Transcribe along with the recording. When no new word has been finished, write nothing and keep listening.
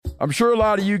I'm sure a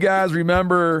lot of you guys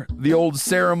remember the old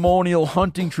ceremonial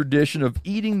hunting tradition of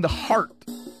eating the heart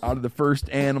out of the first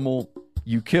animal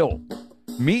you kill.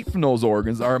 Meat from those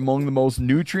organs are among the most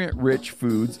nutrient-rich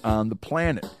foods on the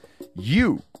planet.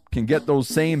 You can get those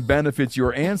same benefits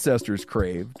your ancestors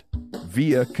craved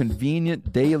via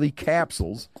convenient daily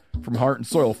capsules from Heart and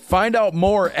Soil. Find out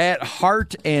more at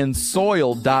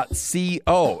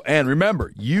heartandsoil.co. And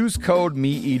remember, use code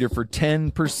MeatEater for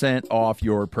 10% off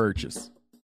your purchase.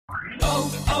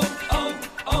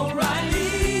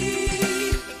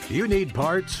 O'Reilly. You need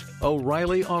parts?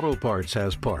 O'Reilly Auto Parts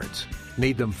has parts.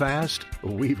 Need them fast?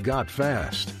 We've got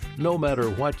fast. No matter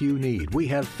what you need, we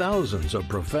have thousands of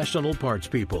professional parts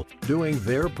people doing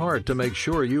their part to make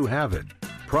sure you have it.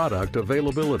 Product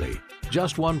availability.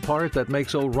 Just one part that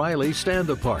makes O'Reilly stand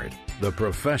apart. The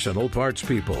professional parts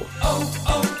people.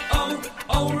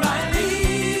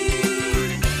 O'Reilly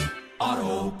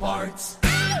Auto Parts.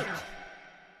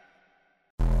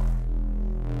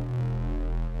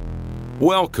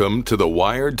 Welcome to the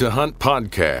Wired to Hunt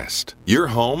podcast, your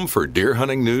home for deer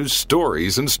hunting news,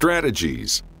 stories, and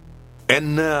strategies.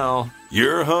 And now,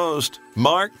 your host,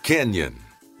 Mark Kenyon.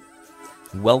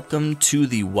 Welcome to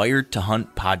the Wired to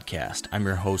Hunt podcast. I'm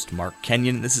your host, Mark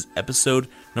Kenyon. This is episode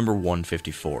number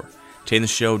 154. Today in the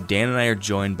show, Dan and I are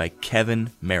joined by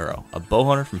Kevin Merrow, a bow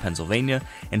hunter from Pennsylvania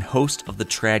and host of the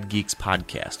Trad Geeks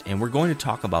podcast. And we're going to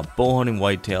talk about bow hunting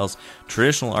whitetails,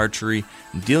 traditional archery,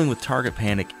 dealing with target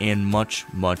panic, and much,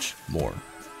 much more.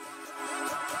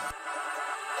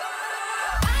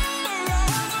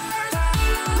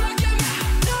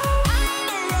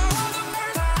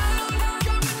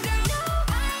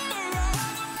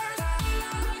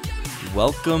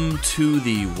 Welcome to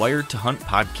the Wired to Hunt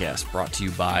podcast, brought to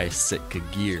you by Sitka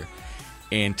Gear.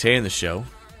 And today in the show,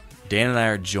 Dan and I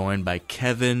are joined by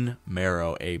Kevin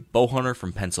Merrow, a bow hunter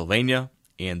from Pennsylvania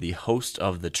and the host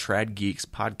of the Trad Geeks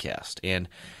podcast. And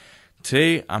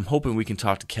today, I'm hoping we can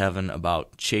talk to Kevin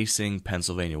about chasing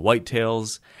Pennsylvania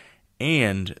whitetails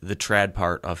and the trad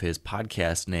part of his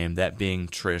podcast name, that being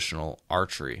traditional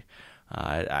archery.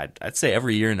 I'd say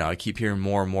every year now I keep hearing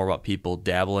more and more about people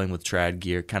dabbling with trad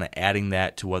gear, kind of adding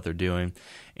that to what they're doing,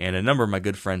 and a number of my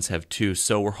good friends have too.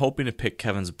 So we're hoping to pick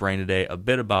Kevin's brain today a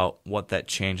bit about what that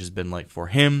change has been like for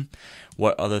him,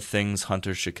 what other things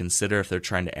hunters should consider if they're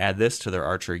trying to add this to their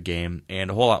archery game,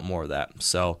 and a whole lot more of that.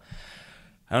 So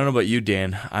I don't know about you,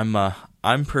 Dan.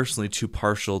 I'm personally too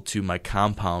partial to my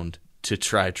compound to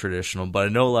try traditional, but I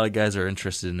know a lot of guys are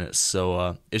interested in it,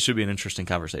 so it should be an interesting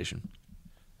conversation.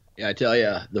 Yeah, I tell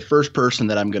you, the first person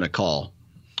that I'm going to call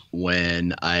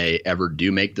when I ever do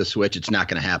make the switch, it's not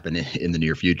going to happen in the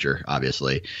near future,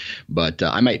 obviously, but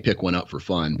I might pick one up for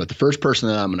fun. But the first person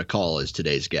that I'm going to call is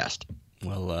today's guest.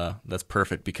 Well, that's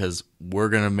perfect because we're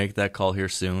going to make that call here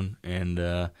soon, and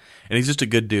he's just a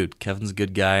good dude. Kevin's a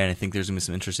good guy, and I think there's going to be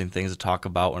some interesting things to talk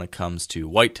about when it comes to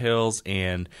whitetails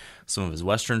and some of his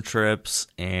western trips,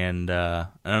 and I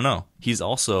don't know. He's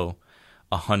also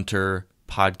a hunter,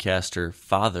 podcaster,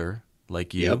 father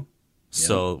like you. Yep.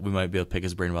 So we might be able to pick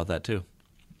his brain about that too.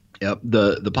 Yep.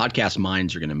 The podcast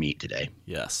minds are going to meet today.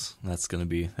 Yes, that's going to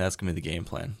be the game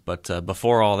plan. But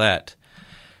before all that,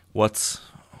 what's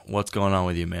going on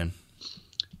with you, man?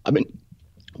 I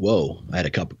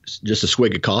had just a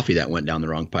swig of coffee that went down the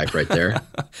wrong pipe right there.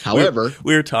 However,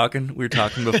 we were talking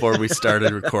before we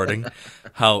started recording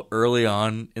how early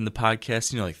on in the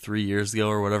podcast, like 3 years ago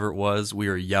or whatever it was, we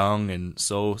were young and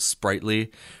so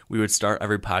sprightly. We would start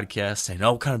every podcast saying,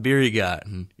 "Oh, what kind of beer you got?"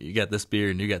 And you got this beer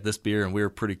and you got this beer, and we were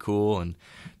pretty cool. And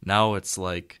now it's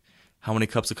like, how many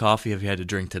cups of coffee have you had to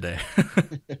drink today?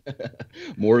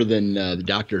 More than the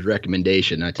doctor's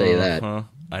recommendation, I tell you that.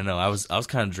 I know. I was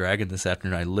kind of dragging this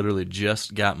afternoon. I literally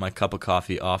just got my cup of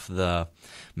coffee off the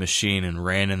machine and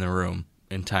ran in the room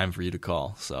in time for you to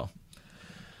call. So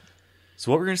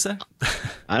what were we going to say?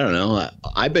 I don't know.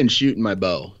 I've been shooting my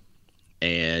bow,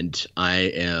 and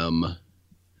I'm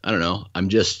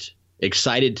just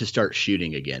excited to start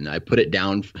shooting again. I put it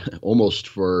down almost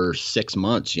for 6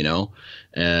 months, the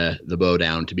bow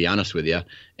down, to be honest with you.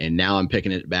 And now I'm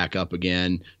picking it back up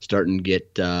again, starting to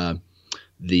get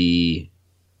the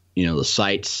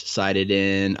sights sighted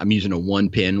in. I'm using a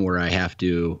 1-pin where I have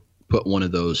to put one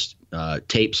of those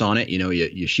tapes on it.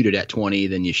 You shoot it at 20,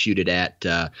 then you shoot it at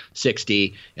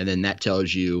 60, and then that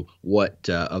tells you what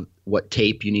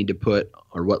tape you need to put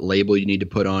or what label you need to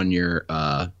put on your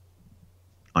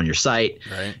sight.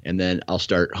 Right. And then I'll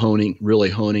start really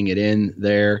honing it in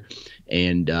there.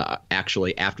 And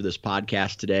actually, after this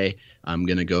podcast today, I'm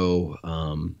going to go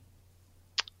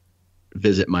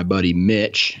visit my buddy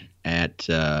Mitch at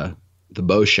the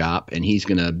bow shop, and he's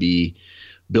going to be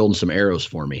building some arrows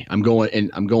for me. I'm going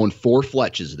 4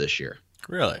 fletches this year.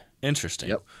 Really? Interesting.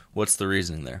 Yep. What's the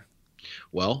reasoning there?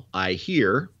 Well, I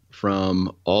hear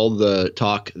from all the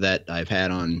talk that I've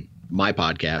had on my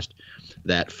podcast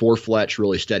that 4 fletch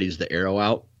really steadies the arrow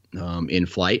out in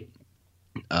flight.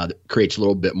 Creates a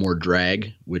little bit more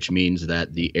drag, which means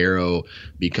that the arrow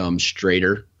becomes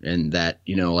straighter, and that,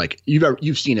 like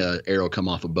you've seen an arrow come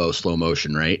off a bow slow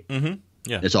motion, right? Mm-hmm.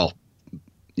 Yeah. It's all,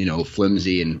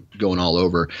 flimsy and going all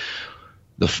over.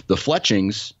 The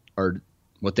fletchings are,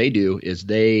 what they do is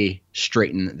they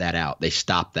straighten that out. They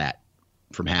stop that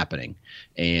from happening.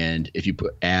 And if you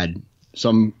add,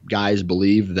 some guys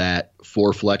believe that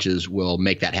 4 fletches will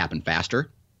make that happen faster.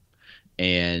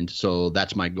 And so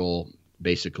that's my goal.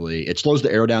 Basically, it slows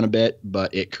the arrow down a bit,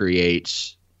 but it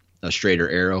creates a straighter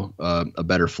arrow, a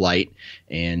better flight,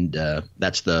 and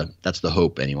that's the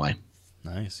hope anyway.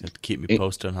 Nice. You have to keep me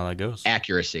posted on how that goes.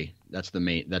 Accuracy. That's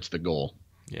the goal.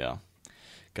 Yeah.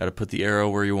 Got to put the arrow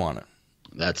where you want it.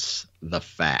 That's the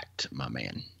fact, my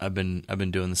man. I've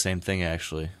been doing the same thing,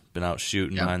 actually. Been out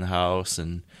shooting behind the house,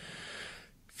 and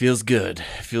feels good.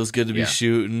 Feels good to be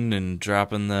shooting and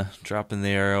dropping the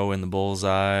arrow in the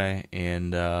bullseye.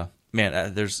 And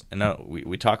man,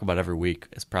 we talk about it every week.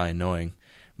 It's probably annoying,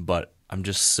 but I'm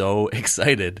just so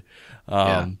excited.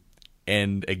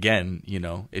 And again,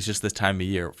 it's just this time of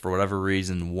year. For whatever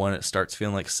reason, when it starts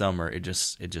feeling like summer, it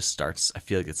just starts. I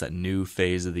feel like it's that new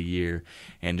phase of the year,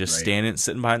 and just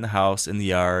sitting behind the house in the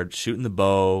yard, shooting the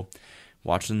bow,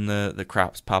 watching the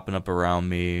crops popping up around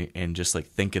me, and just like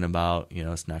thinking about,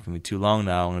 it's not going to be too long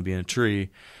now. I'm going to be in a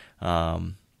tree.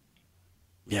 I'm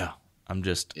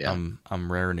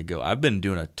raring to go. I've been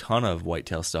doing a ton of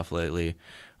whitetail stuff lately.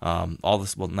 I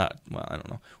don't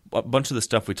know. A bunch of the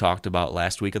stuff we talked about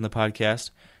last week on the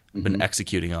podcast, I've been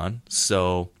executing on.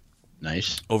 So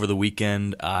nice. Over the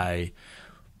weekend, I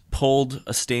pulled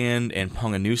a stand and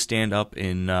hung a new stand up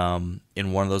in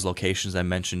one of those locations I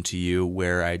mentioned to you,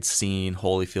 where I'd seen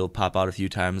Holyfield pop out a few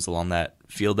times along that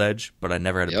field edge, but I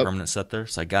never had a permanent set there.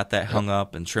 So I got that hung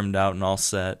up and trimmed out and all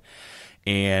set.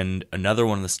 And another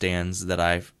one of the stands that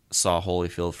I saw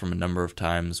Holyfield from a number of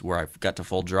times, where I got to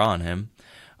full draw on him,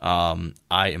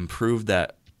 I improved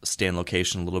that stand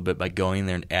location a little bit by going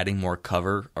there and adding more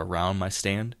cover around my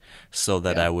stand so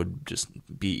that I would just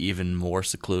be even more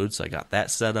secluded. So I got that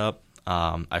set up.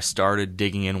 I started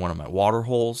digging in one of my water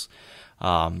holes.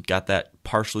 Got that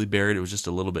partially buried. It was just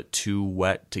a little bit too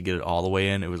wet to get it all the way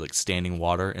in. It was like standing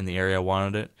water in the area I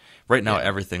wanted it. Right now,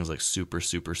 everything's like super,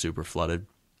 super, super flooded.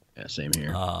 Yeah, same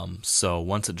here. So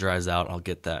once it dries out, I'll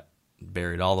get that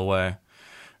buried all the way.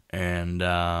 And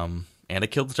I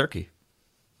killed the turkey.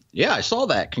 Yeah, I saw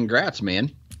that. Congrats,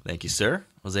 man. Thank you, sir.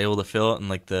 I was able to fill it in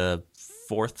like the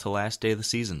 4th to last day of the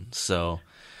season. So,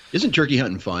 isn't turkey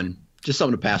hunting fun? Just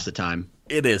something to pass the time.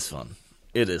 It is fun.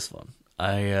 It is fun.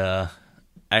 I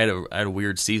had a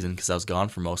weird season because I was gone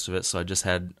for most of it. So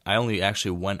I only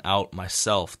actually went out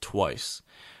myself twice.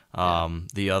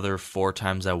 The other 4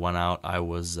 times I went out, I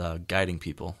was guiding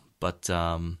people, but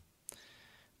I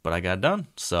got it done.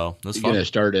 So it was fun. You're gonna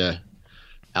start a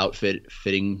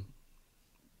fitting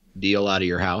deal out of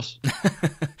your house?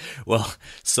 Well,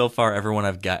 so far everyone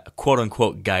I've got quote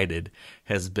unquote guided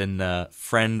has been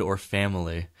friend or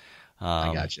family.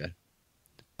 I gotcha.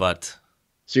 But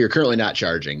so you're currently not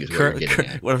charging, is what you're getting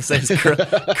at. What I'm saying is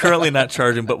currently not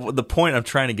charging, but the point I'm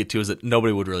trying to get to is that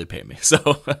nobody would really pay me.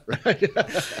 So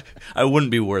I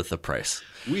wouldn't be worth the price.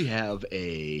 We have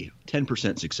a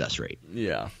 10% success rate.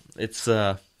 Yeah. There's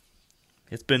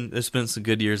been some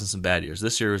good years and some bad years.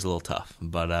 This year was a little tough,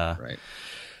 but right.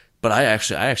 But I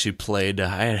actually played.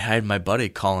 I had my buddy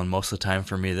calling most of the time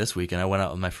for me this week, and I went out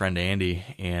with my friend Andy,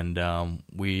 and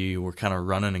we were kind of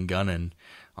running and gunning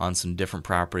on some different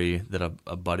property that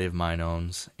a buddy of mine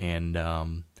owns, and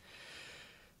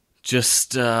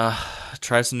just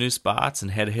tried some new spots and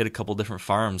had to hit a couple different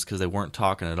farms because they weren't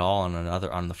talking at all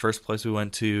on the first place we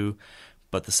went to.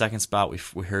 But the second spot,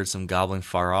 we heard some gobbling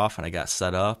far off, and I got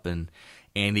set up, and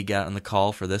Andy got on the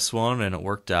call for this one, and it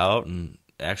worked out. And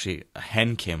actually, a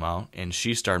hen came out, and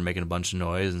she started making a bunch of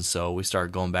noise, and so we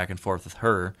started going back and forth with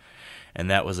her, and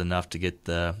that was enough to get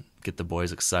the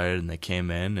boys excited, and they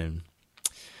came in and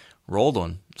rolled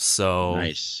one. So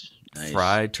nice.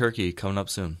 Fried turkey coming up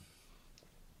soon.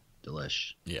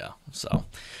 Delish. Yeah. So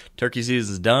turkey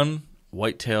season's done.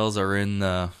 Whitetails are in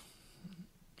the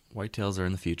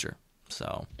future.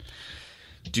 So,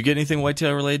 did you get anything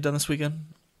whitetail related done this weekend?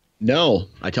 No,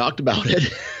 I talked about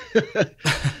it.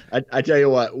 I tell you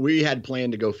what, we had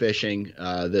planned to go fishing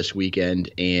this weekend,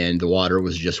 and the water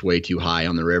was just way too high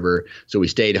on the river. So we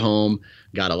stayed home,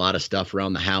 got a lot of stuff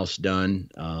around the house done.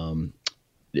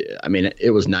 I mean,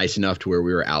 it was nice enough to where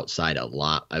we were outside a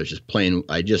lot. I was just playing.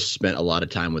 I just spent a lot of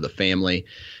time with the family.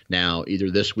 Now,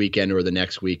 either this weekend or the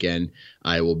next weekend,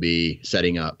 I will be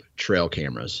setting up trail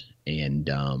cameras. And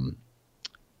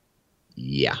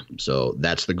yeah, so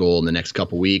that's the goal in the next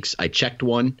couple weeks. I checked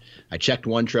one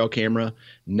trail camera,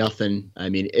 nothing. I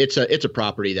mean, it's a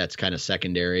property that's kind of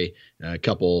secondary, a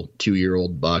couple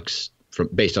 2-year-old bucks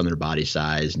based on their body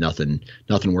size, nothing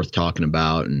worth talking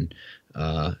about. And,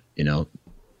 you know,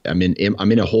 I'm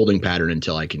in a holding pattern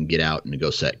until I can get out and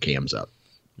go set cams up.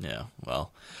 Yeah.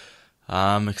 Well,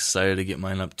 I'm excited to get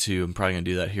mine up too. I'm probably going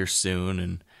to do that here soon.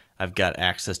 And I've got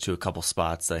access to a couple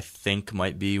spots that I think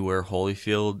might be where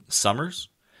Holyfield summers.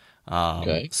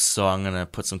 Okay. So I'm going to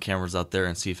put some cameras out there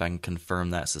and see if I can confirm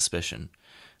that suspicion.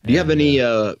 Do you have any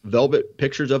velvet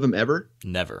pictures of him ever?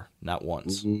 Never. Not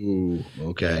once. Ooh,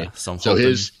 okay. Yeah, so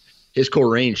his core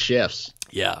range shifts.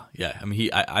 Yeah. I mean,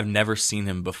 I've never seen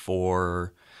him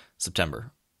before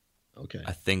September. Okay.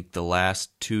 I think the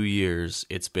last 2 years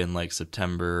it's been like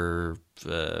September.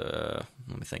 Let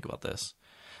me think about this.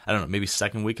 I don't know, maybe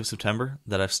second week of September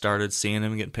that I've started seeing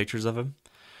him and getting pictures of him.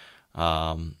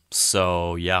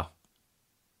 So yeah,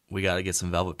 we got to get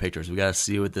some velvet pictures. We got to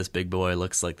see what this big boy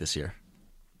looks like this year.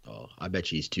 Oh, I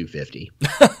bet you he's 250.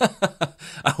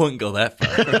 I wouldn't go that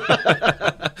far,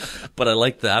 but I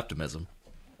like the optimism.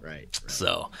 Right.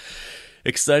 So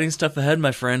exciting stuff ahead,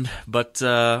 my friend. But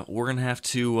we're gonna have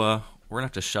to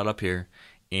shut up here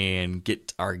and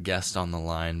get our guest on the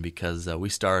line because we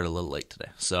started a little late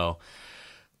today. So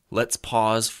let's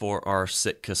pause for our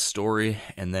Sitka story,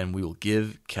 and then we will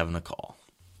give Kevin a call.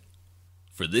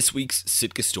 For this week's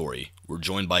Sitka story, we're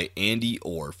joined by Andy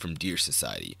Orr from Deer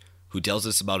Society, who tells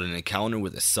us about an encounter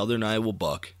with a southern Iowa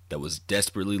buck that was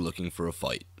desperately looking for a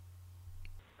fight.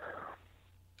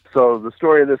 So the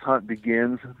story of this hunt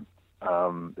begins,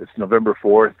 it's November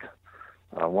 4th.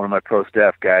 One of my pro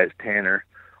staff guys, Tanner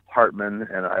Hartman,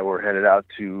 and I were headed out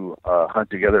to hunt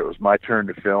together. It was my turn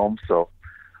to film, so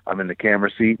I'm in the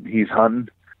camera seat. He's hunting.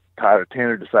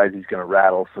 Tanner decides he's going to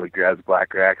rattle, so he grabs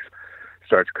black racks,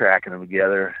 starts cracking them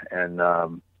together,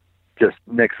 and just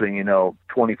next thing you know,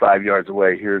 25 yards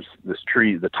away, here's this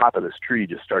tree. The top of this tree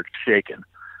just starts shaking.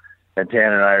 And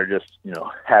Tanner and I are just, you know,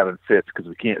 having fits because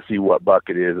we can't see what buck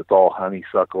it is. It's all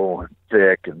honeysuckle and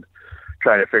thick, and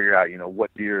trying to figure out, you know,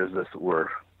 what deer is this that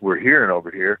we're hearing over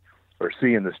here or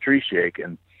seeing this tree shake.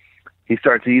 And he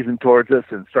starts easing towards us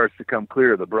and starts to come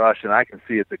clear of the brush, and I can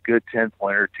see it's a good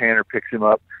 10-pointer. Tanner picks him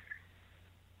up,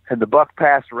 and the buck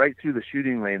passed right through the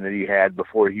shooting lane that he had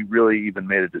before he really even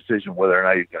made a decision whether or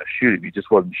not he was going to shoot him. He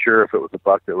just wasn't sure if it was a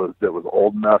buck that was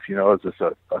old enough. You know, is this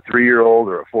a 3-year-old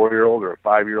or a 4-year-old or a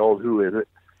 5-year-old? Who is it?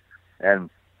 And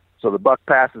so the buck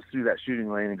passes through that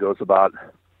shooting lane and goes about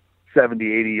 70,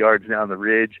 80 yards down the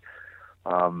ridge.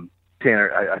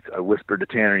 Tanner, I whispered to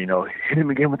Tanner, you know, hit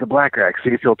him again with the black rack, see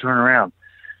if he'll turn around.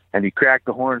 And he cracked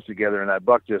the horns together, and that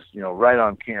buck just, you know, right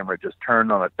on camera, just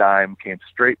turned on a dime, came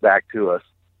straight back to us,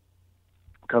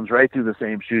 comes right through the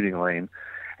same shooting lane,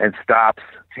 and stops.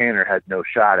 Tanner had no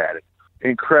shot at it.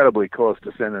 Incredibly close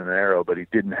to sending an arrow, but he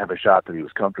didn't have a shot that he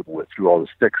was comfortable with through all the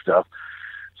stick stuff.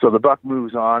 So the buck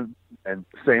moves on, and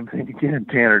same thing again.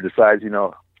 Tanner decides, you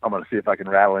know, I'm going to see if I can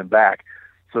rattle him back.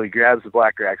 So he grabs the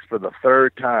black racks for the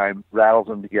third time, rattles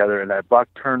them together, and that buck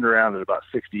turned around at about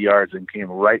 60 yards and came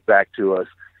right back to us.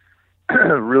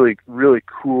 Really, really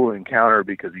cool encounter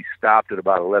because he stopped at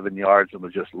about 11 yards and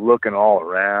was just looking all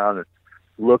around and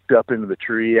looked up into the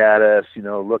tree at us, you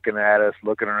know, looking at us,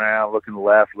 looking around, looking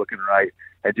left, looking right,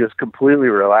 and just completely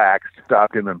relaxed,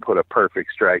 stopped him and put a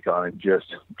perfect strike on him.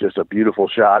 Just a beautiful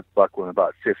shot. Buck went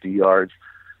about 50 yards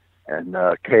and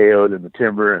KO'd in the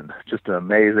timber, and just an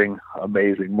amazing,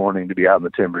 amazing morning to be out in the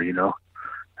timber, you know,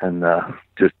 and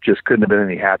just couldn't have been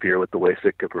any happier with the way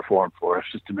Sitka performed for us.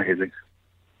 Just amazing.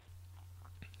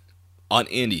 On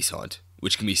Andy's hunt,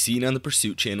 which can be seen on the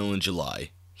Pursuit channel in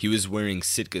July, he was wearing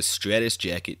Sitka's Stratus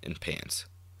jacket and pants.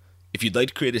 If you'd like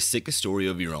to create a Sitka story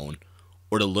of your own,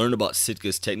 or to learn about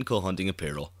Sitka's technical hunting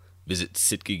apparel, visit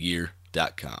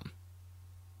sitkagear.com.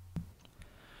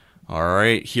 All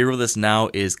right, here with us now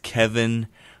is Kevin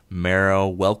Marrow.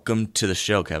 Welcome to the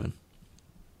show, Kevin.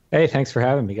 Hey, thanks for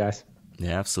having me, guys.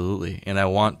 Yeah, absolutely. And I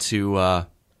want to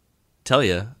tell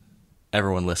you,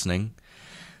 everyone listening,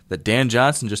 that Dan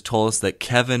Johnson just told us that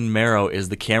Kevin Marrow is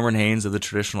the Cameron Hanes of the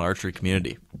traditional archery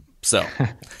community. So,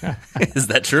 is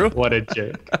that true? What a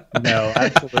joke. No,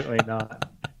 absolutely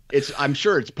not. I'm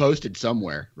sure it's posted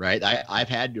somewhere, right? I've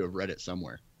had to have read it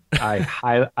somewhere. I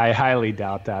highly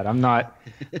doubt that. I'm not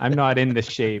in the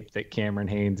shape that Cameron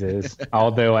Hanes is,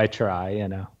 although I try, you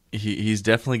know. He's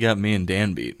definitely got me and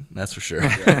Dan beat. That's for sure.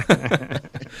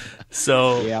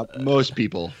 So yeah, most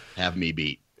people have me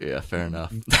beat. Yeah, fair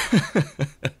enough.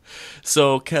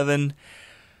 So Kevin,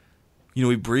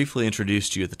 we briefly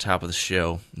introduced you at the top of the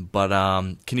show, but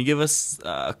can you give us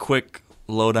a quick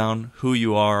lowdown, who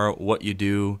you are, what you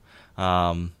do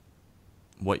in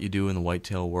the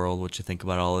whitetail world, what you think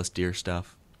about all this deer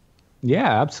stuff?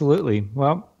 Yeah, absolutely.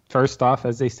 Well, first off,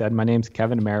 as they said, my name's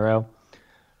Kevin Marrow.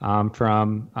 I'm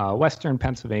from Western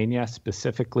Pennsylvania,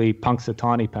 specifically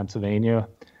Punxsutawney, Pennsylvania.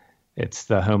 It's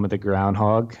the home of the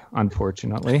groundhog,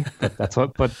 unfortunately, but that's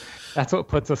what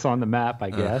puts us on the map,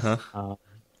 I guess.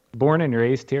 Born and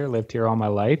raised here, lived here all my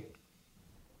life.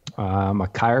 I'm a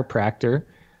chiropractor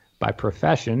by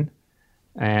profession,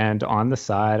 and on the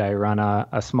side, I run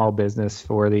a small business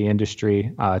for the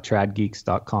industry,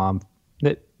 tradgeeks.com.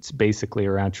 It's basically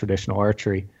around traditional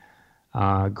archery.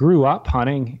 Grew up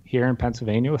hunting here in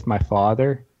Pennsylvania with my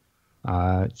father,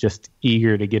 just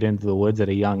eager to get into the woods at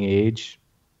a young age.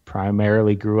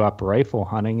 Primarily grew up rifle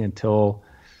hunting until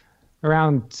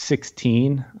around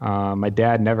 16. My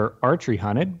dad never archery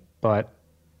hunted, but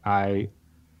I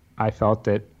felt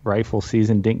that rifle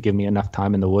season didn't give me enough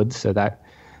time in the woods, so that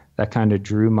kind of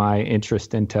drew my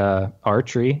interest into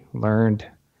archery. Learned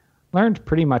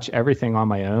pretty much everything on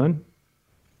my own,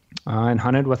 and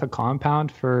hunted with a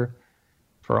compound for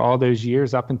all those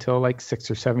years up until like 6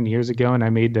 or 7 years ago, and I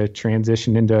made the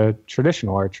transition into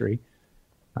traditional archery.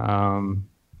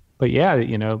 But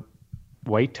yeah,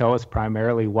 whitetail is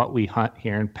primarily what we hunt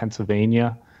here in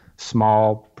Pennsylvania,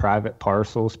 small private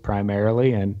parcels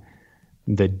primarily, and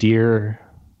the deer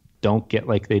don't get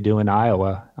like they do in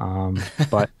Iowa.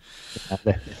 But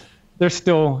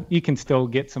you can still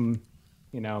get some,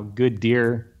 good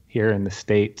deer here in the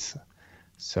States.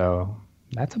 So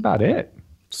that's about it.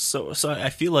 So I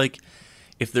feel like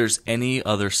if there's any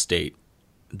other state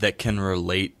that can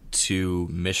relate to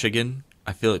Michigan,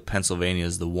 I feel like Pennsylvania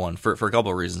is the one for a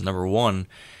couple of reasons. Number one,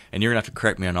 and you're going to have to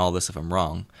correct me on all this if I'm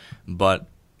wrong, but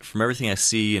from everything I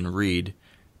see and read,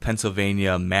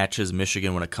 Pennsylvania matches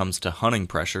Michigan when it comes to hunting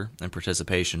pressure and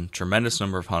participation, tremendous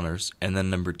number of hunters. And then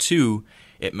number two,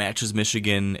 it matches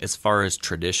Michigan as far as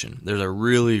tradition. There's a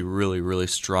really, really, really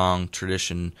strong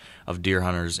tradition of deer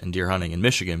hunters and deer hunting in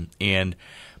Michigan. And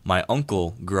my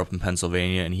uncle grew up in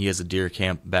Pennsylvania, and he has a deer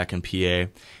camp back in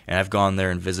PA. And I've gone there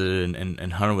and visited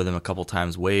and hunted with him a couple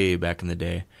times way back in the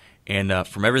day. And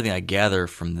from everything I gather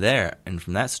from there and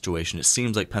from that situation, it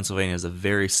seems like Pennsylvania has a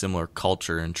very similar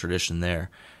culture and tradition there.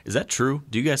 Is that true?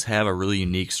 Do you guys have a really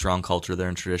unique, strong culture there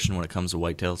and tradition when it comes to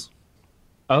whitetails?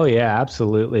 Oh yeah,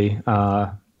 absolutely.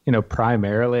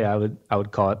 Primarily I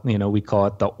would call it, we call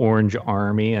it the Orange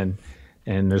Army, and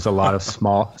there's a lot of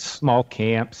small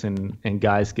camps and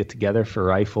guys get together for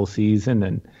rifle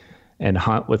season and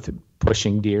hunt with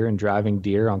pushing deer and driving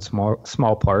deer on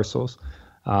small parcels.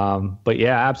 But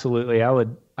yeah, absolutely. I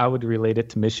would relate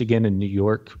it to Michigan and New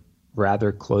York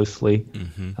rather closely.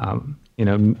 Mm-hmm.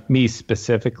 Me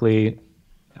specifically,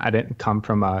 I didn't come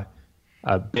from a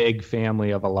big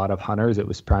family of a lot of hunters. It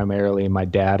was primarily my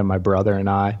dad and my brother and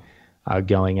I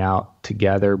going out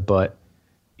together. But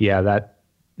yeah,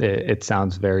 it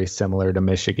sounds very similar to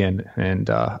Michigan and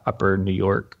upper New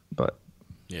York. But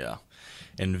yeah,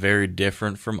 and very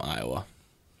different from Iowa.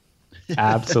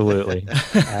 Absolutely.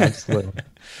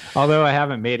 Although I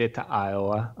haven't made it to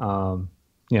Iowa,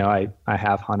 I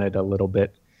have hunted a little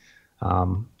bit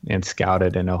and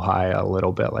scouted in Ohio a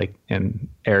little bit, like in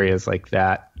areas like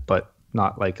that, but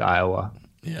not like Iowa.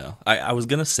 Yeah. I was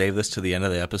going to save this to the end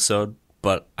of the episode,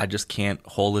 but I just can't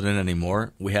hold it in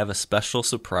anymore. We have a special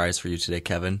surprise for you today,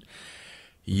 Kevin.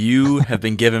 You have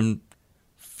been given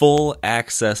full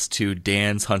access to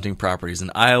Dan's hunting properties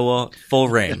in Iowa, full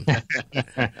reign.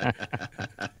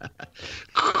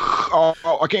 Oh,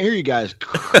 I can't hear you guys.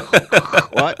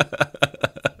 What?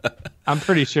 I'm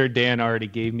pretty sure Dan already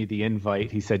gave me the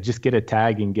invite. He said, just get a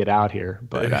tag and get out here.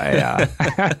 But I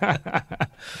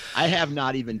have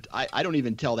not even, I don't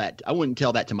even tell that. I wouldn't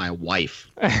tell that to my wife.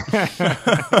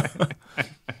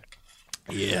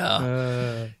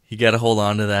 Yeah. You got to hold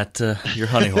on to that, your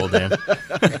honey hole, Dan.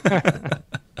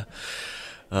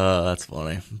 That's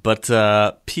funny. But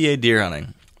PA deer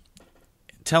hunting.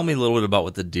 Tell me a little bit about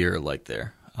what the deer are like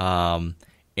there.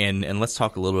 And let's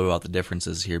talk a little bit about the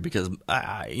differences here, because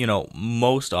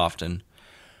most often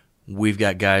we've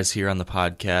got guys here on the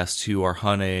podcast who are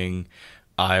hunting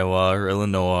Iowa or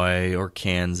Illinois or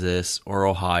Kansas or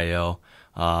Ohio.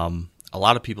 A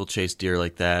lot of people chase deer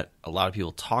like that. A lot of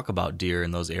people talk about deer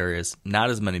in those areas. Not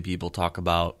as many people talk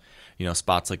about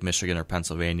spots like Michigan or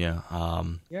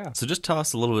Yeah. So just tell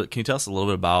us a little bit. Can you tell us a little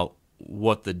bit about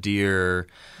what the deer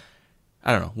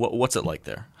I don't know. What's it like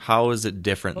there? How is it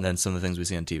different than some of the things we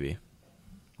see on TV?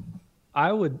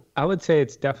 I would say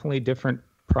it's definitely different,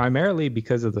 primarily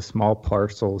because of the small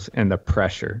parcels and the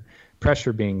pressure.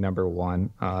 Pressure being number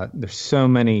one. There's so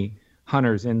many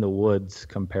hunters in the woods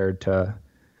compared to,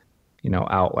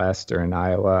 out west or in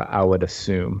Iowa, I would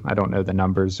assume. I don't know the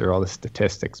numbers or all the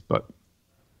statistics, but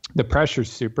the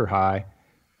pressure's super high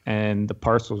and the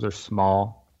parcels are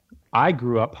small. I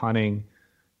grew up hunting,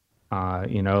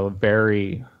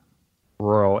 very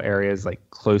rural areas, like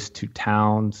close to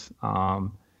towns,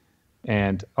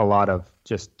 and a lot of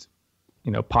just,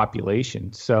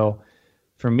 population. So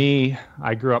for me,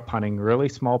 I grew up hunting really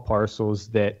small parcels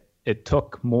that it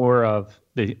took more of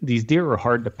these deer were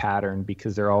hard to pattern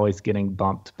because they're always getting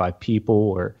bumped by people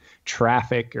or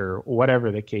traffic or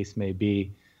whatever the case may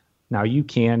be. Now you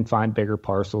can find bigger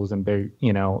parcels and big,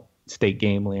 state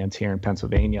game lands here in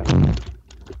Pennsylvania.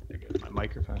 There goes my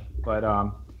microphone. But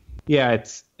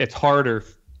it's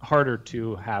harder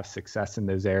to have success in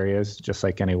those areas, just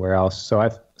like anywhere else. So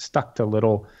I've stuck to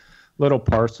little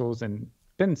parcels and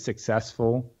been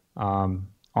successful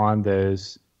on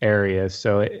those areas.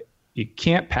 So you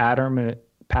can't pattern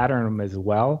them as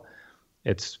well.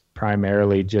 It's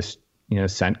primarily just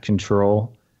scent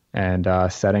control and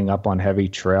setting up on heavy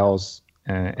trails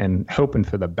and hoping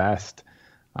for the best.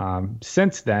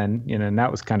 Since then, and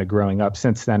that was kind of growing up.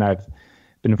 Since then, I've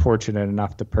been fortunate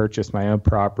enough to purchase my own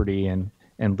property and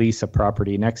lease a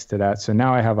property next to that. So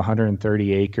now I have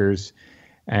 130 acres,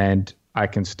 and I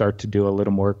can start to do a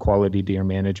little more quality deer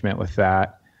management with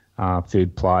that,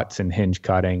 food plots and hinge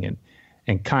cutting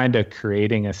and kind of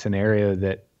creating a scenario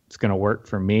that's going to work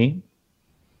for me.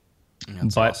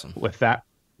 That's but awesome. With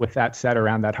that said,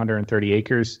 around that 130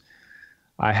 acres,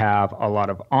 I have a lot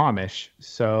of Amish.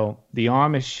 So the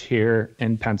Amish here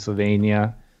in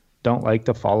Pennsylvania don't like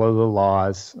to follow the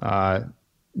laws.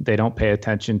 They don't pay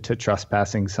attention to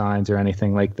trespassing signs or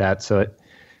anything like that. So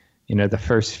the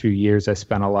first few years I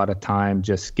spent a lot of time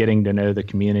just getting to know the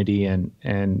community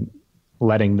and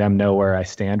letting them know where I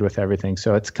stand with everything.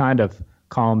 So it's kind of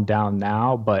calmed down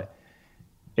now, but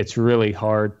it's really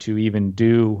hard to even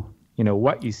do,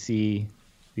 what you see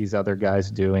these other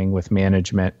guys doing with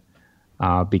management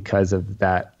because of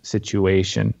that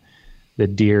situation. The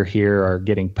deer here are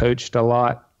getting poached a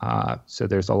lot. So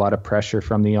there's a lot of pressure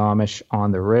from the Amish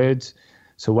on the roads.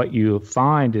 So what you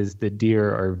find is the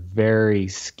deer are very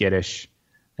skittish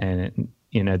and,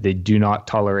 they do not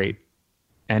tolerate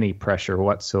any pressure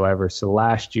whatsoever. So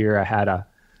last year I had a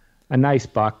nice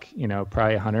buck,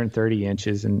 probably 130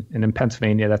 inches. And in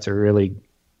Pennsylvania, that's a really,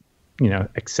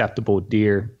 acceptable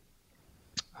deer.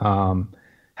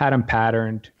 Had him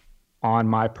patterned on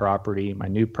my property, my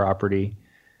new property,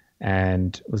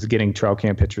 and was getting trail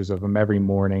cam pictures of him every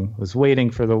morning. Was waiting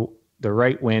for the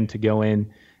right wind to go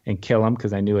in and kill him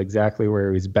because I knew exactly where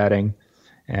he was bedding.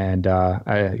 And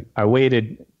I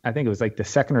waited, I think it was like the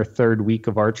second or third week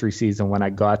of archery season when I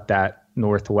got that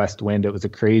northwest wind. It was a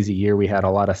crazy year. We had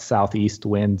a lot of southeast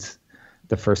winds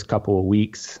the first couple of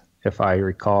weeks, if I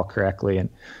recall correctly. And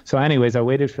so anyways, I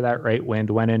waited for that right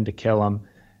wind, went in to kill him,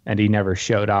 and he never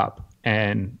showed up.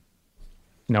 And,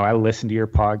 I listened to your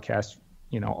podcast,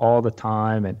 all the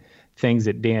time, and things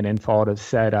that Dan Infalt has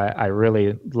said. I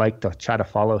really like to try to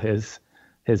follow his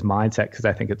mindset because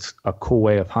I think it's a cool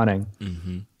way of hunting.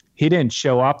 Mm-hmm. He didn't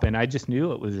show up, and I just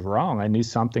knew it was wrong. I knew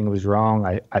something was wrong.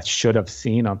 I should have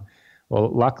seen him. Well,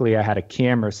 luckily I had a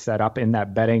camera set up in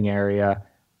that bedding area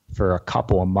for a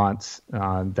couple of months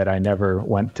that I never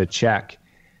went to check.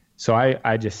 So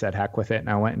I just said heck with it, and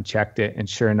I went and checked it, and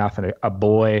sure enough, an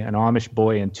Amish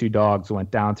boy and two dogs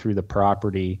went down through the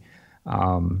property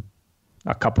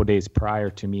a couple of days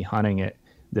prior to me hunting it.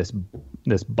 This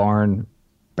barn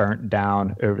burnt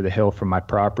down over the hill from my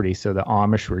property, so the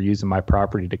Amish were using my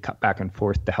property to cut back and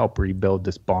forth to help rebuild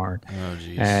this barn. Oh,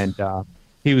 geez. And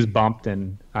he was bumped,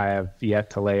 and I have yet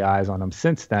to lay eyes on him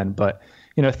since then. But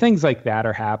things like that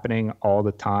are happening all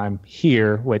the time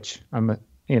here, which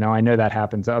I know that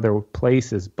happens other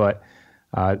places, but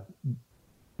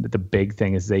the big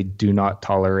thing is they do not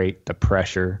tolerate the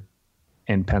pressure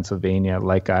in Pennsylvania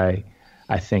like I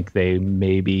think they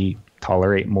maybe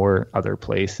tolerate more other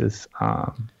places.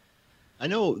 I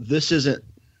know this isn't,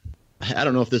 I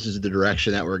don't know if this is the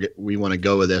direction that we want to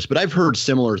go with this, but I've heard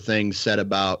similar things said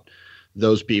about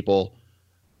those people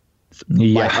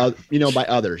by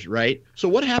others, right? So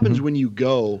what happens when you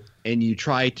go and you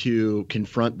try to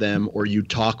confront them or you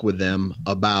talk with them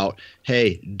about,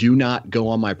 hey, do not go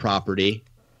on my property,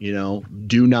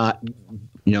 do not,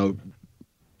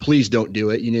 please don't do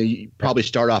it. You probably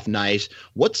start off nice.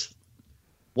 What's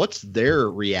their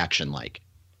reaction like?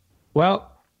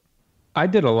 Well, I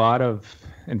did a lot of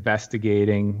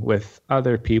investigating with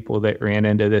other people that ran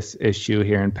into this issue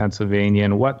here in Pennsylvania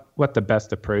and what the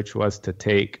best approach was to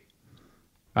take.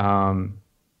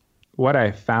 What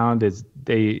I found is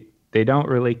they don't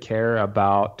really care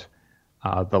about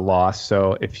the loss.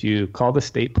 So if you call the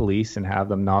state police and have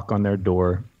them knock on their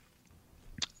door,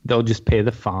 they'll just pay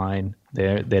the fine.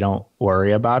 They don't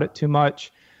worry about it too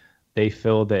much. They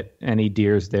feel that any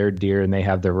deer is their deer and they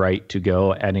have the right to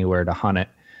go anywhere to hunt it.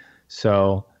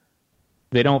 So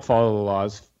they don't follow the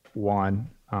laws, one.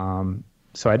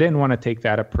 So I didn't want to take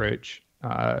that approach.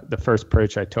 The first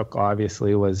approach I took,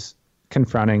 obviously, was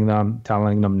confronting them,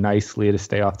 telling them nicely to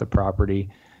stay off the property.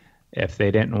 If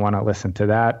they didn't want to listen to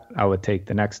that, I would take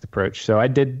the next approach. So I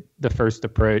did the first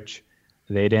approach.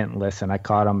 They didn't listen. I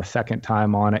caught them a second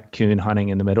time on it, coon hunting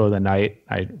in the middle of the night.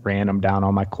 I ran them down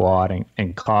on my quad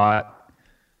and caught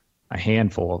a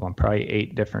handful of them, probably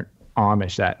 8 different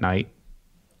Amish that night.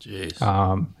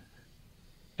 Jeez.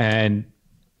 And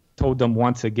told them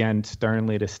once again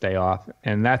sternly to stay off,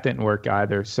 and that didn't work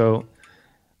either. So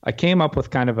I came up with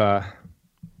kind of a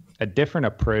different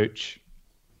approach,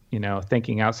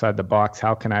 thinking outside the box.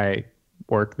 How can I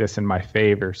work this in my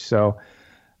favor? So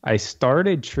I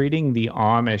started treating the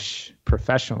Amish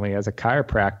professionally as a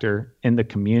chiropractor in the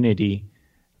community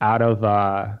out of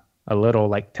a little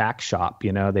like tack shop.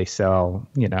 They sell,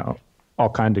 all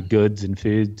kinds of goods and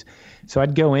foods. So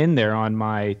I'd go in there on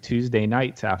my Tuesday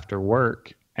nights after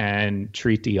work and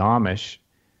treat the Amish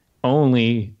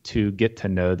only to get to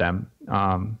know them.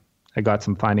 I got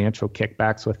some financial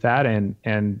kickbacks with that.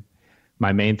 And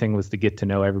my main thing was to get to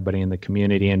know everybody in the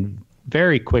community. And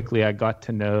very quickly I got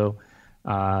to know,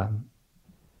 I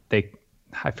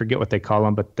forget what they call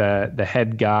them, but the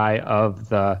head guy of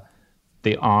the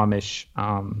Amish,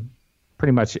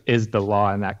 pretty much is the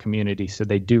law in that community. So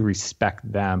they do respect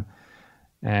them.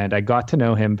 And I got to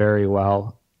know him very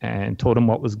well and told him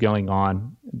what was going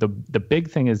on. The big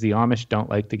thing is the Amish don't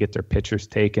like to get their pictures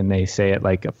taken. They say it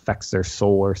like affects their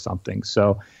soul or something.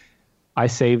 So I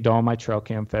saved all my trail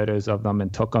cam photos of them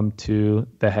and took them to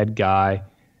the head guy,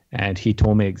 and he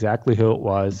told me exactly who it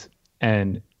was.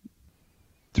 And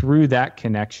through that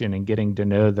connection and getting to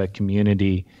know the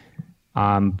community,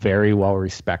 I'm very well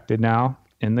respected now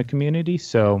in the community.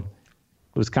 So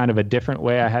it was kind of a different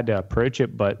way I had to approach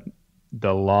it, but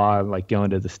the law, like going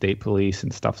to the state police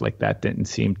and stuff like that, didn't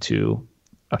seem to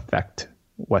affect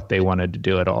what they wanted to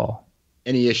do at all.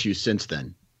 Any issues since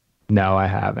then? No, I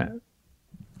haven't.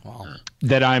 Wow.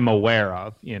 That I'm aware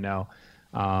of,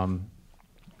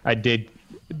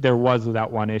 there was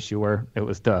that one issue where it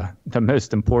was the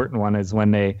most important one is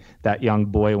when that young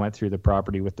boy went through the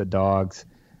property with the dogs.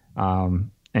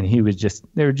 And they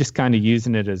were just kind of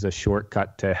using it as a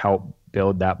shortcut to help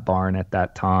build that barn at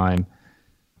that time.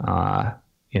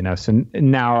 So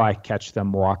now I catch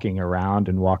them walking around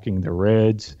and walking the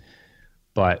roads,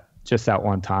 but just that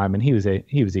one time, and he was a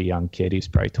young kid. He's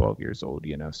probably 12 years old,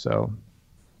 so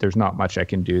there's not much I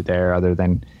can do there other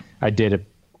than I did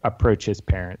approach his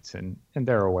parents and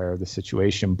they're aware of the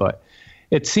situation, but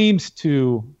it seems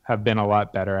to have been a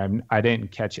lot better. I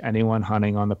didn't catch anyone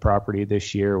hunting on the property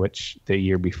this year, which the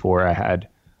year before I had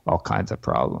all kinds of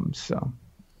problems. So,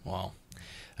 wow,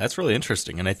 that's really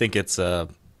interesting. And I think it's a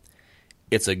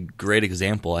great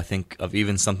example, I think, of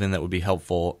even something that would be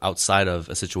helpful outside of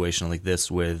a situation like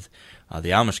this with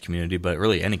the Amish community, but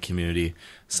really any community.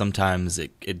 Sometimes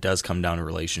it does come down to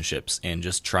relationships and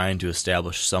just trying to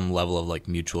establish some level of like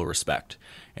mutual respect.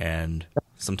 And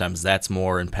sometimes that's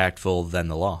more impactful than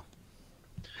the law.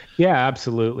 Yeah,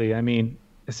 absolutely. I mean,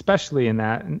 especially in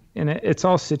that, and it's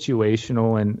all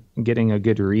situational and getting a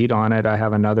good read on it. I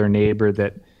have another neighbor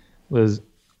that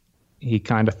he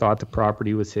kind of thought the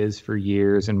property was his for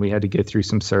years, and we had to go through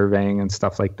some surveying and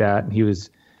stuff like that. And he was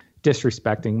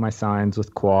disrespecting my signs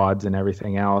with quads and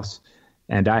everything else.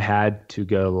 And I had to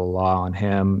go to the law on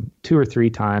him 2 or 3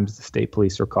 times. The state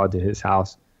police were called to his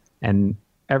house. And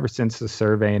ever since the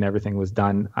survey and everything was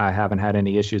done, I haven't had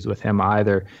any issues with him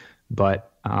either.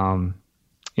 But,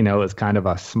 it was kind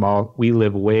of we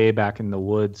live way back in the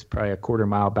woods, probably a quarter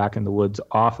mile back in the woods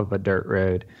off of a dirt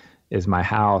road is my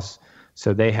house.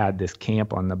 So they had this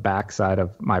camp on the backside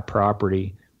of my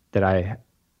property that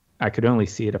I could only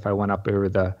see it if I went up over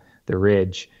the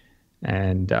ridge.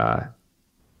 And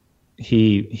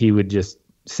he would just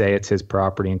say it's his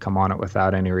property and come on it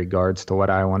without any regards to what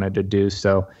I wanted to do.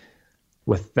 So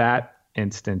with that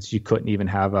instance, you couldn't even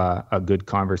have a good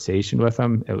conversation with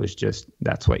him. It was just,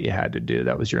 that's what you had to do.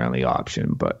 That was your only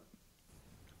option. But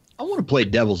I want to play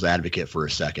devil's advocate for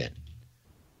a second.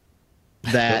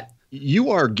 That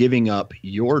you are giving up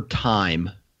your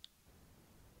time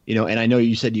and I know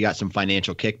you said you got some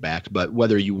financial kickbacks, but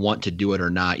whether you want to do it or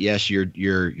not, yes,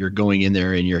 you're going in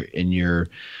there and you're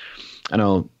I don't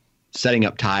know, setting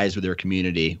up ties with their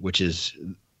community, which is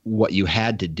what you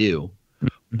had to do,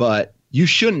 but you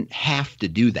shouldn't have to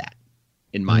do that.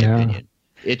 In my opinion,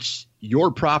 it's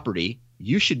your property.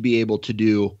 You should be able to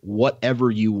do whatever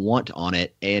you want on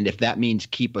it. And if that means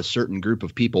keep a certain group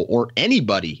of people or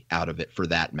anybody out of it for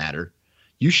that matter,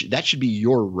 that should be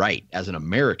your right as an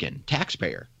American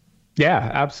taxpayer. Yeah,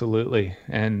 absolutely.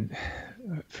 And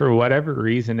for whatever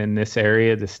reason in this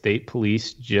area, the state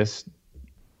police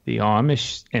the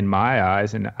Amish, in my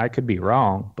eyes, and I could be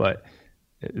wrong, but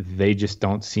they just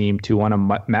don't seem to want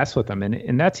to mess with them.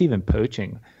 And that's even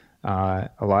poaching. A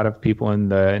lot of people in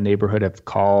the neighborhood have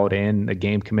called in the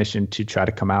game commission to try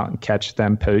to come out and catch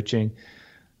them poaching.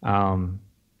 But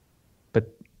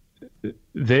the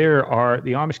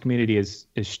Amish community is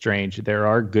strange. There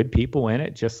are good people in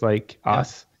it, just like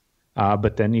us.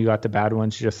 But then you got the bad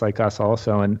ones just like us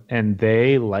also. And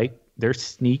they're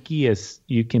sneaky as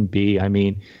you can be. I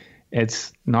mean,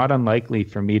 it's not unlikely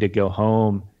for me to go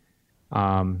home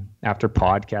after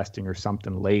podcasting or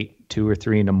something late, 2 or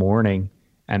 3 in the morning,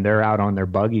 and they're out on their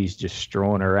buggies just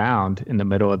strolling around in the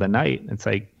middle of the night. It's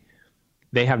like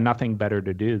they have nothing better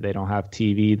to do. They don't have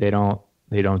TV. They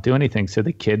don't do anything. So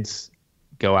the kids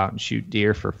go out and shoot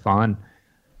deer for fun.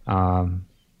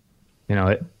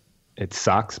 It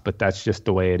sucks, but that's just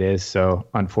the way it is. So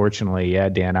unfortunately,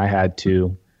 Dan, I had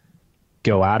to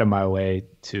go out of my way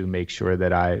to make sure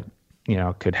that I,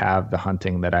 could have the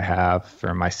hunting that I have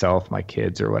for myself, my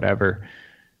kids, or whatever.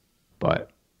 But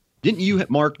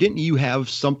Mark, didn't you have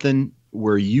something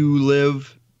where you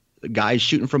live, guys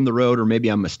shooting from the road, or maybe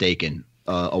I'm mistaken,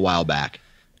 a while back?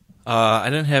 I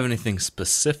didn't have anything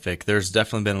specific. There's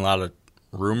definitely been a lot of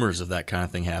rumors of that kind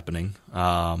of thing happening.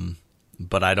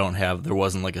 But there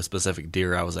wasn't like a specific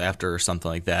deer I was after or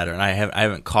something like that. And I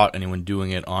haven't caught anyone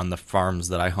doing it on the farms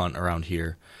that I hunt around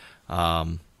here.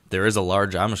 There is a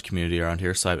large Amish community around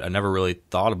here, so I never really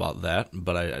thought about that,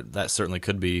 but that certainly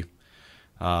could be.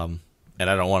 And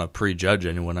I don't want to prejudge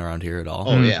anyone around here at all.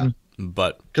 Oh yeah,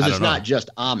 but because it's not just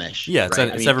Amish. Yeah, right?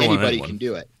 it's everyone. Anybody can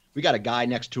do it. We got a guy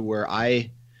next to where I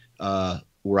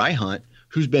hunt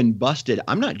who's been busted.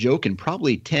 I'm not joking.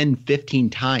 Probably 10, 15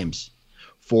 times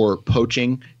for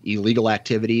poaching, illegal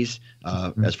activities,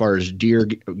 as far as deer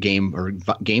game or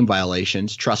game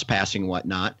violations, trespassing,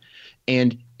 whatnot.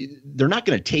 And they're not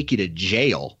going to take you to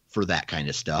jail for that kind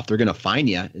of stuff. They're going to fine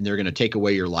you and they're going to take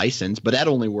away your license, but that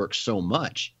only works so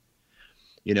much.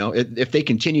 If they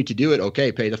continue to do it,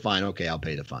 okay, pay the fine. Okay, I'll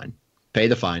pay the fine. Pay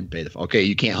the fine. Okay,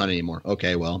 you can't hunt anymore.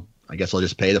 Okay, well, I guess I'll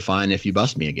just pay the fine if you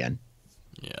bust me again.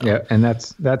 Yeah, and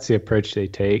that's the approach they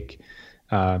take.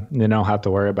 They don't have to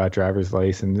worry about driver's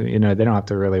license. They don't have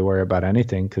to really worry about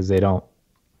anything because they don't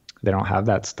have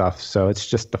that stuff. So it's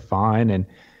just the fine, and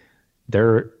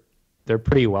they're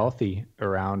pretty wealthy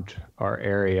around our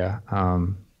area.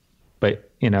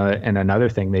 But and another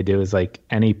thing they do is like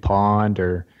any pond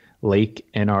or lake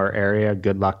in our area,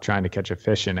 good luck trying to catch a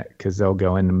fish in it because they'll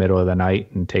go in the middle of the night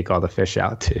and take all the fish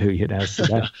out too.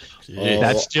 So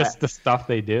that's just the stuff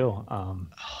they do.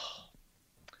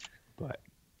 But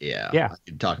yeah, I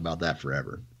could talk about that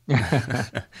forever.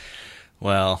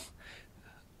 Well,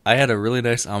 I had a really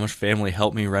nice Amish family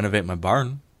help me renovate my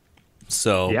barn.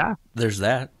 So there's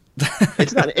that.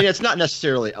 It's not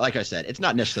necessarily, like I said, it's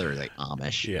not necessarily like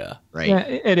Amish. Yeah. Right. Yeah,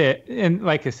 it is. And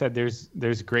like I said,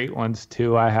 there's great ones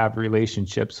too. I have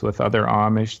relationships with other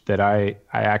Amish that I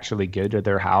actually go to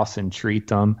their house and treat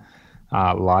them.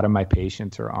 A lot of my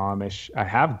patients are Amish. I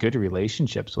have good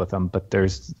relationships with them, but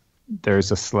there's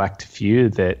a select few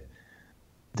that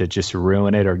just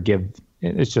ruin it or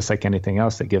it's just like anything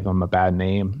else, that give them a bad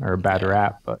name or a bad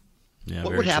rap. But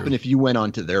what would happen if you went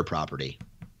onto their property?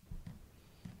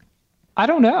 I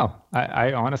don't know.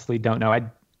 I honestly don't know.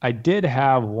 I did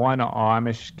have one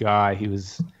Amish guy. He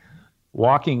was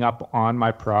walking up on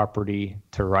my property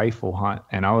to rifle hunt,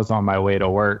 and I was on my way to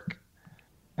work.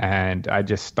 And I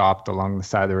just stopped along the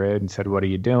side of the road and said, "What are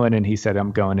you doing?" And he said,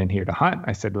 "I'm going in here to hunt."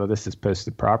 I said, "Well, this is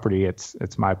posted property.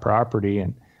 It's my property,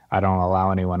 and I don't allow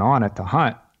anyone on it to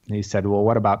hunt." And he said, "Well,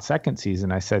 what about second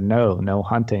season?" I said, No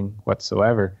hunting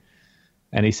whatsoever.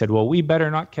 And he said, "Well, we better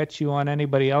not catch you on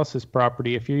anybody else's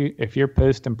property. If you're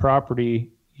posting property,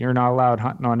 you're not allowed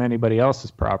hunting on anybody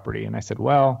else's property." And I said,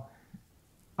 "Well,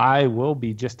 I will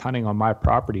be just hunting on my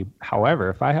property. However,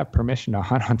 if I have permission to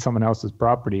hunt on someone else's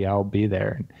property, I'll be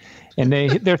there." And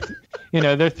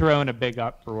they're throwing a big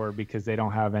uproar because they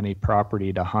don't have any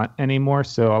property to hunt anymore.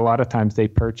 So a lot of times they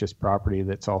purchase property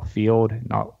that's all field,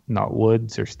 not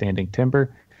woods or standing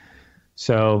timber.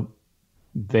 So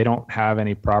they don't have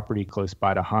any property close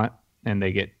by to hunt, and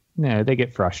they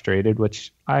get frustrated,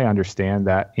 which I understand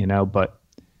that, but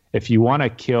if you want to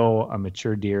kill a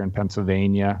mature deer in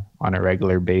Pennsylvania on a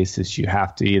regular basis, you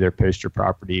have to either post your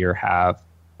property or have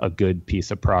a good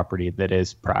piece of property that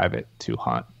is private to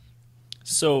hunt.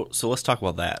 So let's talk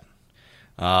about that.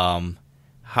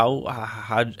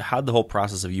 How'd the whole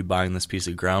process of you buying this piece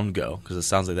of ground go? Because it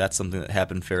sounds like that's something that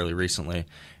happened fairly recently.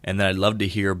 And then I'd love to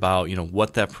hear about,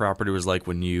 what that property was like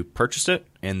when you purchased it.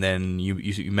 And then you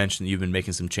mentioned that you've been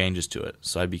making some changes to it.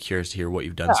 So I'd be curious to hear what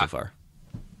you've done so far.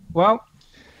 Well,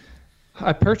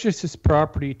 I purchased this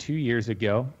property 2 years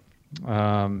ago.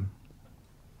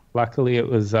 Luckily, it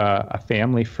was a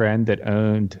family friend that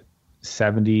owned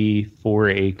 74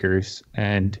 acres,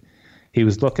 and he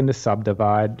was looking to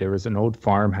subdivide. There was an old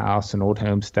farmhouse, an old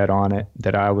homestead on it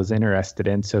that I was interested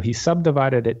in. So he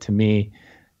subdivided it to me,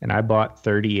 and I bought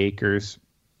 30 acres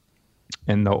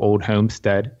in the old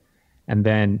homestead. And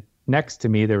then next to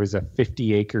me, there was a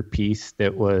 50-acre piece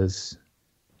that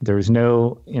there was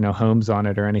no, homes on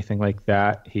it or anything like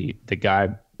that. The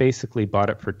guy basically bought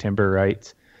it for timber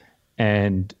rights,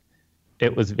 and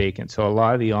it was vacant. So a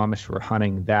lot of the Amish were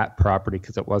hunting that property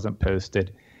because it wasn't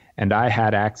posted. And I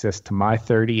had access to my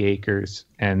 30 acres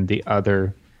and the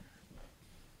other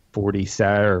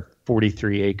 47 or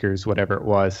 43 acres, whatever it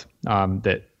was,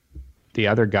 that the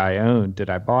other guy owned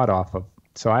that I bought off of.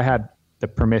 So I had the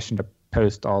permission to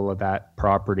post all of that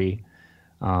property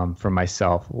for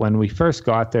myself. When we first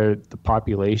got there, the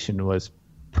population was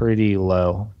pretty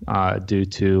low due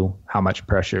to how much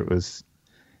pressure it was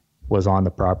on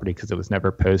the property because it was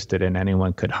never posted and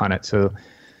anyone could hunt it. So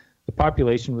the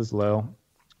population was low.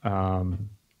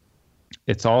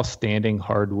 It's all standing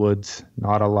hardwoods,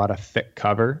 not a lot of thick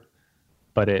cover,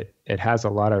 but it has a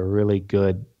lot of really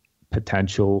good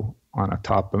potential on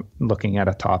looking at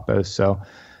a topo. So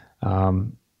a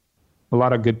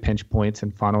lot of good pinch points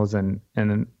and funnels, and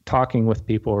talking with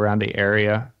people around the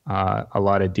area, a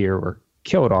lot of deer were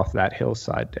killed off that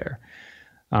hillside there.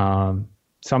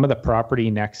 Some of the property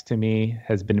next to me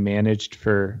has been managed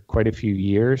for quite a few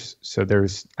years. So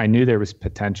I knew there was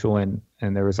potential and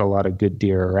there was a lot of good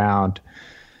deer around.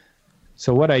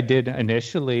 So what I did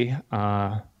initially,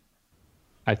 I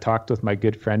talked with my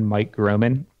good friend, Mike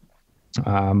Groman.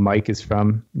 Mike is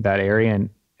from that area.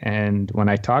 And when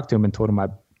I talked to him and told him I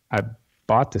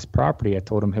bought this property, I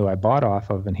told him who I bought off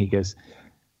of, and he goes,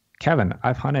 "Kevin,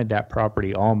 I've hunted that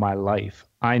property all my life.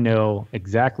 I know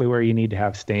exactly where you need to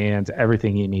have stands,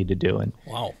 everything you need to do." And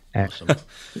wow, awesome.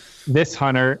 This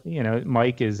hunter,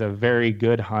 Mike is a very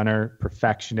good hunter,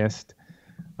 perfectionist,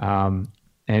 and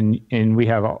we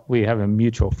have a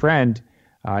mutual friend,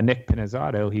 Nick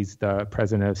Pinizzato. He's the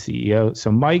president of CEO.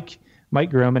 So Mike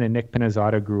Groman and Nick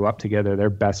Pinizzato grew up together. They're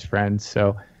best friends.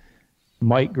 So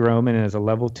Mike Groman is a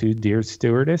level 2 deer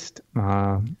stewardess.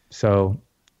 So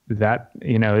that,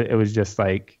 it was just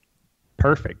like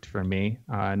perfect for me,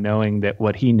 knowing that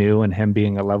what he knew and him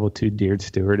being a level 2 deer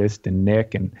stewardess and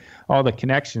Nick and all the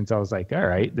connections. I was like, all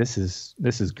right, this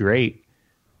is great.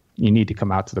 You need to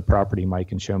come out to the property,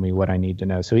 Mike, and show me what I need to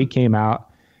know. So he came out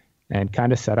and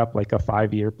kind of set up like a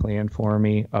 5-year plan for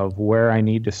me of where I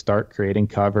need to start creating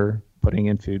cover, putting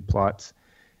in food plots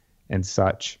and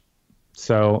such.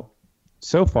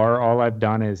 So far, all I've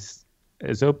done is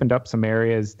opened up some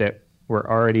areas that were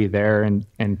already there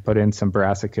and put in some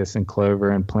brassicas and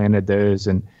clover and planted those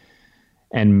and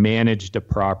managed the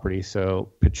property.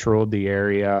 So patrolled the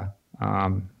area,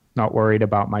 not worried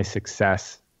about my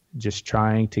success, just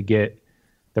trying to get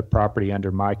the property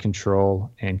under my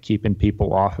control and keeping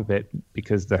people off of it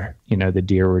because the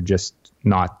deer were just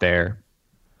not there.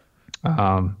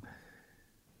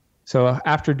 So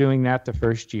after doing that the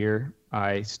first year,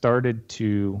 I started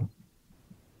to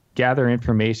gather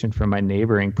information from my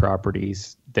neighboring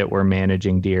properties that were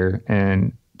managing deer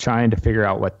and trying to figure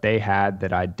out what they had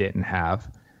that I didn't have.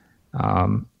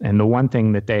 And the one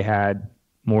thing that they had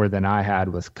more than I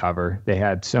had was cover. They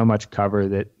had so much cover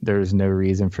that there's no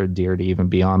reason for deer to even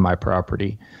be on my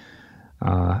property.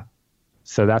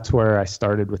 So that's where I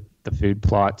started with the food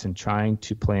plots and trying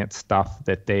to plant stuff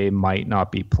that they might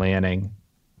not be planting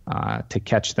to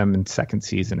catch them in second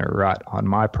season or rut on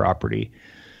my property.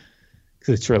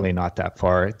 Because it's really not that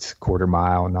far. It's a quarter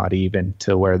mile, not even,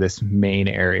 to where this main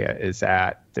area is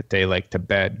at that they like to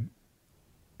bed.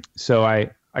 So I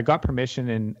got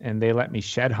permission and they let me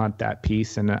shed hunt that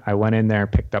piece. And I went in there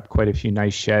and picked up quite a few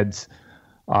nice sheds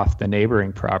off the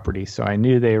neighboring property. So I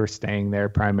knew they were staying there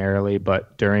primarily,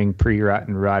 but during pre-rut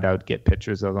and rut, I would get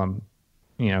pictures of them,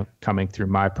 coming through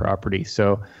my property.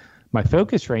 So my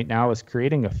focus right now is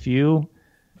creating a few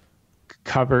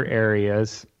cover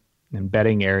areas and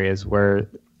bedding areas where,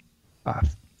 I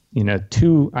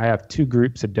have two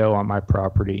groups of doe on my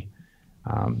property.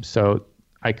 So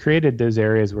I created those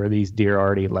areas where these deer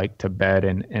already like to bed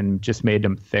and just made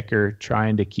them thicker,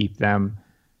 trying to keep them,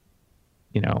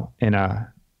 in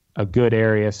a good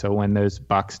area. So when those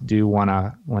bucks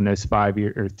when those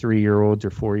 5-year or 3-year-olds or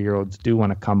 4-year-olds do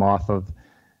want to come off of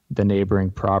the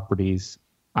neighboring properties,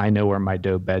 I know where my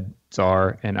doe beds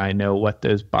are, and I know what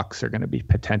those bucks are going to be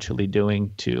potentially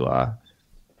doing to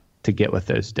get with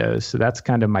those does. So that's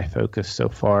kind of my focus so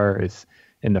far is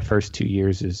in the first 2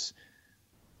 years is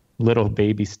little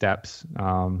baby steps.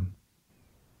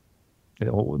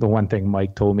 The one thing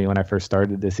Mike told me when I first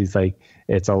started this, he's like,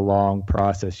 it's a long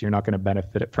process. You're not going to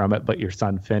benefit from it, but your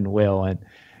son Finn will.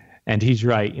 And he's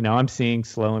right. I'm seeing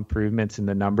slow improvements and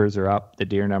the numbers are up, the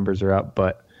deer numbers are up,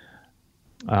 but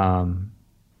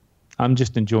I'm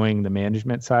just enjoying the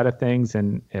management side of things.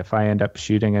 And if I end up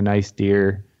shooting a nice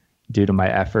deer due to my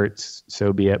efforts,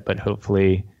 so be it. But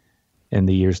hopefully in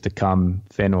the years to come,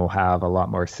 Finn will have a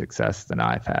lot more success than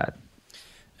I've had.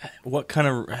 What kind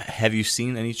of, have you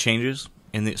seen any changes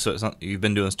so it's not, you've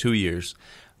been doing this 2 years.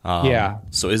 Yeah.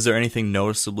 So is there anything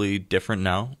noticeably different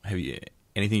now?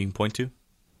 Anything you can point to?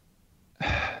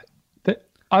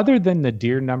 Other than the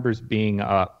deer numbers being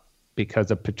up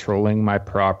because of patrolling my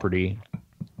property,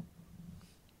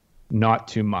 not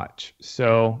too much.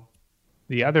 So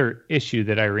the other issue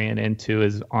that I ran into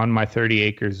is on my 30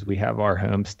 acres, we have our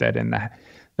homestead, and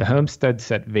the homestead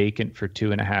sat vacant for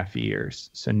 2.5 years.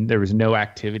 So there was no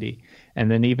activity.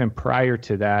 And then even prior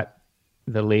to that,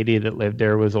 the lady that lived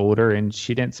there was older and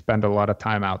she didn't spend a lot of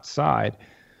time outside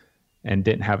and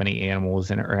didn't have any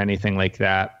animals in it or anything like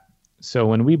that. So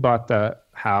when we bought the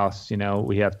house,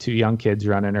 we have 2 young kids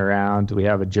running around. We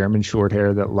have a German short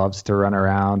hair that loves to run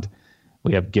around.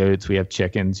 We have goats, we have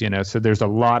chickens, so there's a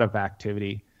lot of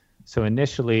activity. So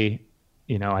initially,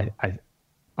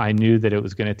 I knew that it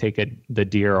was going to take the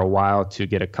deer a while to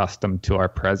get accustomed to our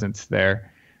presence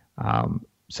there.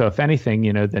 So if anything,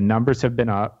 the numbers have been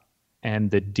up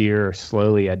and the deer are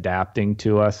slowly adapting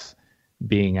to us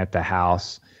being at the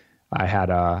house. I had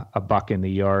a buck in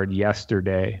the yard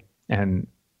yesterday, and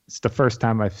it's the first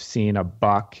time I've seen a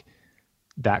buck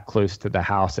that close to the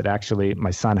house.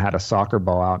 My son had a soccer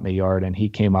ball out in the yard and he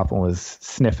came up and was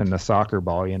sniffing the soccer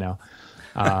ball,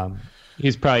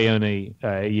 He's probably only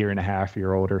a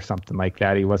 1.5-year-old or something like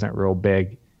that. He wasn't real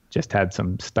big, just had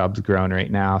some stubs growing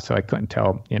right now. So I couldn't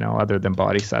tell, other than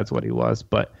body size what he was,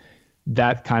 but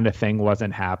that kind of thing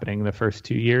wasn't happening the first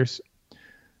 2 years.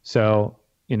 So,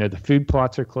 the food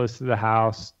plots are close to the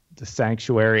house. The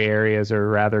sanctuary areas are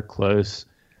rather close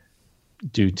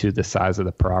due to the size of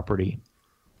the property.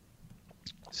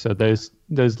 So those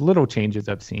little changes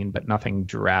I've seen, but nothing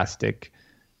drastic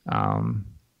so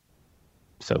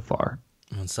far.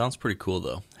 Well, it sounds pretty cool,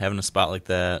 though. Having a spot like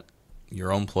that,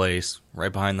 your own place,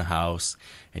 right behind the house,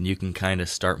 and you can kind of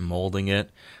start molding it.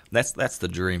 That's the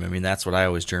dream. I mean, that's what I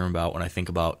always dream about when I think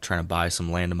about trying to buy some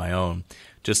land of my own.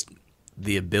 Just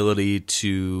the ability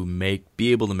to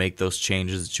be able to make those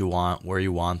changes that you want, where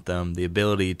you want them, the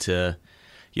ability to,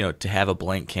 to have a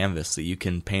blank canvas that you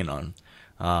can paint on.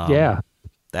 Yeah.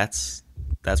 That's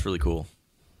really cool.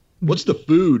 What's the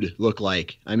food look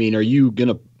like? I mean, are you going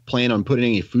to plan on putting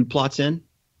any food plots in?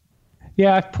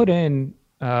 Yeah, I've put in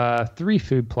 3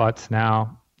 food plots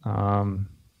now.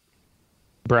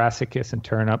 Brassicas and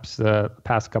turnips the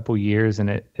past couple years, and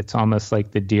it's almost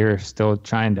like the deer are still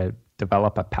trying to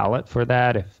develop a palate for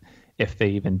that, if they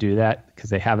even do that, because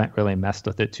they haven't really messed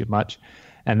with it too much.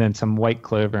 And then some white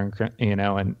clover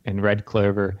and red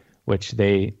clover, which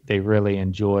they really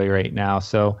enjoy right now.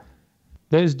 So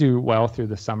those do well through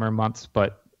the summer months,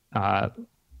 but I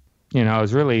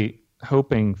was really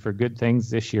hoping for good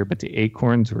things this year, but the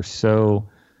acorns were so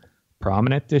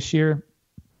prominent this year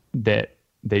that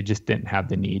they just didn't have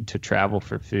the need to travel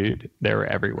for food. They were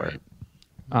everywhere.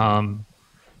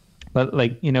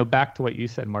 But back to what you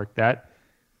said, Mark,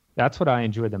 that's what I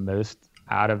enjoy the most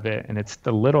out of it. And it's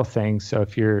the little things. So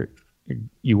if you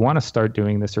want to start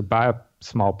doing this or buy a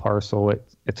small parcel,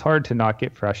 it's hard to not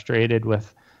get frustrated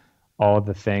with all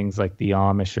the things like the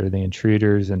Amish or the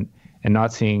intruders and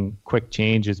not seeing quick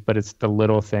changes, but it's the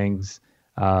little things.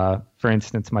 For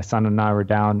instance, my son and I were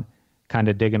down kind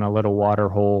of digging a little water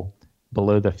hole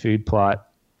below the food plot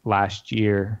last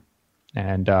year,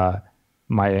 and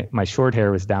my short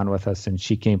hair was down with us, and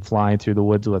she came flying through the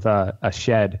woods with a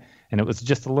shed, and it was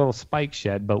just a little spike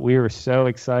shed, but we were so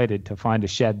excited to find a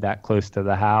shed that close to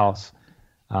the house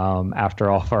after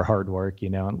all of our hard work,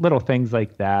 and little things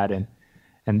like that. And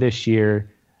this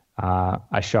year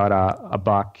I shot a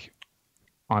buck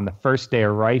on the first day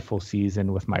of rifle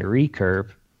season with my recurve,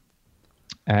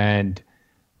 And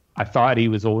I thought he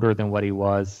was older than what he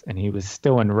was, and he was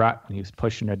still in rut, and he was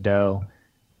pushing a doe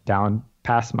down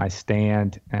past my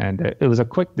stand. And it was a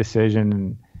quick decision,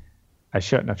 and I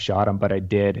shouldn't have shot him, but I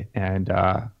did. And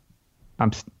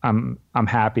I'm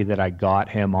happy that I got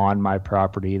him on my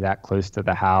property that close to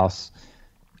the house.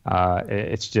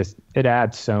 It's just, it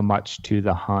adds so much to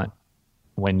the hunt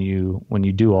when you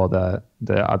do all the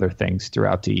other things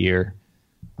throughout the year,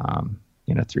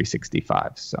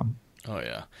 365. So. Oh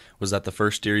yeah. Was that the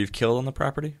first deer you've killed on the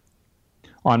property?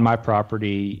 On my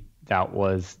property, that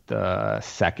was the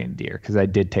second deer, because I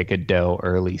did take a doe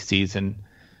early season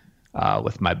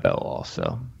with my bow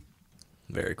also.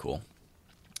 Very cool.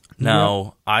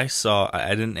 Now, I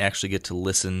didn't actually get to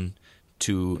listen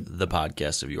to the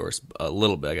podcast of yours a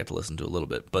little bit. I got to listen to a little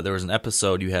bit, but there was an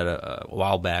episode you had a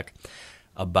while back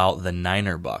about the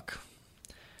Niner buck.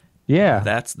 Yeah.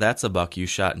 That's a buck you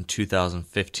shot in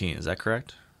 2015. Is that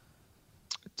correct?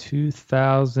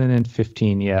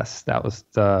 2015. Yes. That was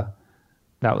the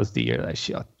year that I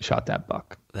shot that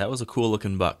buck. That was a cool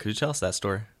looking buck. Could you tell us that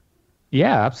story?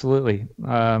 Yeah, absolutely.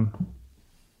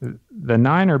 The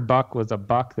Niner buck was a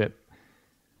buck that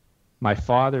my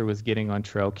father was getting on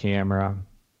trail camera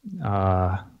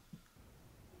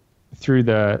through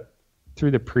the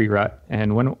pre-rut,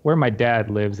 and where my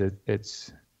dad lives,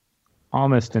 it's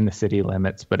almost in the city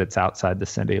limits, but it's outside the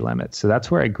city limits. So that's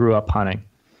where I grew up hunting,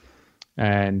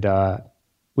 and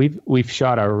we've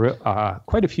shot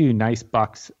quite a few nice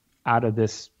bucks out of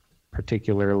this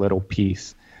particular little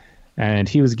piece. And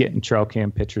he was getting trail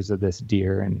cam pictures of this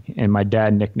deer, and my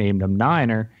dad nicknamed him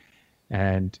Niner,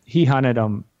 and he hunted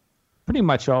him pretty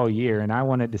much all year. And I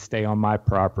wanted to stay on my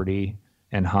property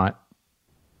and hunt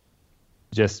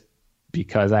just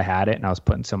because I had it and I was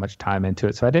putting so much time into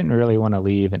it. So I didn't really want to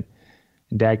leave. And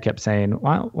Dad kept saying,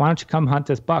 why don't you come hunt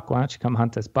this buck? Why don't you come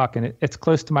hunt this buck? And it's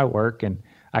close to my work, and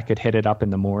I could hit it up in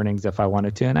the mornings if I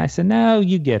wanted to. And I said, no,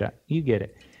 you get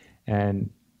it. And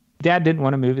Dad didn't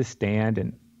want to move his stand,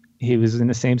 and he was in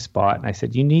the same spot. And I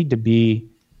said, you need to be,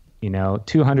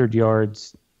 200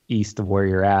 yards east of where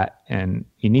you're at. And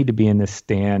you need to be in this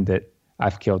stand that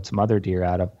I've killed some other deer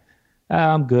out of.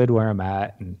 I'm good where I'm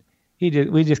at. And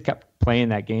we just kept playing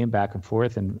that game back and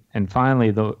forth. And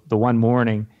finally the one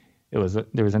morning there was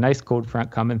a nice cold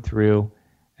front coming through,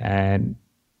 and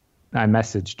I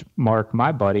messaged Mark,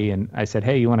 my buddy, and I said,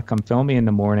 hey, you want to come film me in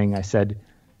the morning? I said,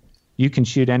 you can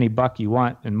shoot any buck you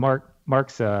want. And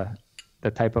Mark's the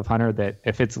type of hunter that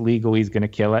if it's legal, he's going to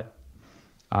kill it.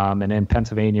 And in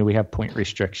Pennsylvania, we have point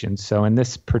restrictions. So in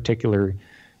this particular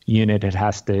unit, it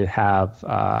has to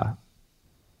have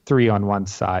 3 on one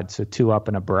side, so 2 up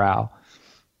and a brow.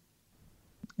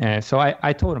 And so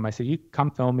I told him, I said, you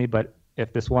come film me, but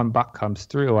if this one buck comes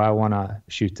through, I want to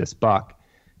shoot this buck.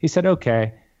 He said,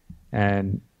 okay.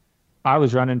 And I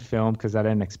was running film because I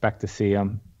didn't expect to see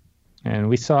him. And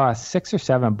we saw 6 or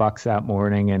 7 bucks that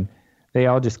morning, and they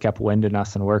all just kept winding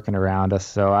us and working around us.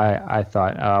 So I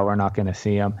thought, oh, we're not going to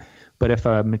see them. But if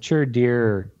a mature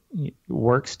deer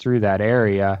works through that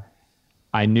area,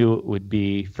 I knew it would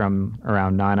be from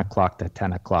around 9 o'clock to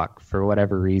 10 o'clock. For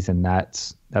whatever reason,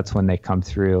 that's when they come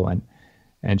through.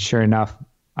 And sure enough,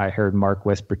 I heard Mark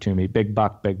whisper to me, big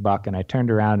buck, big buck. And I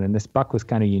turned around, and this buck was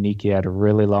kind of unique. He had a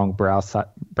really long brow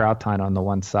tine on the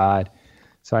one side.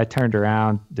 So I turned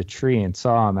around the tree and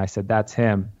saw him. I said, that's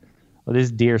him. Well,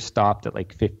 this deer stopped at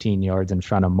like 15 yards in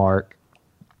front of Mark.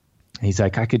 He's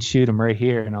like, I could shoot him right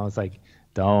here. And I was like,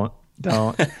 don't.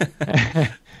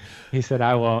 He said,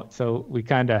 I won't. So we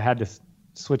kind of had to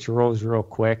switch roles real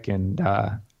quick. And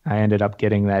I ended up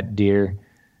getting that deer,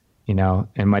 and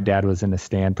my dad was in the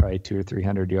stand probably 200 or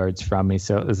 300 yards from me.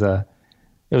 So it was a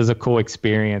cool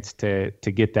experience to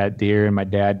get that deer and my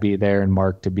dad be there and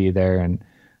Mark to be there. And,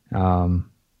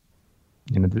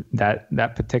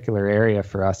 that particular area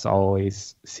for us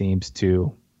always seems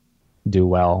to do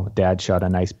well. Dad shot a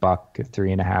nice buck, a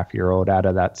 3.5-year-old out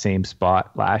of that same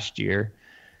spot last year.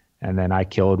 And then I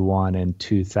killed one in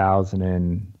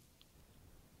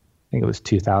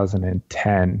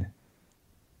 2010.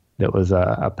 That was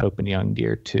a Pope and Young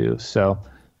deer too. So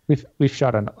we've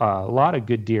shot a lot of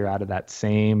good deer out of that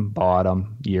same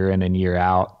bottom year in and year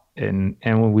out. And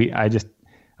when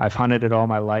I've hunted it all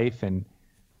my life and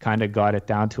kind of got it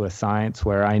down to a science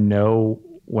where I know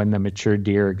when the mature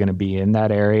deer are going to be in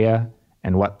that area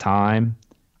and what time,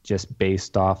 just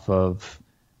based off of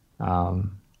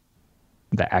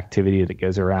the activity that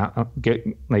goes around,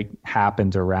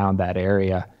 happens around that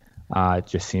area. It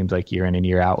just seems like year in and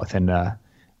year out within a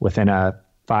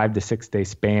 5 to 6 day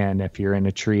span. If you're in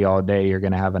a tree all day, you're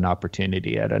going to have an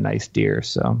opportunity at a nice deer.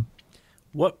 So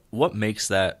what makes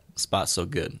that spot so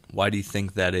good? Why do you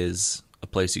think that is a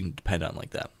place you can depend on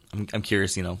like that. I'm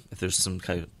curious, if there's some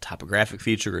kind of topographic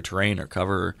feature or terrain or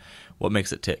cover, or what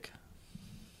makes it tick.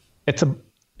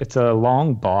 It's a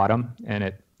long bottom, and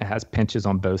it has pinches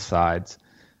on both sides.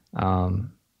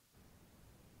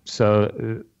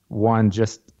 So one,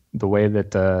 just the way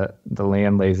that the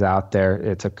land lays out there,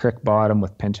 it's a creek bottom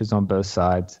with pinches on both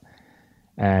sides,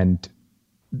 and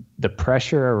the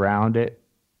pressure around it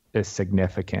is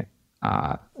significant.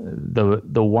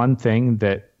 The one thing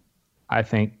that I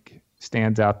think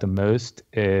stands out the most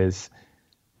is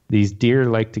these deer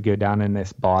like to go down in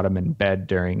this bottom and bed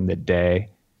during the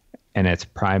day, and it's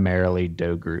primarily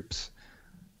doe groups.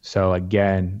 So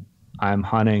again, I'm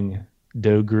hunting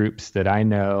doe groups that I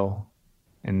know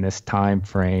in this time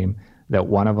frame that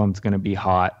one of them's going to be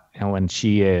hot, and when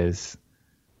she is,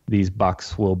 these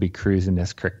bucks will be cruising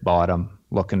this creek bottom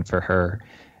looking for her,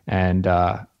 and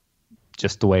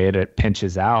just the way it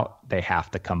pinches out, they have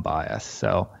to come by us.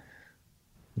 So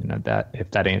that,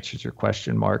 if that answers your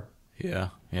question, Mark. Yeah,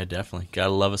 definitely.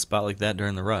 Gotta love a spot like that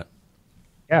during the rut.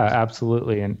 Yeah,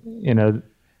 absolutely. And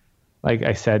like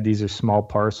I said, these are small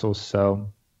parcels,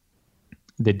 so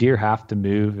the deer have to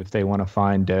move if they want to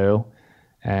find doe,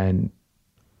 and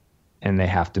they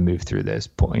have to move through those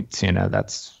points.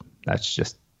 That's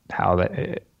just how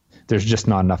there's just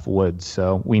not enough woods.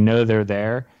 So we know they're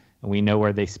there, and we know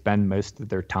where they spend most of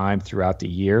their time throughout the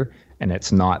year, and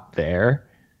it's not there.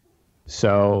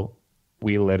 So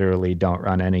we literally don't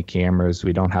run any cameras.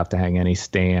 We don't have to hang any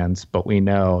stands, but we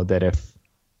know that if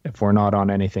we're not on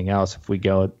anything else, if we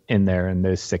go in there in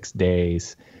those 6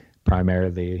 days,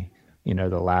 primarily,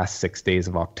 the last 6 days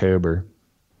of October,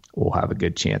 we'll have a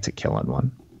good chance at killing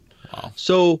one. Wow.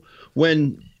 So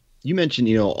when you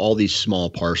mentioned, all these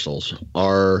small parcels,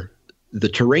 are the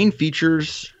terrain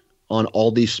features on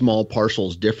all these small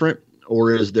parcels different,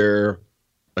 or is there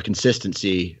a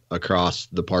consistency across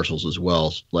the parcels as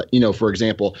well? For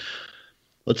example,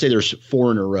 let's say there's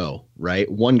 4 in a row,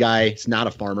 right? One guy is not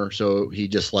a farmer, so he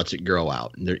just lets it grow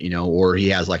out, or he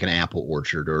has like an apple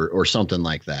orchard or something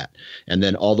like that. And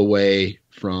then all the way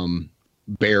from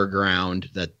bare ground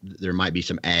that there might be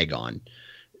some ag on.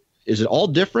 Is it all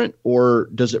different, or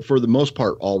does it for the most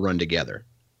part all run together?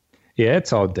 Yeah,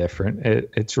 it's all different.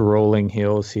 It's rolling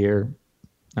hills here.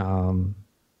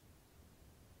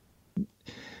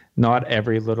 Not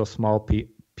every little small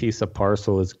piece of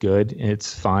parcel is good.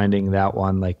 It's finding that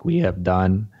one like we have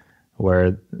done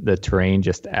where the terrain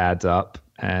just adds up.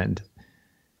 And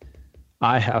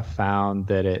I have found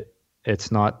that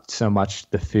it's not so much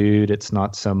the food, it's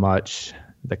not so much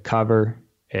the cover,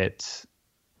 it's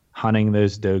hunting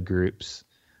those doe groups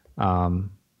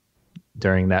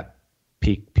during that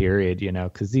peak period,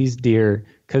 because these deer,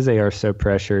 because they are so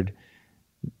pressured,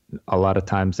 a lot of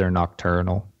times they're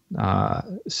nocturnal.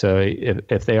 So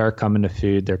if they are coming to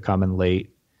food, they're coming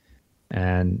late,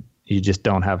 and you just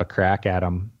don't have a crack at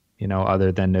them,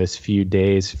 other than those few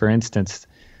days. For instance,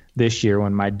 this year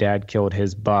when my dad killed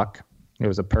his buck, it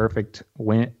was a perfect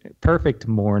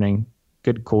morning,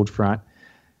 good cold front.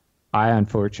 I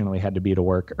unfortunately had to be to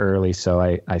work early, so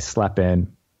I slept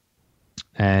in.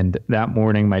 And that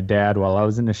morning, my dad, while I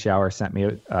was in the shower, sent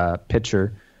me a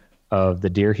picture of the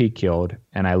deer he killed,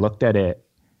 and I looked at it.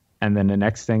 And then the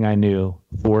next thing I knew,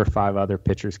 4 or 5 other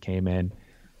pictures came in.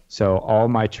 So all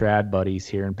my trad buddies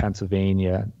here in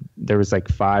Pennsylvania, there was like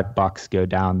 5 bucks go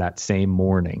down that same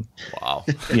morning. Wow.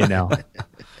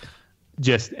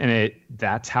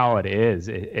 That's how it is.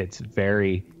 It's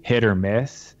very hit or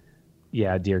miss.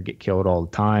 Yeah, deer get killed all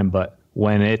the time, but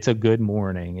when it's a good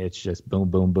morning, it's just boom,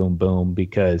 boom, boom, boom,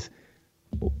 because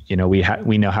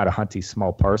we know how to hunt these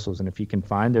small parcels, and if you can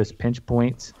find those pinch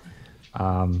points,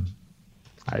 I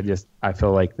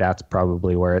feel like that's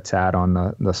probably where it's at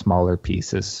on the smaller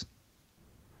pieces.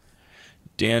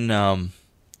 Dan,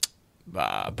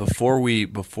 before we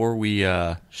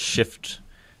shift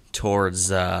towards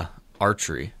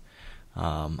archery,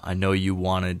 I know you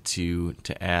wanted to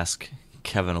ask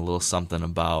Kevin a little something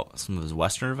about some of his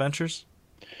Western adventures.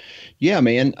 Yeah,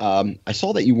 man. I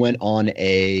saw that you went on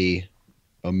a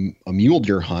mule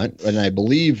deer hunt, and I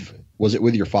believe, was it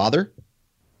with your father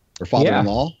or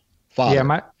father-in-law? Yeah. Father.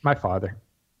 Yeah, my father.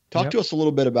 Talk to us a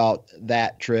little bit about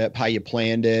that trip, how you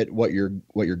planned it, what your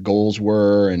goals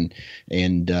were, and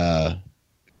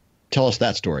tell us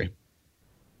that story.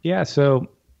 Yeah, so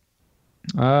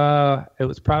it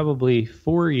was probably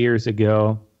 4 years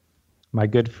ago. My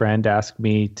good friend asked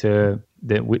me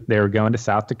they were going to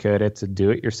South Dakota. It's a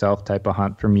do-it-yourself type of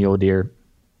hunt for mule deer.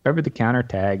 Over-the-counter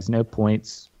tags, no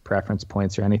points, preference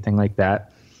points, or anything like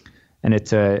that. And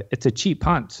it's a cheap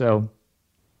hunt, so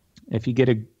if you get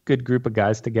a good group of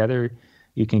guys together,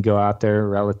 you can go out there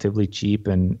relatively cheap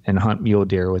and hunt mule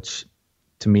deer, which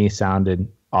to me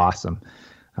sounded awesome.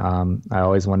 I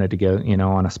always wanted to go,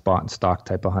 on a spot and stock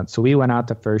type of hunt. So we went out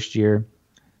the first year.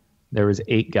 There was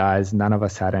 8 guys. None of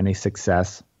us had any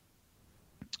success,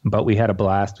 but we had a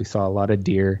blast. We saw a lot of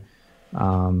deer.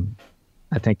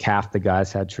 I think half the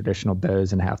guys had traditional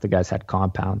bows and half the guys had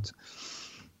compounds.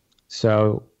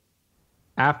 So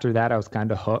after that, I was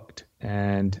kind of hooked,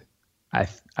 and I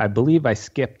believe I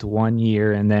skipped 1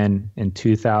 year, and then in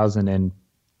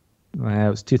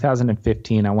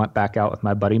 2015, I went back out with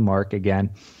my buddy Mark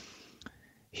again.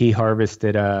 He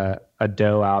harvested a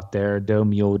doe out there, a doe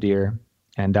mule deer,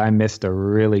 and I missed a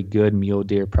really good mule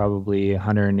deer, probably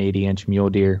 180-inch mule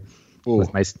deer. Ooh.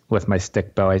 with my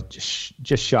stick bow. I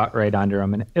just shot right under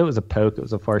him, and it was a poke. It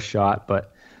was a far shot,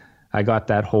 but I got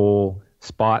that whole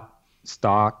spot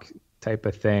stock type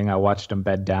of thing. I watched him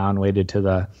bed down, waited till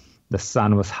the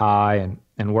sun was high,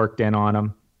 and worked in on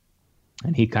him.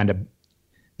 And he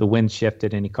the wind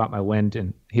shifted, and he caught my wind,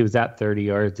 and he was at 30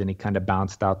 yards, and he kind of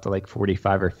bounced out to like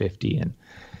 45 or 50, and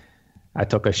I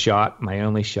took a shot, my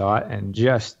only shot, and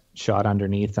just shot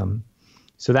underneath him.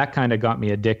 So that kind of got me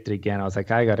addicted again. I was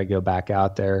like, I got to go back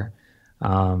out there.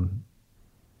 So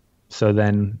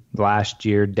then last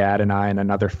year, Dad and I and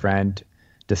another friend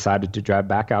decided to drive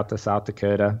back out to South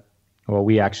Dakota. Well,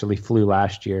 we actually flew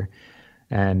last year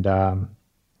and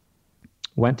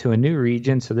went to a new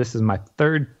region. So this is my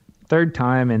third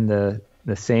time in the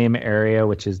same area,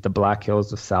 which is the Black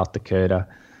Hills of South Dakota.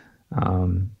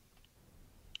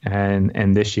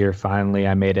 And this year, finally,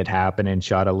 I made it happen and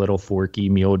shot a little forky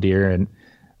mule deer and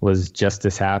was just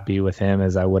as happy with him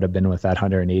as I would have been with that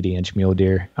 180-inch mule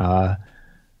deer.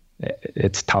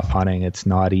 It's tough hunting. It's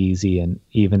not easy. And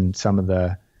even some of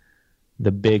the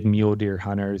big mule deer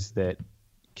hunters that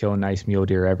kill nice mule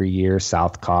deer every year,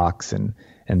 South Cox, and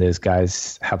those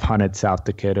guys have hunted South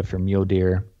Dakota for mule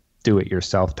deer,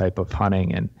 do-it-yourself type of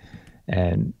hunting,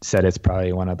 and said it's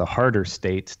probably one of the harder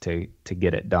states to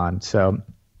get it done. So,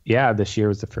 yeah, this year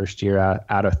was the first year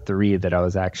out of 3 that I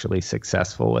was actually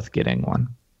successful with getting one.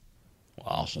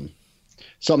 Awesome.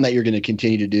 Something that you're going to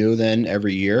continue to do then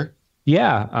every year?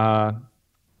 Yeah.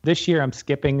 This year I'm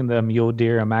skipping the mule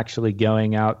deer. I'm actually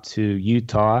going out to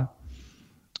Utah.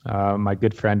 My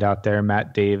good friend out there,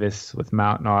 Matt Davis with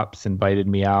Mountain Ops, invited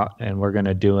me out, and we're going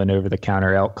to do an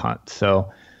over-the-counter elk hunt.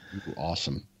 So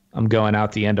awesome. I'm going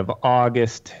out the end of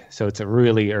August, so it's a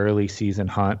really early season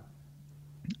hunt.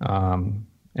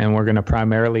 And we're going to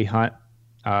primarily hunt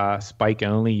spike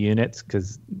only units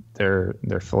because they're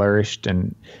flourished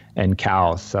and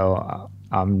cows. So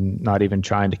I'm not even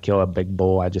trying to kill a big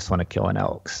bull. I just want to kill an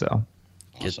elk. So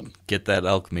awesome. Get that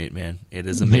elk meat, man. It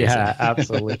is amazing. Yeah,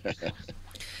 absolutely.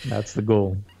 That's the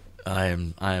goal. I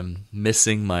am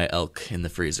missing my elk in the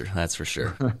freezer. That's for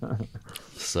sure.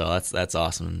 So that's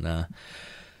awesome. And,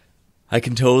 I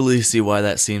can totally see why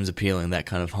that seems appealing, that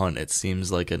kind of hunt. It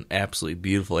seems like an absolutely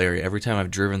beautiful area. Every time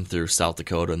I've driven through South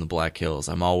Dakota and the Black Hills,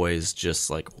 I'm always just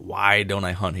like, why don't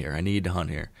I hunt here? I need to hunt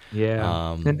here.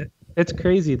 Yeah. And it's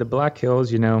crazy. The Black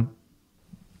Hills,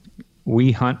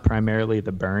 we hunt primarily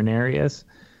the burn areas.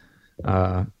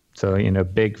 So,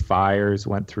 big fires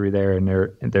went through there,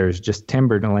 and there's just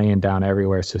timber laying down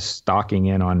everywhere. So stalking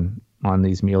in on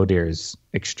these mule deer is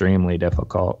extremely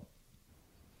difficult.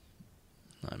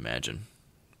 I imagine.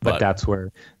 But that's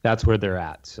where they're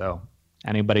at. So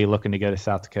anybody looking to go to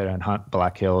South Dakota and hunt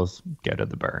Black Hills, go to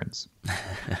the burns.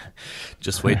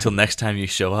 Just wait till next time you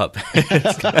show up.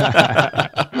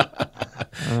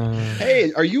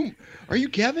 Hey, are you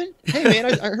Kevin? Hey man,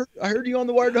 I heard you on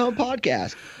the Wired to Hunt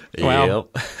podcast. Well,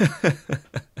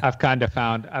 I've kind of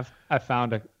found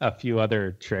a few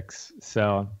other tricks.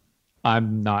 So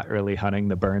I'm not really hunting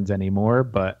the burns anymore,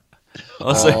 but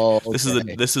this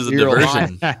is a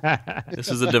diversion. This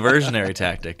is a diversionary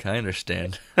tactic. I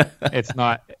understand. It's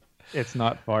not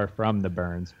far from the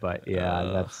burns, but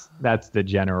yeah, that's the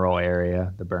general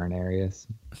area, the burn areas.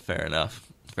 Fair enough.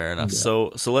 Yeah.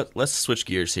 So let's switch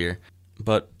gears here.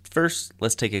 But first,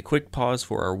 let's take a quick pause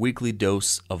for our weekly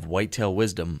dose of whitetail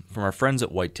wisdom from our friends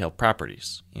at Whitetail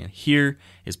Properties. And here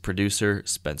is producer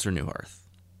Spencer Newharth.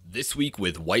 This week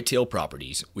with Whitetail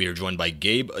Properties, we are joined by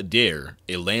Gabe Adair,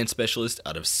 a land specialist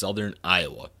out of southern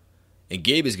Iowa. And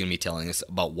Gabe is going to be telling us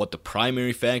about what the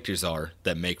primary factors are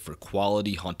that make for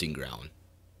quality hunting ground.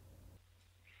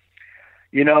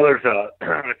 There's a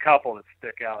couple that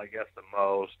stick out, I guess, the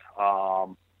most.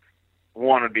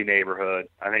 One would be neighborhood.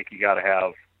 I think you've got to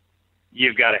have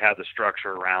the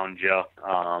structure around you.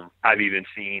 I've even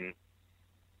seen,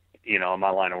 in my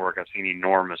line of work, I've seen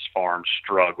enormous farms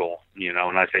struggle. When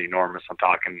I say enormous, I'm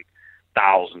talking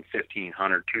 1,000,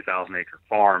 1,500, 2,000 acre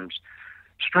farms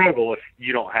struggle if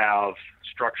you don't have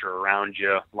structure around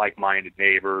you, like-minded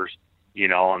neighbors, you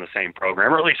know, on the same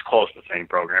program, or at least close to the same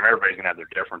program. Everybody's going to have their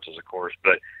differences, of course,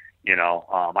 but, you know,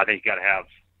 I think you got to have,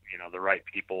 you know, the right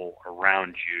people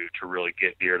around you to really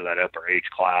get deer to that upper age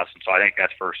class. And so I think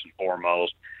that's first and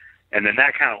foremost. And then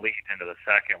that kind of leads into the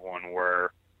second one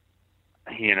where,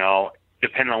 you know,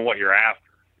 depending on what you're after,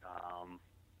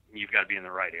 you've got to be in the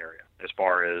right area as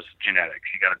far as genetics.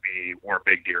 You got to be where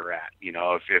big deer are at. You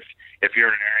know, if you're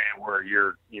in an area where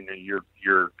your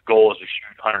goal is to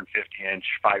shoot 150-inch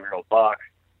 5-year-old bucks,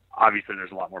 obviously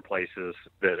there's a lot more places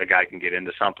that a guy can get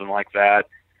into something like that.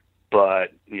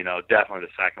 But, you know, definitely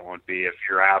the second one would be if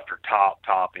you're after top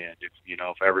end, if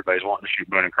everybody's wanting to shoot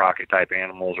Boone and Crockett type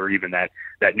animals, or even that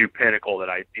new pinnacle that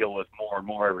I deal with more and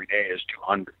more every day is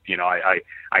 200. You know, I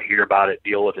hear about it,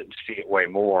 deal with it, and see it way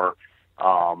more.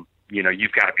 You know,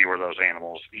 you've got to be where those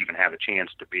animals even have a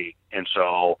chance to be. And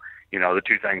so, you know, the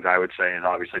two things I would say is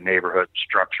obviously neighborhood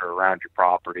structure around your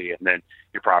property, and then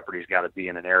your property's got to be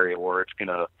in an area where it's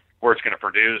gonna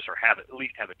produce, or at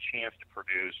least have a chance to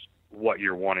produce what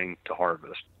you're wanting to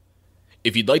harvest.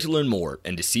 If you'd like to learn more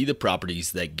and to see the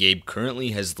properties that Gabe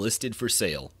currently has listed for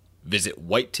sale, visit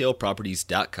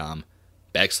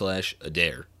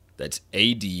whitetailproperties.com/Adair. That's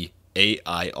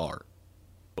ADAIR.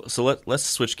 So let's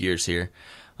switch gears here,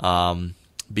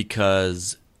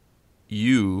 because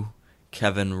you,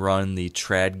 Kevin, run the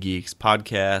Trad Geeks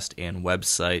podcast and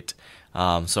website.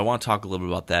 So I want to talk a little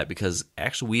bit about that, because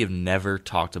actually we have never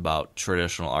talked about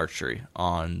traditional archery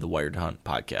on the Wired to Hunt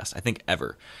podcast, I think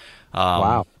ever.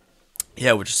 Wow.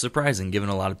 Yeah, which is surprising given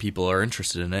a lot of people are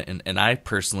interested in it. And I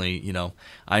personally, you know,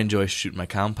 I enjoy shooting my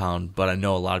compound, but I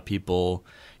know a lot of people,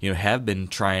 you know, have been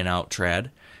trying out trad.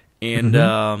 And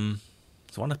so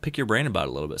I want to pick your brain about it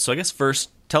a little bit. So I guess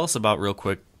first, tell us about, real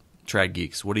quick, Trad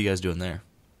Geeks. What are you guys doing there?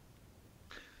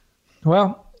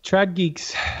 Well, Trad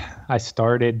Geeks, I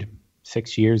started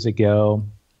 6 years ago.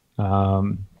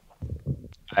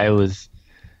 There was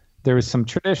some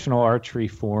traditional archery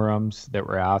forums that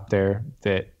were out there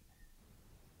that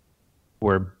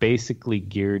were basically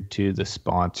geared to the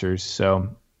sponsors.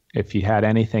 So if you had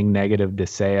anything negative to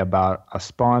say about a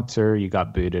sponsor, you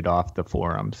got booted off the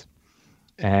forums.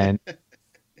 And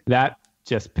that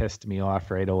just pissed me off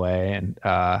right away. And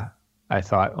I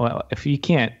thought, well, if you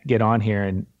can't get on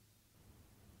here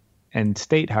and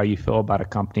state how you feel about a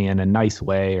company in a nice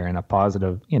way or in a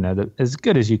positive, you know, as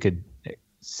good as you could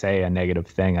say a negative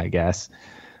thing, I guess,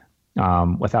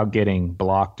 without getting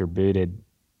blocked or booted,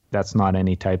 that's not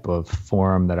any type of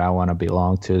forum that I want to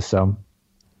belong to. So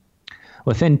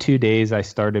within 2 days, I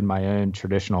started my own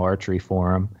traditional archery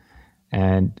forum,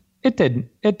 and it did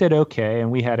okay.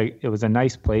 And it was a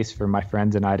nice place for my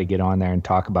friends and I to get on there and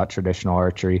talk about traditional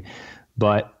archery,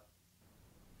 but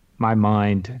my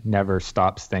mind never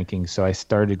stops thinking. So I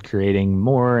started creating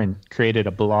more and created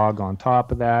a blog on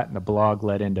top of that. And the blog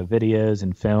led into videos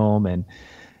and film, and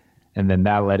then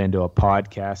that led into a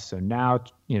podcast. So now,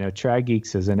 you know, Trad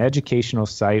Geeks is an educational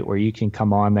site where you can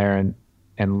come on there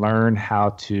and learn how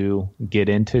to get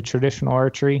into traditional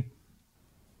archery.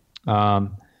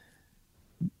 And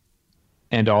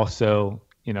also,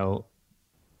 you know,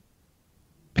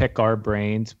 pick our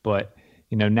brains, but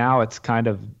you know, now it's kind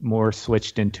of more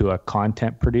switched into a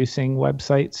content producing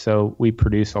website. So we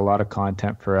produce a lot of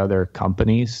content for other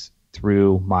companies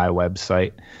through my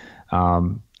website.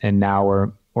 And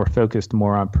now we're focused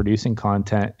more on producing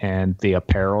content and the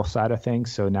apparel side of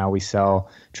things. So now we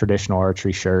sell traditional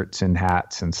archery shirts and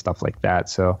hats and stuff like that.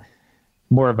 So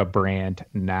more of a brand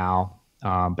now,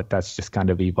 but that's just kind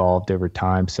of evolved over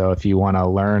time. So if you want to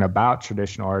learn about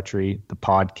traditional archery, the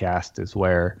podcast is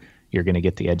where you're going to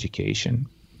get the education.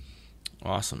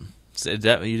 Awesome. So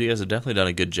you guys have definitely done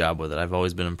a good job with it. I've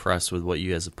always been impressed with what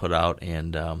you guys have put out,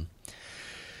 and I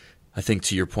think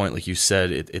to your point, like you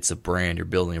said, it's a brand. You're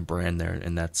building a brand there,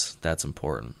 and that's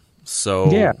important.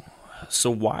 So yeah. So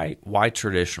why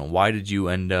traditional? Why did you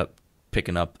end up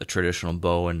picking up a traditional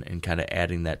bow and kind of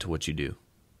adding that to what you do?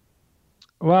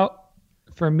 Well,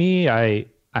 for me, I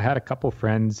had a couple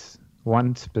friends,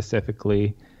 one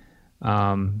specifically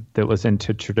that was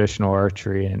into traditional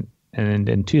archery. And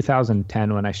in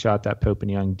 2010, when I shot that Pope and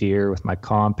Young deer with my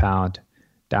compound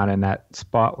down in that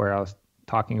spot where I was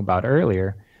talking about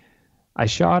earlier, I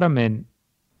shot him, and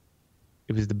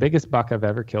it was the biggest buck I've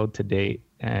ever killed to date.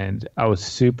 And I was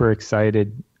super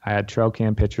excited. I had trail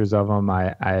cam pictures of him.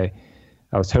 I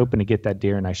was hoping to get that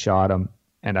deer, and I shot him,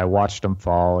 and I watched him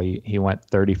fall. He went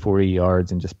 30, 40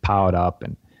 yards and just piled up.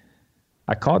 And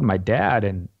I called my dad,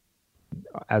 and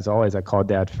as always, I called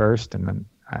Dad first, and then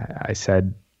I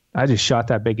said, I just shot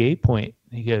that big 8-point.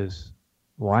 He goes,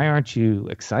 why aren't you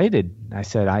excited? I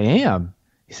said, I am.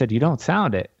 he said, "You don't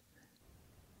sound it."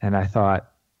 And I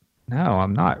thought, no,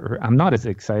 I'm not as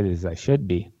excited as I should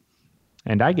be.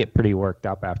 And I get pretty worked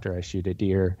up after I shoot a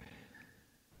deer.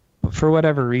 But for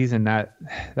whatever reason,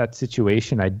 that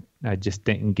situation, I just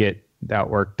didn't get that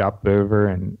worked up over.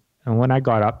 And when I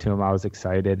got up to him, I was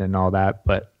excited and all that.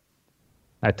 But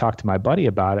I talked to my buddy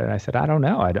about it, and I said, I don't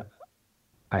know.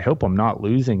 I hope I'm not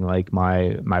losing like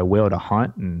my will to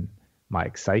hunt and my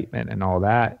excitement and all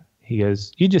that. He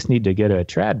goes, "You just need to get a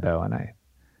trad bow." And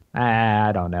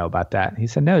I don't know about that. He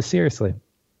said, "No, seriously."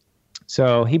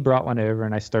 So he brought one over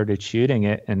and I started shooting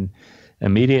it, and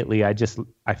immediately I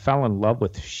fell in love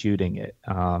with shooting it.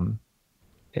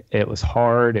 It was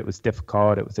hard. It was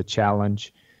difficult. It was a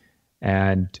challenge.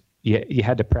 And you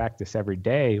had to practice every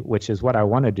day, which is what I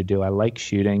wanted to do. I like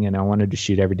shooting and I wanted to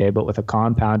shoot every day, but with a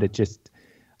compound,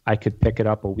 I could pick it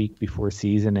up a week before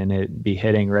season and it'd be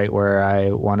hitting right where I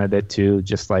wanted it to,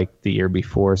 just like the year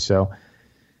before. So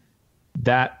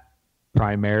that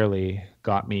primarily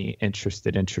got me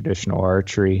interested in traditional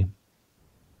archery.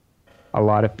 A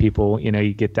lot of people,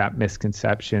 you get that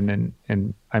misconception,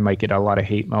 and I might get a lot of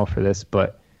hate mail for this,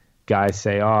 but guys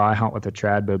say, "Oh, I hunt with a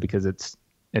trad bow because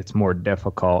it's more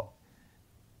difficult."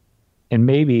 And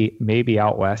maybe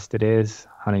out west it is,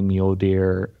 hunting mule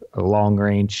deer, long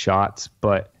range shots.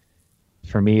 But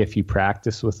for me, if you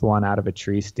practice with one out of a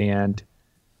tree stand,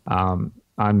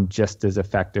 I'm just as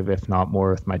effective, if not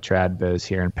more, with my trad bows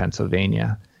here in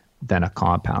Pennsylvania than a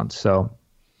compound. So,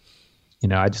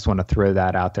 I just want to throw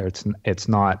that out there. It's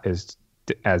not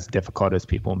as difficult as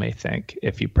people may think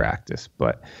if you practice.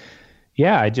 But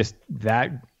yeah,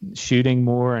 that shooting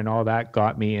more and all that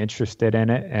got me interested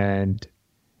in it. And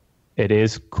it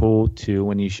is cool to,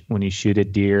 when you shoot a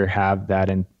deer, have that.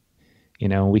 And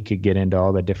we could get into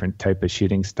all the different type of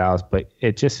shooting styles, but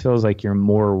it just feels like you're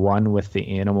more one with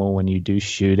the animal when you do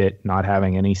shoot it, not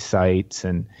having any sights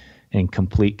and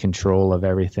complete control of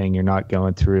everything. You're not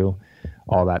going through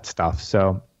all that stuff.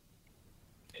 So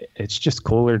it's just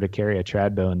cooler to carry a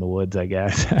trad bow in the woods, I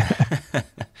guess.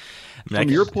 From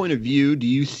your point of view, do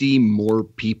you see more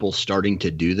people starting to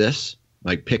do this?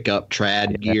 Like pick up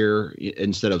trad gear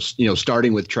instead of,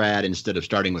 starting with trad instead of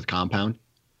starting with compound?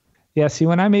 Yeah. See,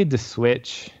 when I made the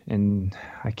switch, and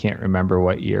I can't remember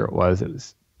what year it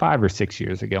was 5 or 6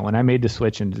 years ago, when I made the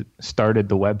switch and started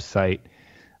the website,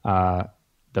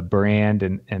 the brand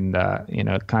and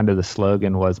kind of the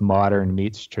slogan was modern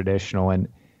meets traditional.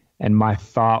 And my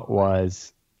thought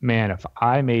was, man, if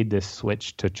I made this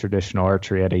switch to traditional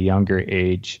archery at a younger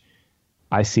age,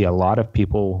 I see a lot of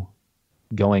people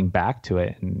going back to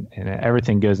it, and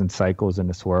everything goes in cycles in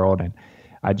this world. And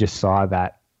I just saw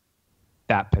that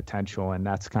potential. And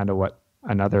that's kind of what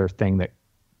another thing that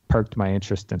perked my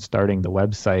interest in starting the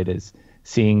website is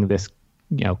seeing this,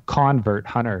 convert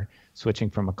hunter switching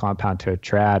from a compound to a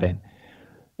trad.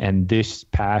 And this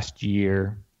past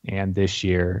year and this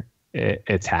year,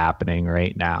 it's happening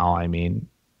right now. I mean,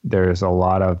 there's a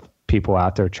lot of people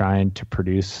out there trying to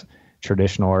produce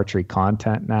traditional archery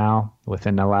content now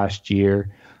within the last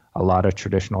year. A lot of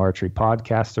traditional archery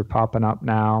podcasts are popping up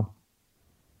now.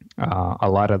 A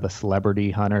lot of the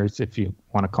celebrity hunters, if you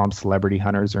want to call them celebrity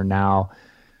hunters, are now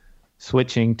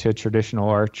switching to traditional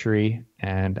archery.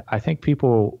 And I think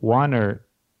people,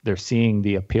 they're seeing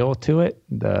the appeal to it,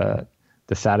 the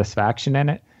satisfaction in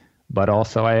it. But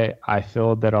also I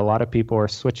feel that a lot of people are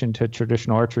switching to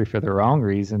traditional archery for the wrong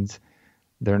reasons.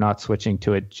 They're not switching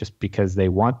to it just because they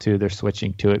want to. They're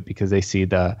switching to it because they see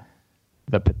the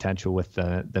potential with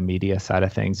the media side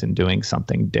of things and doing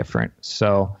something different.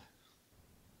 So,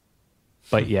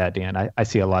 but yeah, Dan, I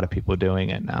see a lot of people doing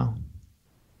it now.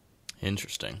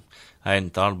 Interesting. I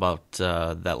hadn't thought about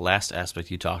that last aspect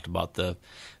you talked about, the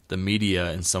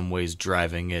media in some ways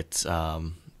driving it,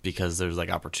 because there's like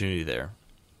opportunity there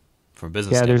from a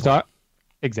business standpoint. There's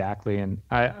exactly. And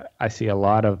I see a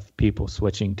lot of people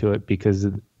switching to it because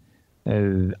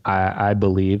I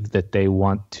believe that they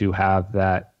want to have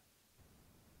that,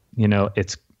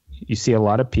 you see a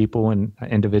lot of people and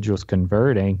individuals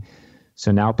converting.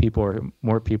 So now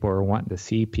more people are wanting to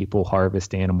see people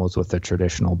harvest animals with a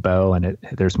traditional bow, and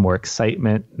there's more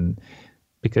excitement, and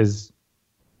because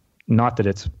not that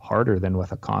it's harder than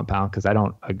with a compound, because I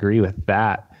don't agree with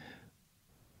that,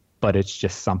 but it's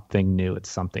just something new.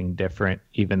 It's something different,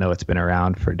 even though it's been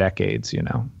around for decades,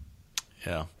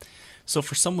 Yeah. So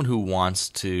for someone who wants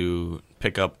to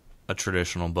pick up a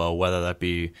traditional bow, whether that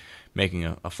be making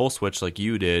a full switch like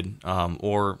you did,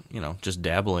 or, just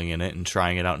dabbling in it and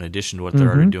trying it out in addition to what they're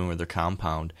already doing with their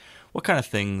compound, what kind of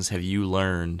things have you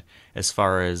learned as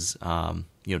far as,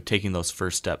 taking those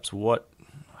first steps? What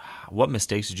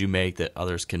mistakes did you make that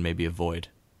others can maybe avoid?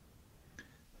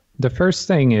 The first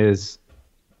thing is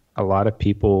a lot of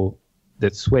people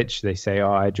that switch, they say,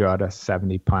 oh, I draw a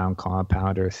 70-pound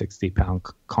compound or a 60-pound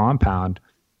compound.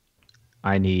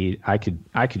 I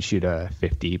could shoot a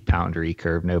 50-pound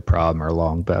recurve, no problem, or a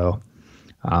long bow.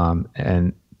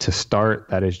 And to start,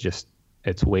 that is just,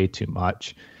 it's way too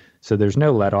much. So there's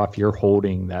no let off. You're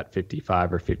holding that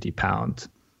 55 or 50 pounds.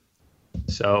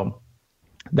 So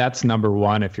that's number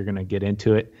one. If you're going to get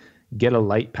into it, get a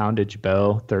light poundage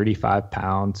bow, 35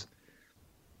 pounds,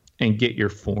 and get your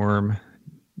form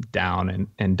down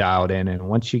and dialed in. And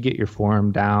once you get your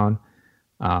form down,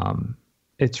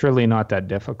 it's really not that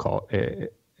difficult.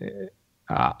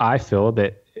 I feel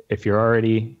that if you're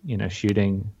already,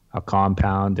 shooting a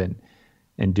compound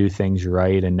and do things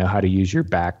right and know how to use your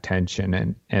back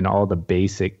tension and all the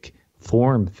basic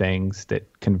form things,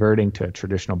 that converting to a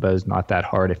traditional bow is not that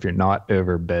hard if you're not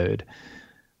overbowed.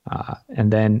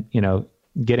 And then,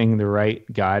 getting the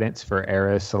right guidance for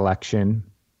arrow selection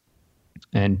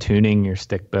and tuning your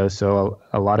stick bow. So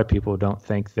a lot of people don't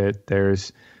think that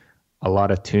there's a lot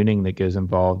of tuning that goes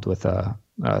involved with a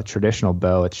traditional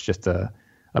bow. It's just a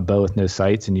bow with no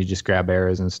sights, and you just grab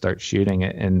arrows and start shooting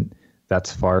it. And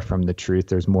that's far from the truth.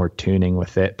 There's more tuning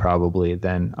with it probably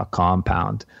than a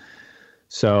compound.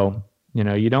 So,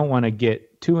 you don't want to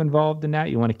get too involved in that.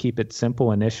 You want to keep it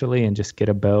simple initially and just get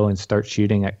a bow and start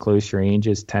shooting at close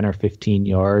ranges, 10 or 15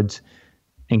 yards,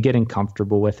 and getting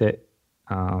comfortable with it.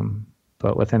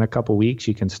 But within a couple weeks,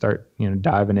 you can start,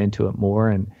 diving into it more.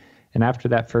 And after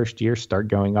that first year, start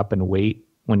going up in weight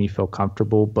when you feel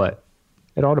comfortable. But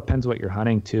it all depends what you're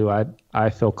hunting too. I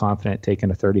feel confident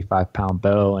taking a 35-pound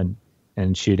bow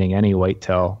and shooting any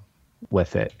whitetail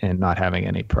with it and not having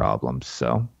any problems.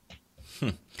 So,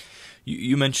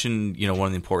 You mentioned, one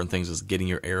of the important things is getting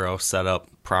your arrow set up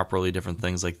properly, different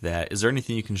things like that. Is there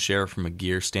anything you can share from a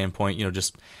gear standpoint,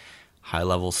 just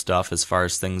high-level stuff as far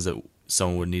as things that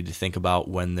someone would need to think about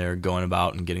when they're going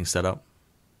about and getting set up?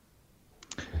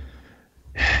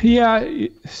 Yeah,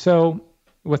 so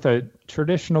with a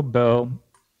traditional bow,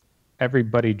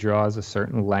 everybody draws a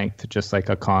certain length, just like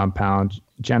a compound.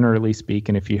 Generally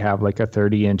speaking, if you have like a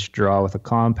 30-inch draw with a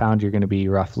compound, you're going to be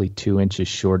roughly 2 inches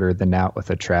shorter than that with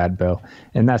a trad bow.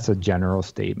 And that's a general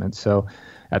statement. So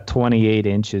at 28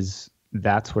 inches,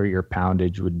 that's where your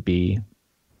poundage would be.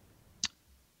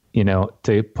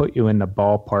 To put you in the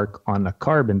ballpark on the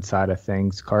carbon side of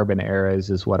things, carbon arrows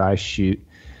is what I shoot.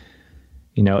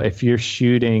 If you're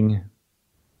shooting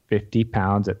 50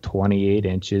 pounds at 28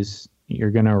 inches,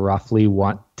 you're going to roughly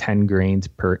want 10 grains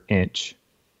per inch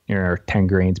or 10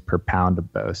 grains per pound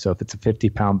of bow. So if it's a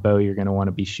 50-pound bow, you're going to want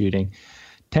to be shooting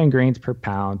 10 grains per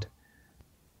pound,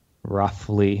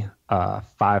 roughly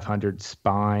 500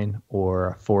 spine or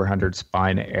a 400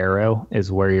 spine arrow is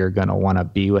where you're going to want to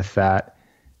be with that.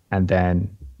 And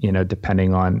then,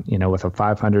 depending on, with a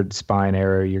 500 spine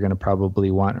arrow, you're going to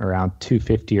probably want around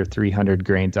 250 or 300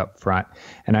 grains up front.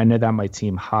 And I know that might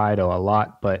seem high to a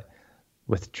lot, but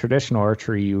with traditional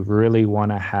archery, you really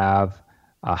want to have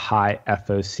a high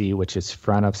FOC, which is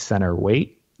front of center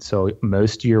weight. So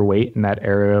most of your weight in that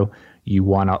arrow you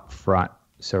want up front.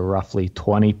 So roughly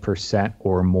 20%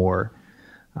 or more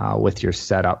with your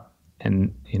setup.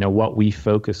 And, what we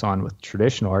focus on with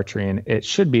traditional archery, and it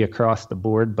should be across the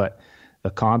board, but the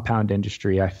compound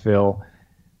industry, I feel,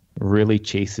 really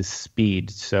chases speed.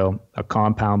 So a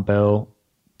compound bow,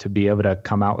 to be able to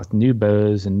come out with new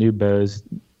bows,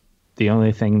 the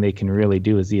only thing they can really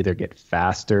do is either get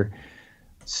faster,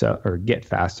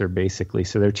 basically.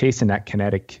 So they're chasing that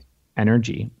kinetic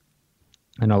energy.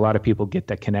 And a lot of people get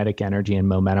that kinetic energy and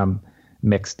momentum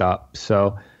mixed up.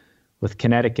 So with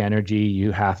kinetic energy,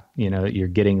 you have, you're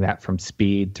getting that from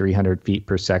speed, 300 feet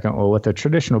per second. Well, with a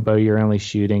traditional bow, you're only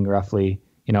shooting roughly,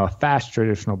 a fast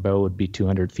traditional bow would be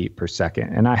 200 feet per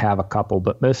second. And I have a couple,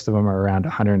 but most of them are around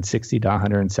 160 to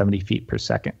 170 feet per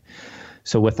second.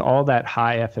 So with all that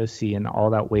high FOC and all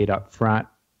that weight up front,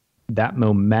 that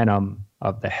momentum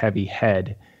of the heavy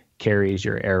head carries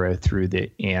your arrow through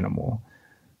the animal.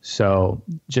 So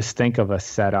just think of a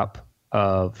setup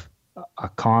of a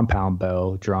compound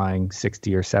bow drawing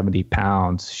 60 or 70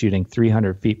 pounds, shooting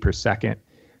 300 feet per second,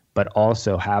 but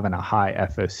also having a high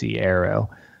FOC arrow.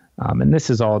 And this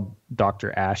is all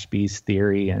Dr. Ashby's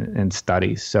theory and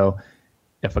studies. So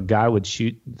if a guy would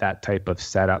shoot that type of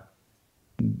setup,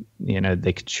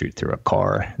 they could shoot through a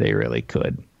car. They really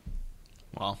could.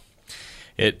 Well,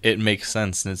 it makes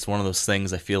sense. And it's one of those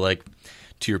things I feel like,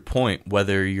 to your point,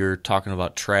 whether you're talking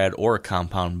about trad or a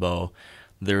compound bow,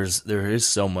 there is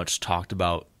so much talked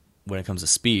about when it comes to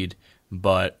speed,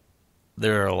 but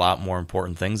there are a lot more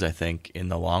important things, I think, in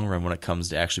the long run when it comes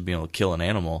to actually being able to kill an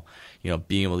animal.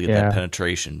 Being able to get that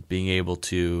penetration, being able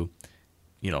to,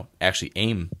 actually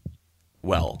aim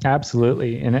well.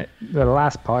 Absolutely. And the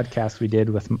last podcast we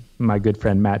did with my good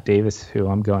friend Matt Davis, who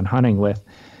I'm going hunting with,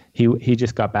 he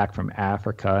just got back from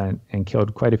Africa and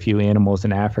killed quite a few animals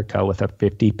in Africa with a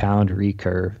 50-pound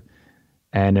recurve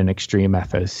and an extreme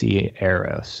FOC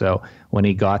arrow. So when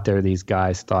he got there, these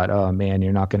guys thought, oh man,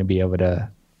 you're not going to be able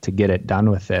to get it done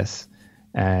with this.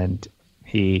 And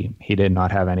he did not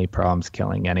have any problems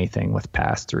killing anything with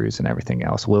pass-throughs and everything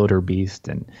else, wildebeest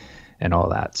and all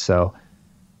that. So,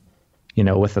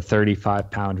 with a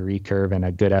 35-pound recurve and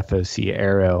a good FOC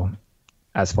arrow,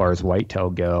 as far as whitetail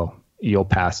go, you'll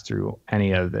pass through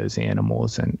any of those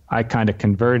animals. And I kind of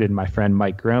converted my friend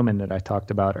Mike Groman that I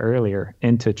talked about earlier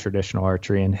into traditional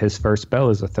archery, and his first bow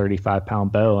is a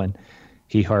 35-pound bow, and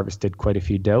he harvested quite a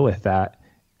few doe with that.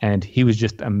 And he was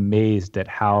just amazed at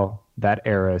how that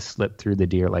arrow slipped through the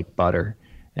deer like butter.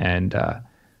 And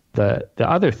the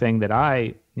other thing that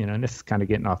and this is kind of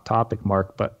getting off topic,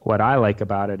 Mark, but what I like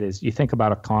about it is you think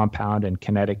about a compound and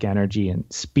kinetic energy and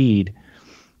speed,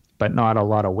 but not a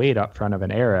lot of weight up front of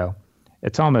an arrow.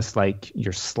 It's almost like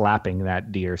you're slapping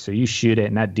that deer. So you shoot it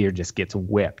and that deer just gets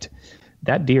whipped.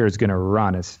 That deer is going to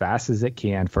run as fast as it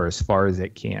can for as far as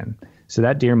it can. So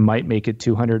that deer might make it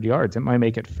 200 yards. It might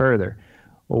make it further.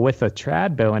 Well, with a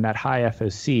trad bow and that high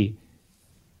FOC,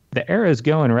 the arrow is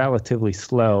going relatively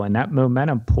slow, and that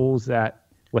momentum pulls that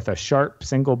with a sharp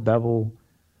single bevel,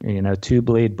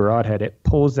 2-blade broadhead. It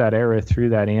pulls that arrow through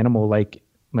that animal like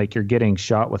you're getting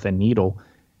shot with a needle.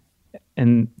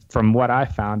 And from what I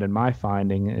found in my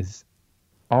finding is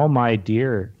all my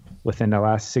deer within the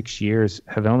last 6 years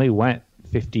have only went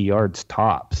 50 yards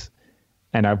tops,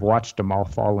 and I've watched them all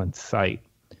fall in sight.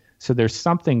 So there's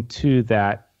something to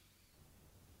that,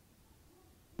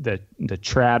 the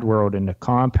trad world and the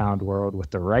compound world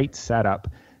with the right setup,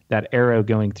 that arrow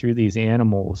going through these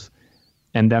animals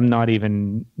and them not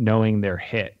even knowing they're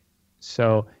hit.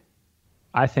 So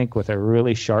I think with a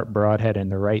really sharp broadhead and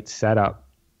the right setup,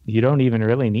 you don't even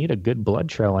really need a good blood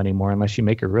trail anymore unless you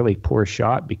make a really poor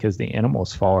shot because the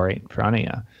animals fall right in front of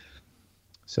you.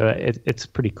 So it's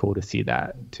pretty cool to see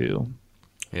that too.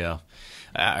 Yeah.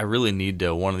 I really need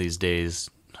to, one of these days,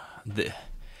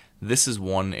 this is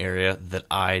one area that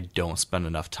I don't spend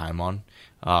enough time on.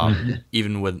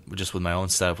 Even with my own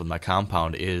setup with my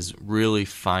compound, is really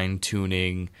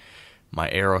fine-tuning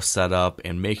my arrow setup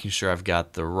and making sure I've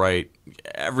got the right,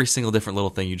 every single different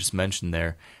little thing you just mentioned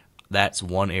there. That's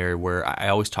one area where I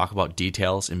always talk about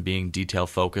details and being detail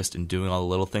focused and doing all the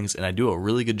little things, and I do a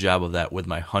really good job of that with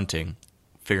my hunting,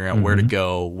 figuring out where to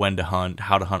go, when to hunt,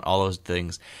 how to hunt, all those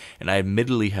things. And I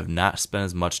admittedly have not spent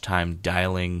as much time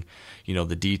dialing,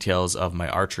 the details of my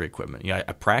archery equipment.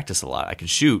 I practice a lot. I can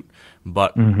shoot,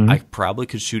 but I probably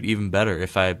could shoot even better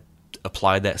if I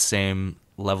applied that same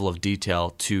level of detail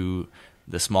to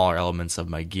the smaller elements of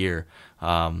my gear.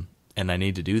 And I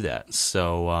need to do that.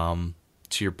 So,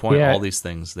 to your point, all these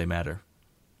things, they matter.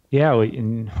 Yeah,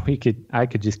 I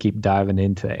could just keep diving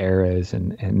into arrows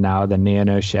and now the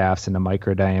nano shafts and the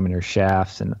micro diameter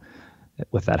shafts, and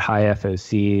with that high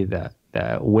FOC, the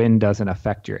wind doesn't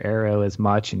affect your arrow as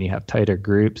much and you have tighter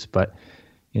groups. But,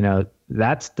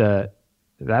 that's the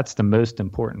most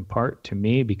important part to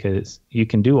me, because you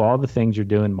can do all the things you're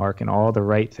doing, Mark, and all the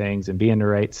right things and be in the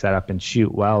right setup and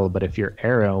shoot well. But if your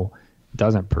arrow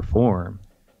doesn't perform,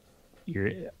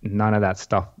 none of that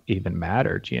stuff even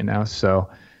mattered, So,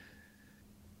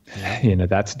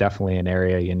 that's definitely an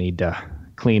area you need to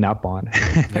clean up on.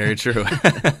 Very true.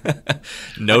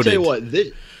 Noted. I'll tell you what,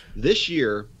 this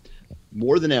year,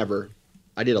 more than ever,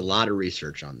 I did a lot of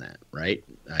research on that, right?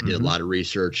 I did a lot of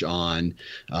research on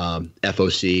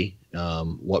FOC,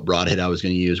 what broadhead I was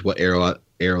going to use, what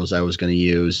arrows I was going to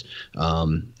use,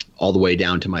 all the way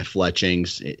down to my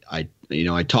fletchings. I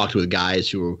talked with guys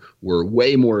who were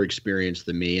way more experienced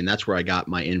than me, and that's where I got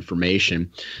my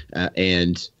information.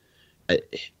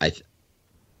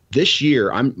 This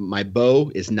year, my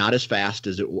bow is not as fast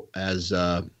as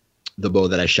the bow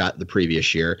that I shot the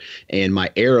previous year, and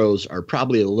my arrows are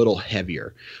probably a little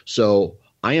heavier. So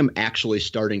I am actually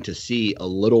starting to see a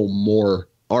little more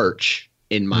arch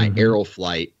in my arrow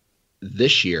flight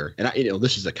this year. And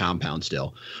this is a compound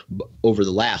still over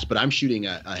the last, but I'm shooting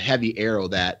a heavy arrow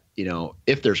that,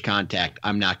 if there's contact,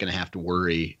 I'm not going to have to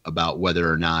worry about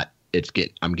whether or not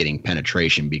I'm getting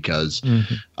penetration, because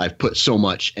I've put so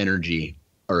much energy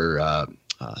or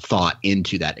thought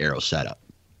into that arrow setup.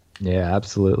 Yeah,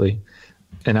 absolutely.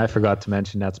 And I forgot to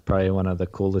mention, that's probably one of the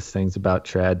coolest things about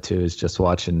trad too, is just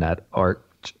watching that arc,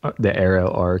 the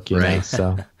arrow arc, you know.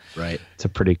 So Right. It's a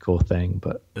pretty cool thing.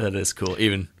 But that is cool.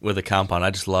 Even with a compound,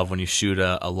 I just love when you shoot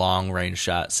a long range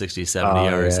shot, 60, 70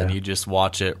 yards, and you just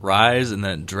watch it rise and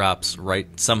then it drops right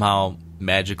somehow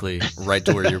magically right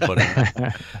to where you're putting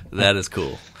it. That is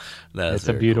cool. It's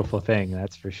a beautiful thing,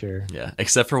 that's for sure. Yeah,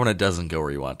 except for when it doesn't go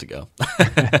where you want it to go.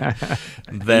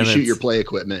 Then you shoot your play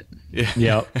equipment.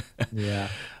 Yep. Yeah.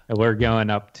 We're going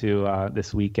up to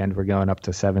this weekend. We're going up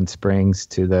to Seven Springs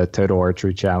to the Total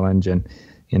Archery Challenge, and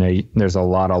there's a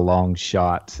lot of long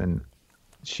shots, and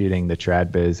shooting the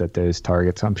trad bows at those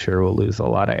targets, I'm sure we'll lose a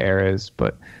lot of arrows,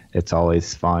 but it's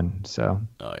always fun. So.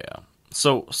 Oh yeah.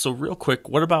 So real quick,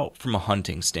 what about from a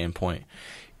hunting standpoint?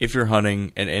 If you're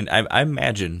hunting, and I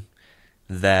imagine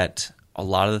that a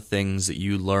lot of the things that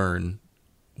you learn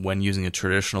when using a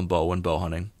traditional bow when bow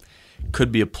hunting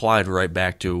could be applied right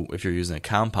back to if you're using a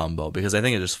compound bow, because I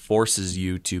think it just forces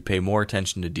you to pay more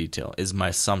attention to detail, is my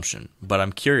assumption. But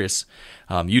I'm curious,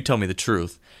 you tell me the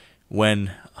truth.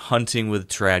 When hunting with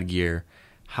trad gear,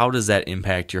 how does that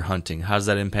impact your hunting? How does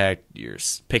that impact your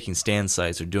picking stand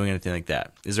sites or doing anything like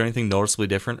that? Is there anything noticeably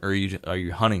different, or are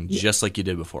you hunting just like you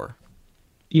did before?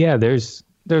 Yeah, there's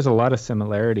a lot of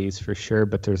similarities for sure,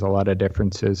 but there's a lot of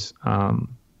differences.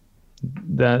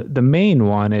 The main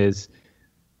one is,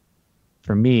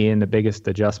 for me, and the biggest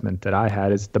adjustment that I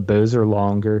had is the bows are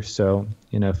longer. So,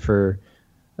 for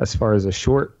as far as a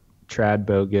short trad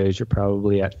bow goes, you're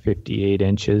probably at 58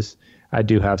 inches. I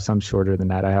do have some shorter than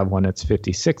that. I have one that's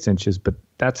 56 inches, but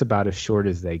that's about as short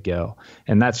as they go.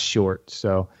 And that's short.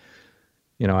 So,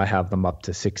 I have them up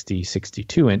to 60,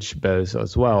 62 inch bows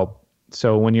as well.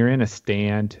 So when you're in a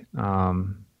stand, I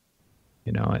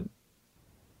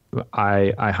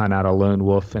hunt out a lone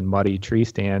wolf and muddy tree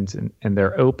stands, and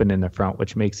they're open in the front,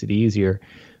 which makes it easier,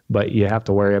 but you have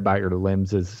to worry about your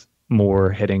limbs as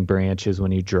more hitting branches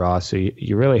when you draw. So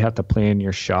you really have to plan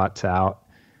your shots out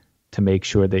to make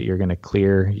sure that you're going to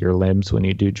clear your limbs when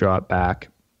you do draw it back,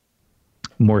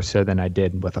 more so than I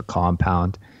did with a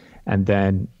compound. And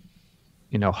then,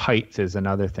 height is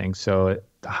another thing. So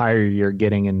the higher you're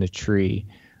getting in the tree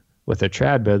with a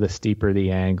trad bow, the steeper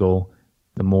the angle,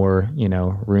 the more,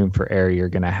 room for error you're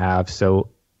going to have. So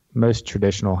most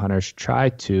traditional hunters try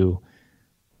to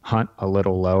hunt a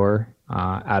little lower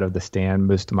out of the stand.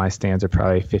 Most of my stands are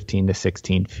probably 15 to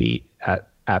 16 feet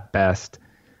at best.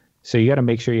 So you got to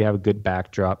make sure you have a good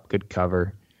backdrop, good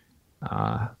cover.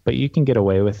 But you can get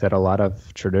away with it. A lot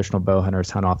of traditional bow hunters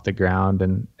hunt off the ground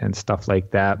and stuff like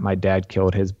that. My dad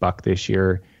killed his buck this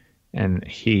year, and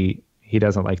he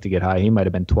doesn't like to get high. He might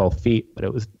have been 12 feet, but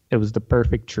it was the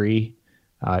perfect tree.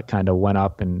 It kind of went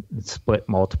up and split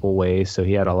multiple ways, so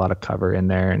he had a lot of cover in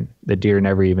there, and the deer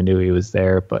never even knew he was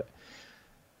there. But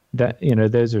that,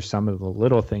 those are some of the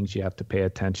little things you have to pay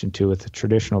attention to with a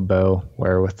traditional bow,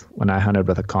 where when I hunted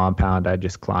with a compound, I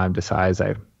just climbed as high as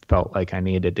I felt like I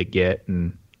needed to get,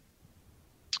 and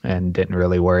didn't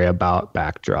really worry about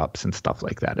backdrops and stuff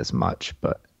like that as much.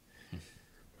 But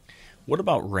what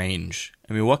about range?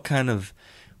 I mean, what kind of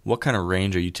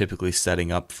range are you typically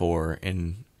setting up for?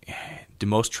 And do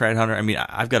most trad hunter? I mean,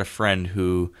 I've got a friend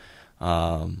who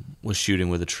was shooting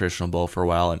with a traditional bow for a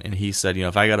while, and he said,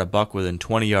 if I got a buck within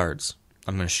 20 yards,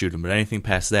 I'm going to shoot him. But anything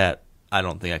past that, I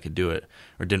don't think I could do it,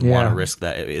 or didn't want to risk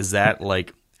that. Is that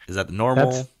the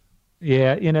normal?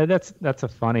 That's a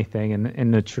funny thing.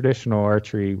 In the traditional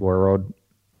archery world,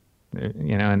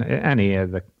 in any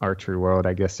of the archery world,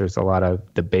 I guess there's a lot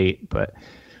of debate, but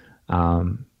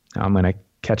I'm going to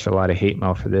catch a lot of hate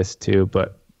mail for this too.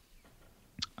 But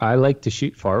I like to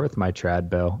shoot far with my trad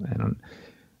bow. And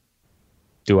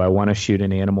do I want to shoot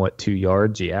an animal at 2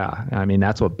 yards? Yeah. I mean,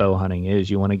 that's what bow hunting is.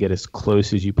 You want to get as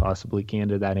close as you possibly can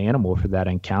to that animal for that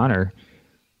encounter.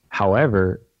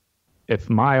 However, if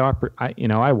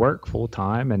I work full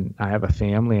time and I have a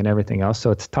family and everything else, so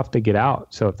it's tough to get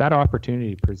out. So if that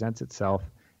opportunity presents itself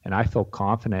and I feel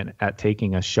confident at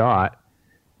taking a shot,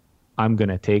 I'm going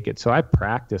to take it. So I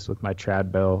practice with my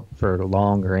trad bow for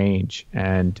long range.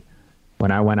 And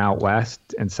when I went out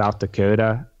west in South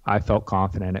Dakota, I felt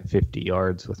confident at 50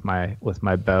 yards with my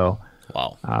bow.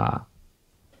 Wow.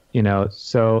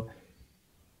 So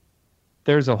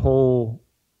there's a whole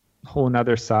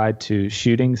nother side to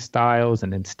shooting styles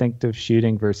and instinctive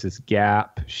shooting versus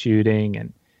gap shooting.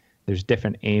 And there's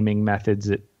different aiming methods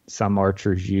that some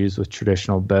archers use with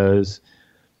traditional bows.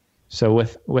 So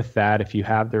with that, if you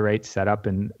have the right setup,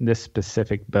 and this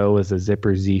specific bow is a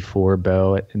Zipper Z4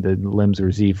 bow, and the limbs are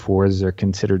Z4s, are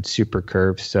considered super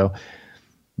curved. So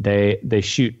they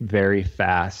shoot very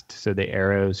fast. So the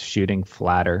arrow's shooting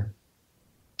flatter.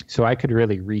 So I could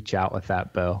really reach out with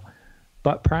that bow.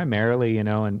 But primarily,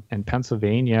 in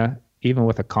Pennsylvania, even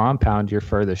with a compound, your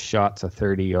furthest shot's a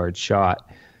 30-yard shot.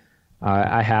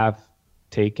 I have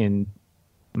taken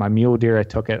my mule deer. I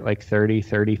took at like 30,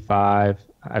 35.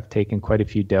 I've taken quite a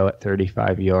few doe at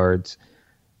 35 yards.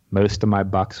 Most of my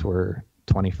bucks were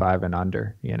 25 and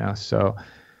under, so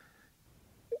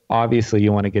obviously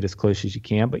you want to get as close as you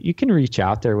can, but you can reach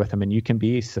out there with them and you can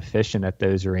be sufficient at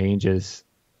those ranges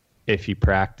if you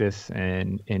practice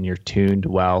and you're tuned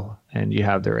well and you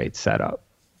have the right setup.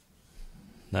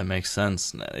 That makes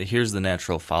sense. Here's the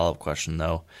natural follow-up question,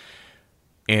 though.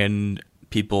 And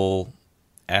people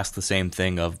ask the same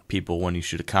thing of people when you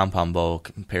shoot a compound bow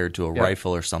compared to a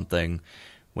rifle or something.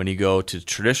 When you go to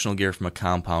traditional gear from a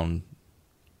compound,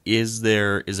 has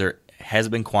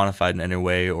it been quantified in any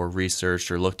way or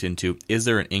researched or looked into? Is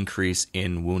there an increase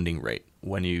in wounding rate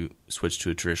when you switch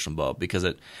to a traditional bow? Because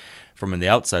it, from the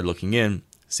outside looking in,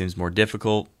 seems more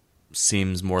difficult,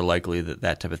 seems more likely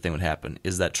that type of thing would happen.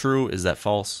 Is that true? Is that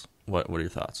false? What are your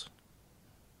thoughts?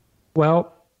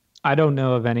 Well, I don't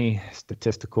know of any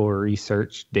statistical or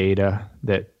research data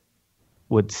that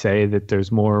would say that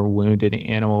there's more wounded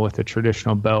animal with a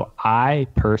traditional bow. I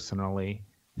personally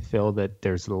feel that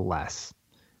there's less.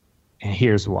 And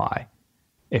here's why.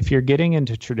 If you're getting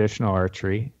into traditional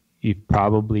archery, you've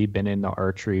probably been in the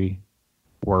archery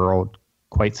world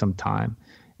quite some time,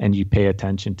 and you pay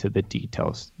attention to the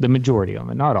details, the majority of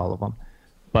them, not all of them,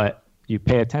 but you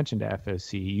pay attention to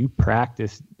FOC. You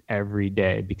practice every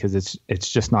day because it's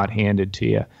just not handed to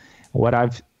you. What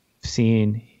I've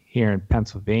seen here in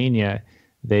Pennsylvania,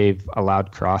 they've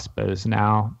allowed crossbows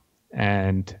now,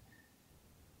 and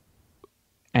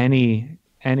any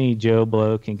Joe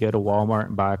Blow can go to Walmart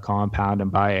and buy a compound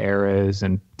and buy arrows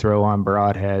and throw on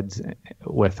broadheads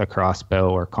with a crossbow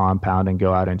or compound and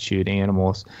go out and shoot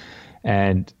animals.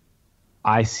 And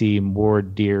I see more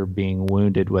deer being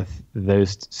wounded with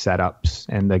those setups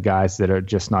and the guys that are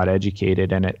just not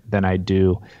educated in it than I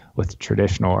do with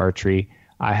traditional archery.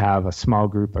 I have a small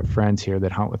group of friends here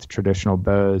that hunt with traditional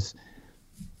bows,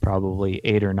 probably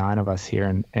 8 or 9 of us here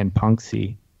in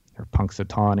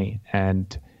Punxsutawney,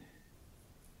 and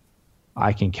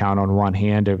I can count on one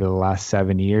hand over the last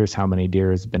 7 years how many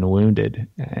deer has been wounded,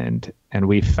 and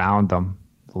we found them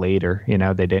later.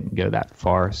 They didn't go that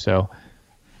far. So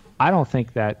I don't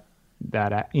think that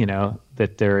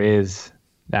there is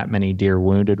that many deer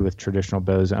wounded with traditional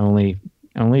bows. Only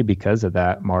because of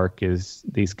that, Mark, is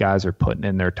these guys are putting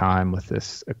in their time with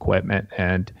this equipment.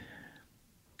 And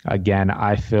again,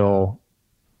 I feel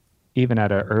even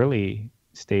at an early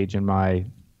stage in my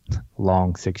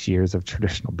long 6 years of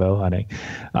traditional bow hunting,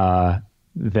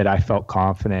 that I felt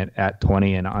confident at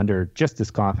 20 and under, just as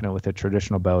confident with a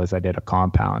traditional bow as I did a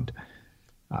compound.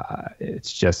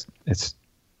 It's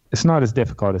not as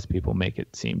difficult as people make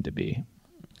it seem to be.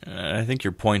 I think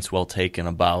your point's well taken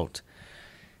about,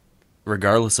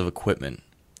 regardless of equipment,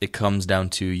 it comes down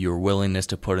to your willingness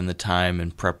to put in the time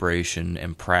and preparation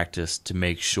and practice to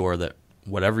make sure that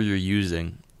whatever you're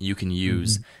using, you can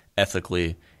use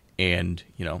ethically and,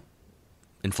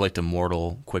 inflict a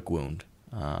mortal quick wound.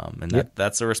 And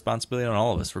that's a responsibility on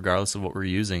all of us, regardless of what we're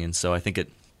using. And so I think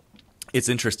it's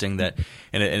interesting that,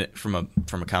 and from a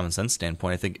common sense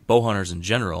standpoint, I think bow hunters in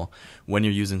general, when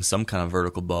you're using some kind of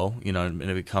vertical bow, and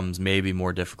it becomes maybe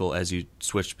more difficult as you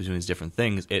switch between these different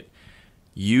things, it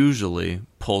usually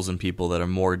pulls in people that are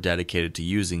more dedicated to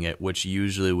using it, which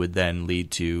usually would then lead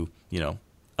to,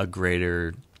 a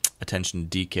greater attention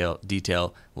to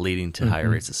detail leading to higher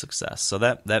rates of success. So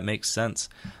that makes sense.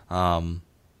 And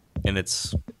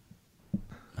it's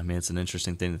an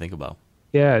interesting thing to think about.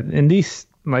 Yeah. And these,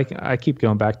 like, I keep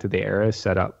going back to the arrow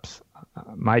setups.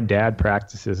 My dad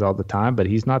practices all the time, but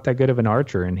he's not that good of an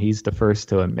archer, and he's the first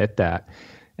to admit that.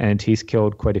 And he's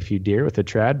killed quite a few deer with a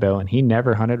trad bow, and he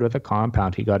never hunted with a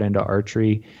compound. He got into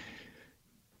archery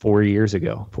 4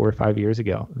 or 5 years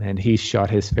ago, and he's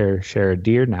shot his fair share of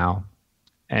deer now.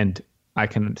 And I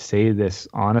can say this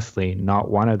honestly, not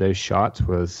one of those shots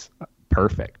was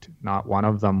perfect. Not one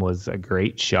of them was a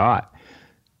great shot,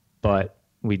 but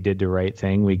we did the right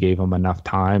thing. We gave him enough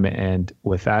time. And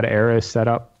with that arrow set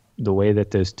up, the way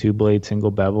that those 2-blade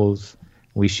single bevels,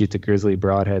 we shoot the grizzly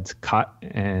broadheads cut,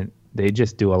 and they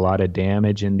just do a lot of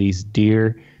damage. And these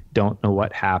deer don't know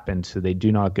what happened, so they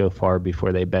do not go far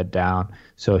before they bed down.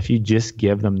 So if you just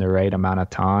give them the right amount of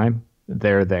time,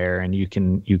 they're there, and you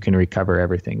can recover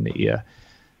everything that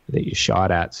you shot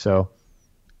at. So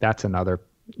that's another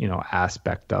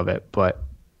aspect of it. But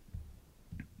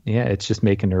yeah, it's just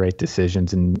making the right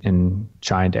decisions and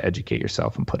trying to educate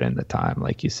yourself and put in the time,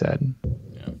 like you said.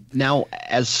 Yeah. Now,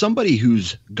 as somebody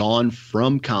who's gone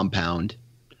from compound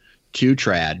to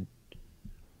trad,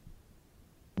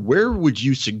 where would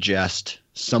you suggest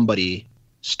somebody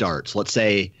starts? Let's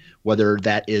say whether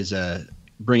that is a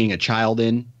bringing a child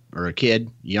in, or a kid,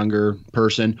 younger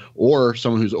person, or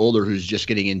someone who's older who's just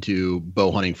getting into bow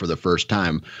hunting for the first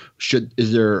time,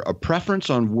 is there a preference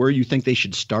on where you think they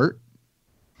should start?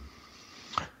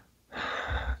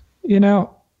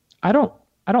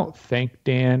 I don't think,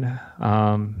 Dan,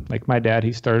 like my dad,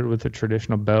 he started with a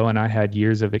traditional bow, and I had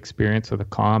years of experience with a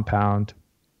compound.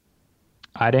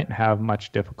 I didn't have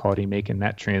much difficulty making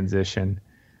that transition.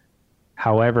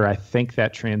 However, I think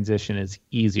that transition is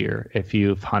easier if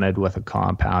you've hunted with a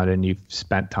compound and you've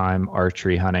spent time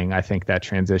archery hunting. I think that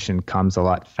transition comes a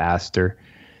lot faster.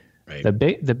 Right. The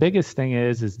biggest thing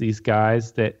is these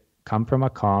guys that come from a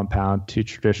compound to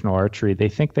traditional archery, they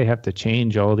think they have to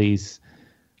change all these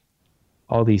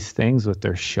things with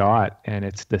their shot, and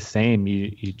it's the same.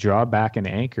 You draw back an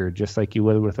anchor just like you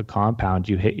would with a compound.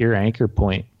 You hit your anchor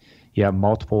point. You have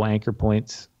multiple anchor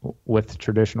points with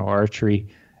traditional archery.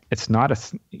 It's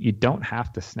not you don't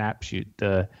have to snap shoot.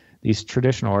 These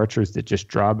traditional archers that just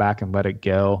draw back and let it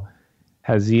go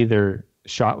has either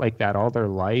shot like that all their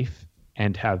life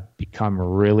and have become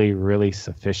really, really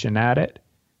sufficient at it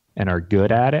and are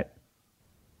good at it,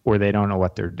 or they don't know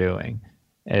what they're doing,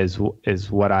 is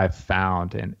what I've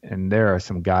found. And there are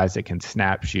some guys that can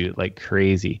snap shoot like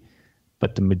crazy,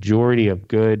 but the majority of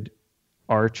good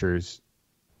archers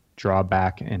draw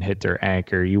back and hit their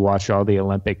anchor. You watch all the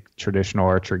Olympic traditional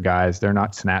archer guys, they're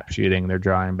not snap shooting, they're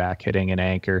drawing back, hitting an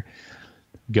anchor,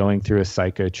 going through a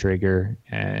psycho trigger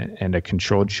and a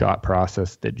controlled shot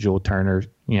process that Joel Turner,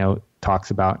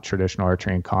 talks about traditional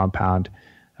archery and compound.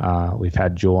 We've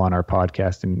had Joel on our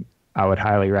podcast, and I would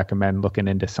highly recommend looking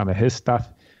into some of his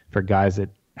stuff for guys that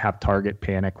have target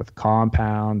panic with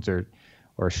compounds, or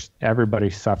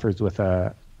everybody suffers with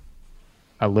a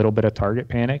little bit of target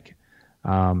panic.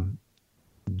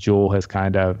 Joel has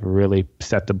kind of really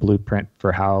set the blueprint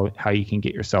for how you can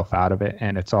get yourself out of it.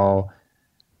 And it's all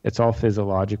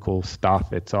physiological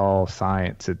stuff. It's all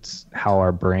science. It's how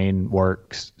our brain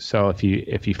works. So if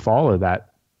you follow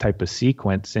that type of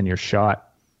sequence in your shot,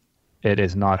 it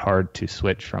is not hard to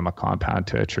switch from a compound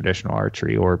to a traditional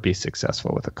archery or be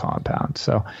successful with a compound.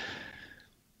 So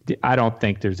I don't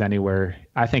think there's anywhere.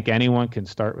 I think anyone can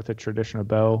start with a traditional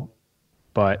bow,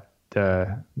 but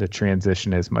the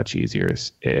transition is much easier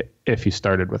if you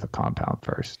started with a compound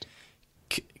first.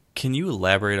 Can you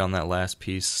elaborate on that last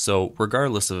piece? So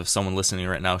regardless of if someone listening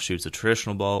right now shoots a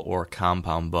traditional bow or a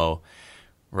compound bow,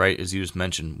 right, as you just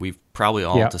mentioned, we've probably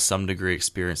all to some degree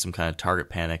experienced some kind of target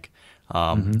panic.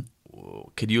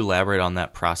 Could you elaborate on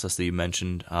that process that you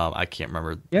mentioned? I can't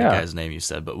remember the guy's name you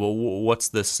said, but what's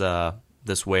this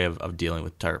way of dealing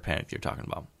with target panic you're talking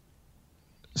about?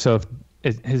 So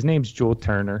his name's Joel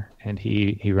Turner, and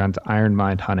he runs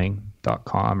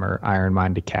ironmindhunting.com or Iron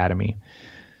Mind Academy.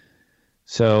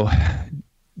 So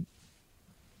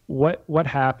what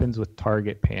happens with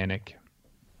target panic,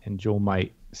 and Joel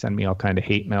might send me all kind of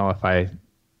hate mail if I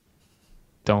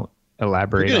don't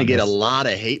elaborate. You're going to get a lot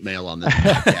of hate mail on this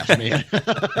podcast, man.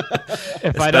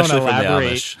 If I don't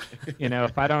elaborate,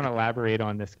 if I don't elaborate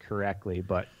on this correctly,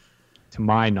 but to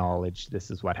my knowledge,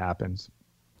 this is what happens.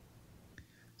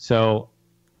 So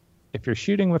if you're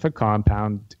shooting with a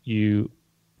compound, you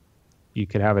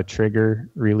could have a trigger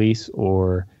release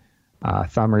or a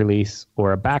thumb release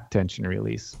or a back tension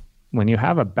release. When you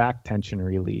have a back tension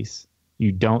release,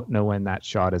 you don't know when that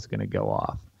shot is going to go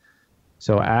off.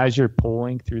 So as you're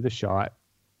pulling through the shot,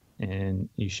 and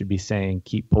you should be saying,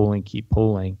 keep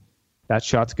pulling, that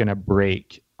shot's going to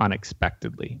break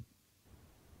unexpectedly.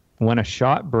 When a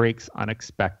shot breaks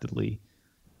unexpectedly,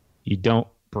 you don't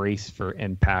brace for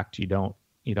impact. You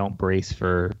don't brace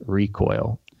for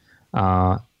recoil.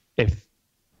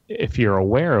 If you're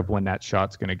aware of when that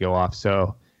shot's going to go off,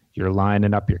 so you're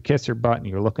lining up your kisser button,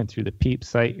 you're looking through the peep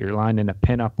sight, you're lining a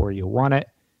pin up where you want it,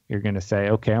 you're going to say,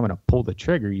 okay, I'm going to pull the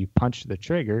trigger. You punch the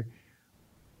trigger.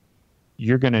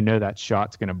 You're going to know that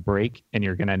shot's going to break, and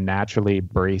you're going to naturally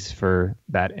brace for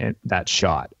that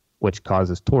shot, which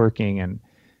causes torquing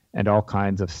and all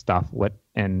kinds of stuff.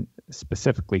 And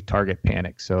specifically target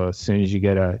panic. So as soon as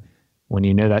when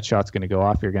you know that shot's going to go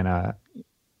off, you're going to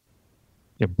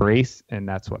brace, and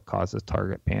that's what causes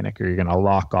target panic. Or you're going to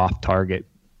lock off target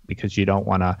because you don't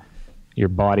want to. Your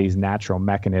body's natural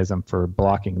mechanism for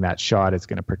blocking that shot is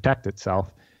going to protect itself,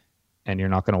 and you're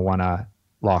not going to want to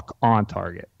lock on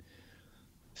target.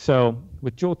 So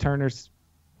with Joel Turner's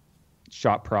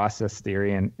shot process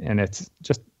theory, and it's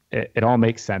just it all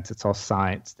makes sense. It's all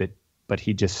science, but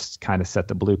he just kind of set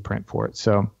the blueprint for it.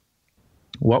 So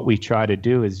what we try to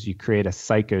do is you create a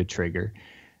psycho trigger,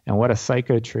 and what a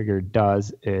psycho trigger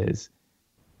does is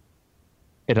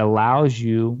it allows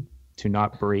you to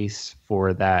not brace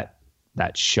for that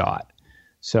shot.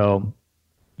 So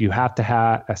you have to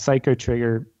have a psycho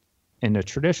trigger in the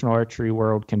traditional archery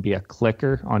world can be a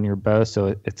clicker on your bow.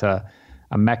 So it's a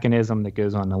mechanism that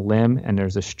goes on the limb, and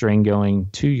there's a string going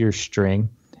to your string.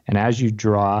 And as you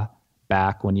draw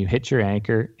back, when you hit your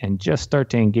anchor and just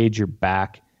start to engage your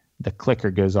back, the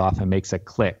clicker goes off and makes a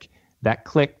click. That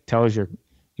click tells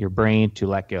your brain to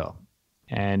let go.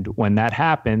 And when that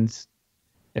happens,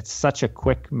 it's such a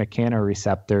quick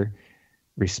mechanoreceptor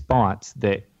response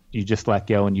that you just let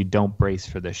go and you don't brace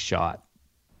for the shot.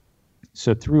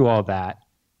 So through all that,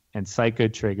 and psycho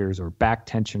triggers or back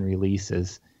tension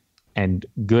releases and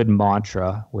good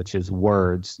mantra, which is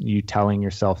words, you telling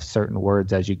yourself certain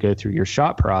words as you go through your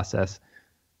shot process,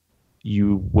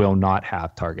 you will not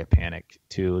have target panic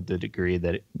to the degree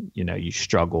that you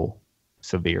struggle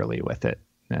severely with it.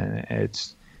 And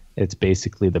it's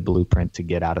basically the blueprint to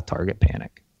get out of target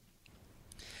panic.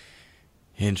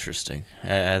 Interesting.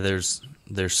 There's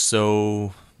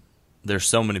so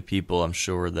many people, I'm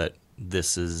sure, that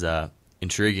this is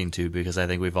intriguing to, because I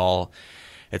think we've all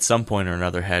at some point or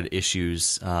another had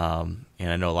issues, and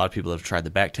I know a lot of people have tried the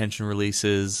back tension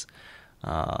releases,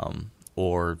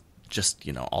 or just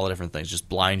all the different things, just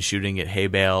blind shooting at hay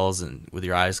bales and with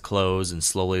your eyes closed and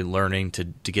slowly learning to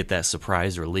get that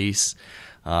surprise release.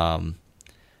 I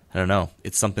don't know.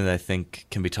 It's something that I think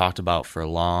can be talked about for a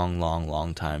long, long,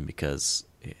 long time, because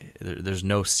there's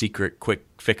no secret quick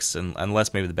fix,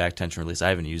 unless maybe the back tension release. I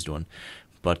haven't used one,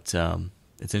 but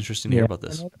it's interesting to hear about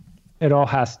this. It all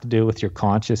has to do with your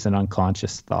conscious and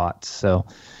unconscious thoughts. So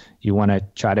you want to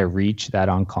try to reach that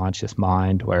unconscious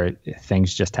mind where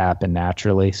things just happen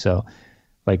naturally. So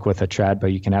like with a trad bow,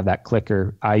 you can have that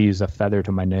clicker. I use a feather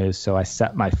to my nose, so I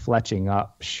set my fletching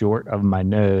up short of my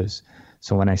nose.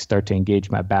 So when I start to engage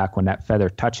my back, when that feather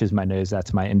touches my nose,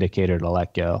 that's my indicator to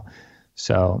let go.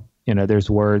 So, there's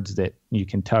words that you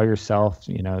can tell yourself,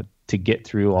 to get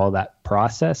through all that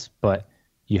process, but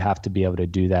you have to be able to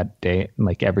do that day,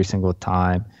 like every single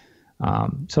time.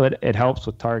 So it helps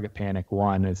with target panic.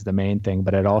 One is the main thing,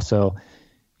 but it also,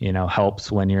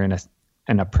 helps when you're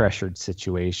in a pressured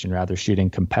situation, rather shooting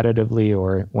competitively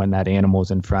or when that animal's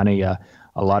in front of you.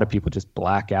 A lot of people just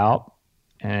black out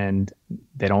and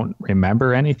they don't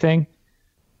remember anything,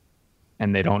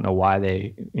 and they don't know why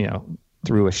they,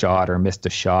 threw a shot or missed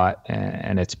a shot,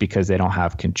 and it's because they don't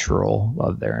have control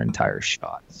of their entire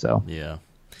shot. So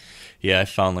yeah, I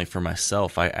found, like, for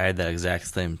myself, I had that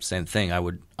exact same thing. I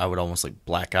would almost like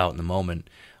black out in the moment,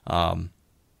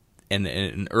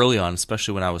 and early on,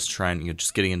 especially when I was trying,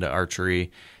 just getting into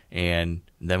archery, and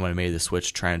then when I made the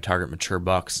switch, trying to target mature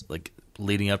bucks, like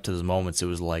leading up to those moments, it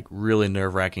was like really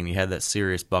nerve-wracking. You had that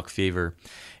serious buck fever,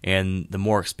 and the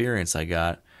more experience I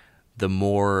got, the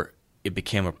more it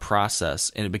became a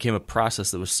process, and it became a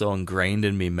process that was so ingrained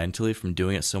in me mentally from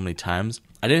doing it so many times.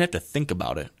 I didn't have to think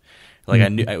about it. Like I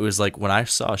knew, it was like when I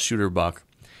saw a shooter buck,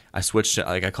 I switched to,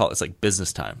 like, I call it, it's like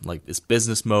business time, like it's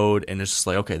business mode, and it's just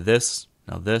like, okay, this,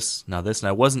 now this, now this, and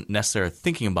I wasn't necessarily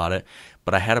thinking about it,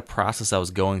 but I had a process I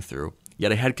was going through,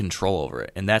 yet I had control over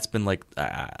it, and that's been like,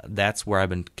 that's where I've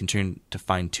been continuing to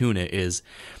fine tune it, is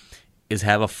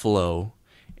have a flow.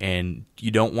 And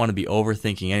you don't want to be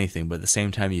overthinking anything, but at the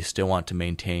same time, you still want to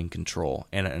maintain control.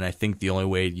 And I think the only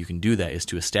way you can do that is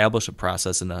to establish a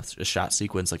process and a shot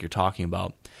sequence like you're talking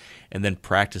about, and then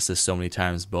practice this so many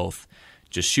times, both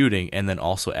just shooting and then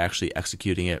also actually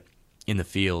executing it in the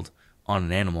field on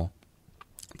an animal.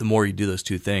 The more you do those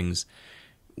two things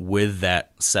with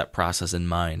that set process in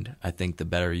mind, I think the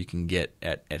better you can get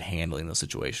at handling those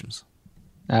situations.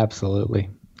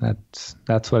 Absolutely.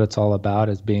 That's what it's all about,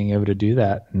 is being able to do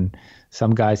that. And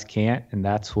some guys can't, and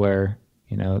that's where,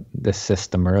 this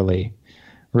system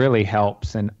really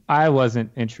helps. And I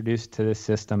wasn't introduced to this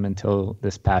system until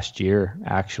this past year,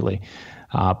 actually.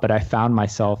 But I found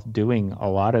myself doing a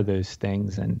lot of those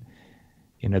things. And,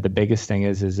 the biggest thing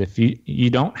is if you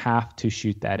don't have to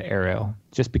shoot that arrow.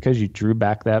 Just because you drew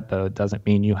back that bow doesn't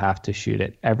mean you have to shoot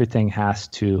it. Everything has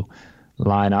to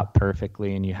line up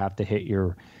perfectly, and you have to hit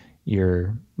your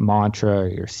mantra,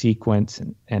 your sequence,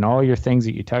 and all your things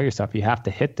that you tell yourself. You have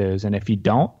to hit those, and if you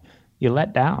don't, you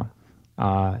let down.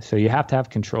 So you have to have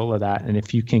control of that, and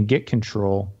if you can get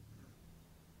control,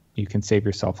 you can save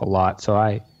yourself a lot. So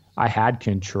I had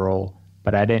control,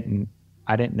 but I didn't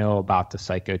know about the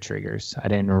psycho triggers. I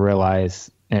didn't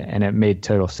realize, and it made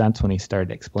total sense when he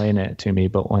started explaining it to me.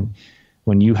 But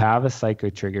when you have a psycho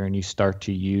trigger and you start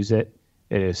to use it,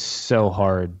 it is so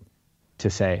hard to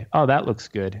say, oh, that looks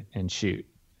good, and shoot.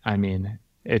 I mean,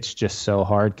 it's just so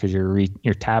hard because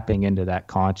you're tapping into that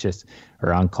conscious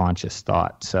or unconscious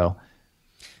thought. So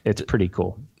it's pretty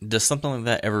cool. Does something like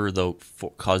that ever, though,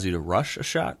 cause you to rush a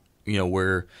shot?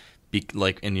 Where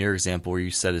like in your example where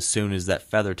you said as soon as that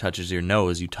feather touches your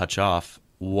nose, you touch off.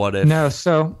 What if? No,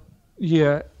 so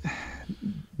yeah,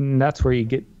 that's where you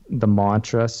get the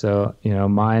mantra. So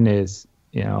mine is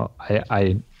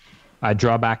I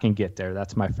draw back and get there.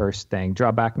 That's my first thing.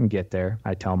 Draw back and get there.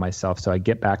 I tell myself. So I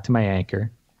get back to my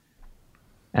anchor,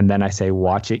 and then I say,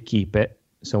 watch it, keep it.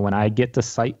 So when I get the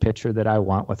sight picture that I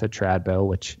want with a trad bow,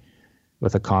 which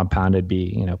with a compound it'd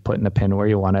be, putting the pin where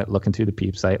you want it, looking through the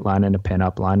peep sight, lining the pin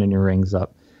up, lining your rings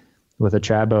up. With a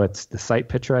trad bow, it's the sight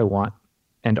picture I want.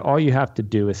 And all you have to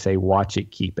do is say, watch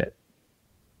it, keep it.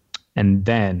 And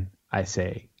then I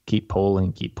say, keep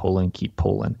pulling, keep pulling, keep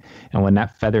pulling. And when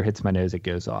that feather hits my nose, it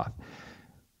goes off.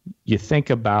 You think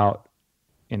about,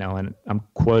 and I'm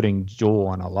quoting Joel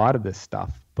on a lot of this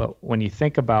stuff, but when you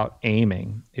think about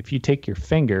aiming, if you take your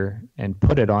finger and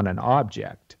put it on an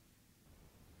object,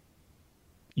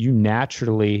 you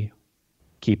naturally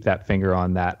keep that finger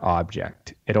on that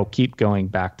object. It'll keep going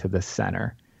back to the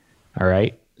center. All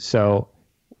right. So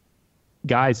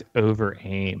guys over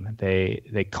aim.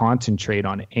 They concentrate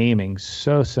on aiming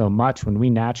so much. When we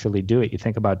naturally do it, you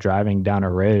think about driving down a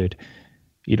road,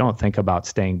 you don't think about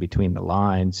staying between the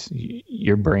lines.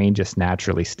 Your brain just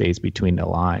naturally stays between the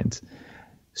lines.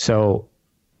 So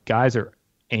guys are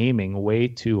aiming way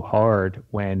too hard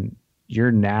when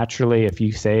you're naturally, if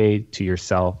you say to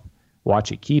yourself,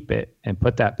 watch it, keep it, and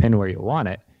put that pin where you want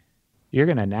it, you're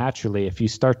going to naturally, if you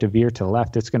start to veer to the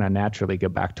left, it's going to naturally go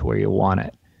back to where you want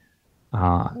it.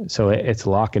 So it's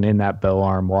locking in that bow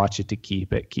arm, watch it to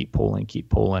keep it, keep pulling,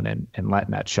 and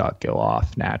letting that shot go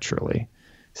off naturally.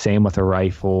 Same with a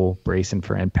rifle, bracing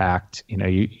for impact.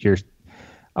 You're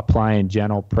applying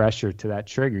gentle pressure to that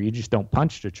trigger. You just don't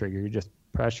punch the trigger. You just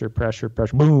pressure,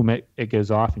 boom, it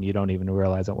goes off, and you don't even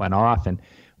realize it went off. And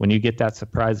when you get that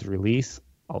surprise release,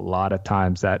 a lot of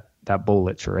times that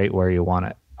bullet's right where you want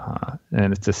it.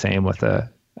 And it's the same with a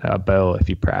bow if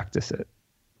you practice it.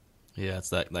 Yeah, it's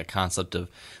that concept of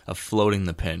floating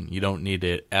the pin. You don't need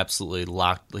it absolutely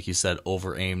locked, like you said,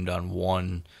 over-aimed on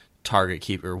one target,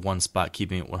 one spot,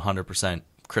 keeping it 100%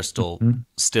 crystal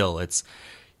still. It's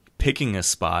picking a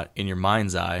spot in your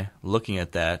mind's eye, looking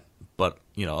at that, but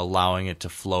allowing it to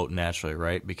float naturally,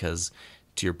 right? Because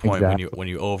to your point, exactly. when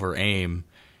you over-aim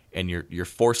and you're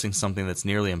forcing something that's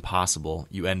nearly impossible,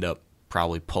 you end up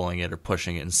probably pulling it or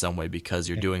pushing it in some way because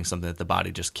you're doing something that the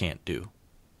body just can't do.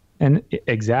 And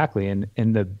exactly. And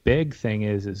the big thing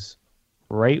is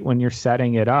right when you're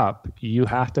setting it up, you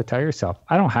have to tell yourself,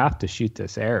 I don't have to shoot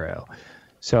this arrow.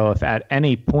 So if at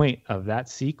any point of that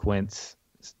sequence,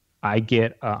 I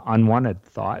get an unwanted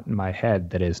thought in my head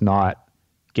that is not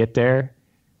get there,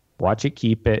 watch it,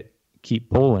 keep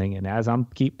pulling. And as I'm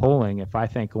keep pulling, if I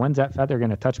think, when's that feather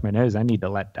going to touch my nose? I need to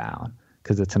let down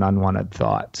because it's an unwanted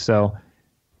thought. So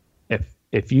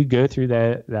if you go through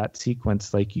that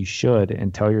sequence like you should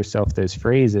and tell yourself those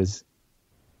phrases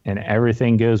and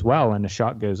everything goes well and the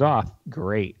shot goes off,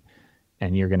 great.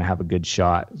 And you're going to have a good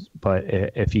shot. But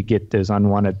if you get those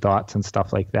unwanted thoughts and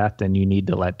stuff like that, then you need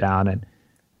to let down.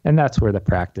 And that's where the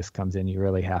practice comes in. You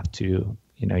really have to,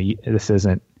 this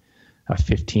isn't a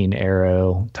 15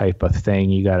 arrow type of thing.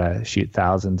 You got to shoot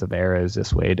thousands of arrows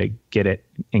this way to get it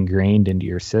ingrained into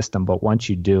your system. But once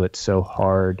you do, it's so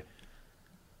hard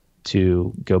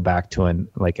to go back to an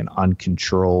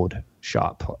uncontrolled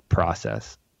shot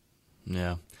process.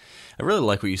 Yeah. I really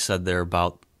like what you said there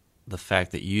about the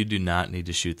fact that you do not need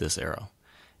to shoot this arrow.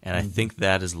 And I think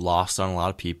that is lost on a lot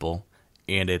of people.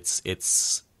 And it's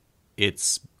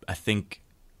I think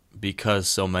because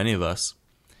so many of us,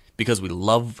 because we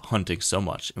love hunting so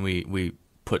much and we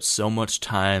put so much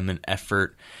time and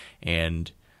effort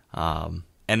and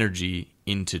energy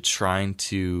into trying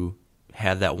to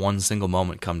have that one single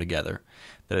moment come together,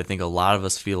 that I think a lot of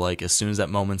us feel like as soon as that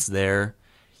moment's there,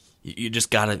 you just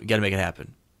gotta make it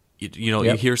happen.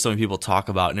 You hear so many people talk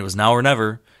about, and it was now or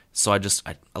never. So I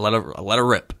let it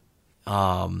rip.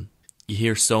 You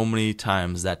hear so many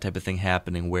times that type of thing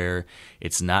happening where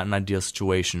it's not an ideal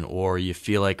situation, or you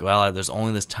feel like, well, there's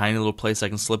only this tiny little place I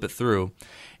can slip it through,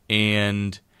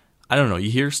 and I don't know. You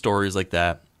hear stories like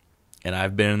that, and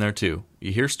I've been in there too.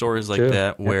 You hear stories like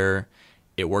that where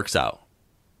it works out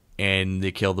and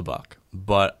they kill the buck.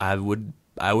 But I would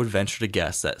venture to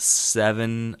guess that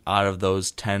 7 out of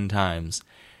those 10 times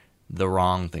the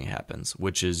wrong thing happens,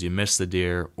 which is you miss the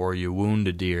deer or you wound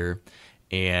a deer,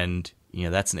 and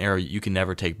that's an arrow. You can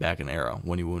never take back an arrow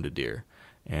when you wound a deer.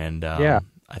 And I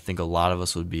think a lot of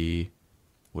us would be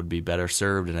better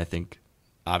served, and I think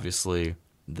obviously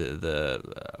the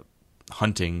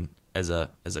hunting as a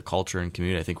culture and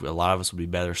community, I think a lot of us would be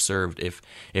better served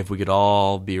if we could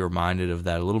all be reminded of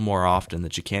that a little more often,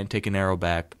 that you can't take an arrow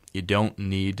back, You don't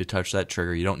need to touch that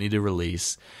trigger. You don't need to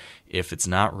release. If it's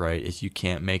not right, if you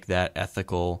can't make that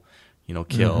ethical,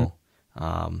 kill,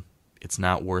 it's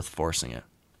not worth forcing it.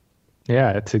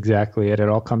 Yeah, it's exactly it. It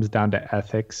all comes down to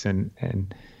ethics,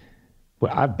 and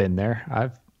well, I've been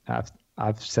there.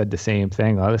 I've said the same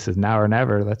thing. Oh, this is now or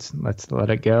never. Let's let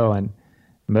it go. And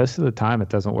most of the time, it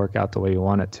doesn't work out the way you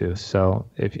want it to. So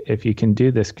if you can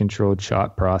do this controlled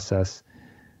shot process,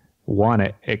 one,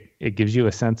 it gives you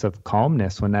a sense of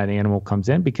calmness when that animal comes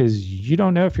in, because you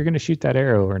don't know if you're going to shoot that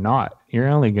arrow or not. You're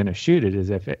only going to shoot it as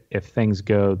if things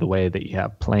go the way that you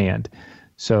have planned.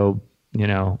 So,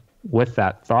 with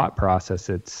that thought process,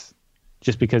 it's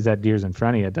just because that deer's in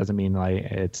front of you, it doesn't mean like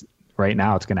it's right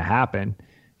now it's going to happen.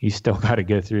 You still got to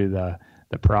go through the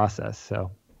process.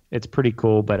 So it's pretty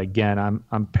cool. But again,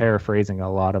 I'm paraphrasing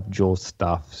a lot of Joel's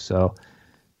stuff. So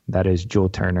that is Joel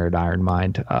Turner at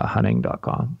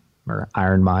ironmindhunting.com or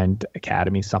Iron Mind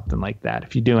Academy, something like that.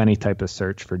 If you do any type of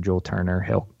search for Joel Turner,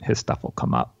 his stuff will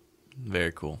come up.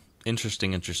 Very cool.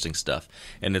 Interesting stuff.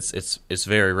 And it's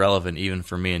very relevant even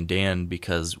for me and Dan,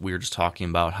 because we were just talking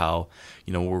about how,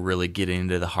 we're really getting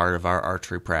into the heart of our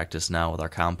archery practice now with our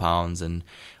compounds and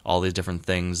all these different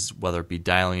things, whether it be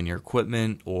dialing in your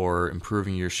equipment or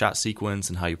improving your shot sequence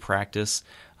and how you practice.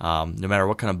 No matter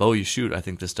what kind of bow you shoot, I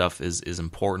think this stuff is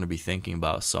important to be thinking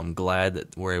about. So I'm glad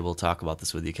that we're able to talk about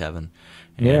this with you, Kevin.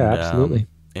 And, yeah, absolutely.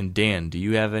 And Dan, do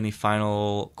you have any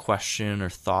final question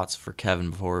or thoughts for Kevin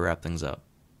before we wrap things up?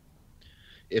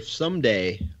 If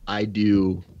someday I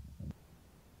do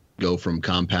go from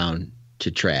compound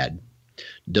to trad,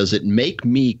 does it make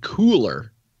me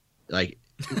cooler? Like,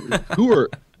 who are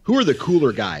the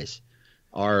cooler guys?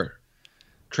 Are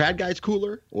trad guys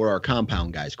cooler or are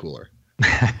compound guys cooler?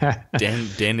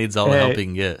 Dan needs all the help he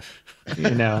can get.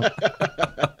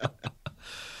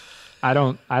 I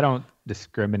don't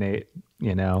discriminate,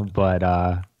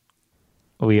 but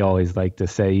we always like to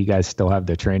say you guys still have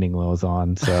the training wheels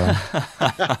on, so.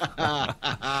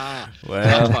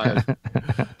 Well,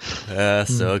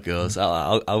 so it goes.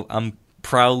 I'm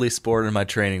proudly sporting my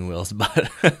training wheels, but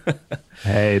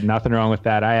hey, nothing wrong with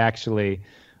that. I actually,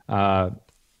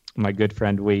 my good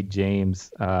friend Wade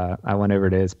James, I went over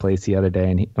to his place the other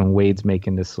day, and Wade's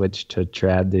making the switch to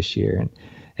trad this year,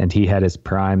 and he had his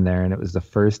prime there, and it was the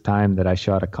first time that I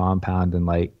shot a compound in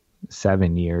like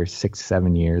 7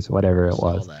 years, whatever it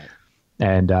was.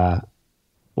 And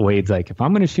Wade's like, if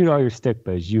I'm going to shoot all your stick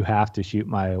bows, you have to shoot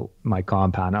my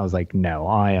compound. I was like, no,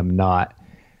 I am not.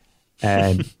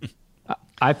 And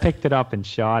I picked it up and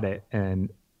shot it, and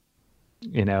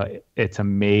it's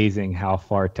amazing how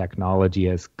far technology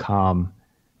has come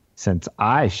since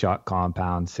I shot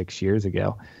compound 6 years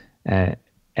ago.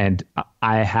 And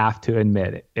I have to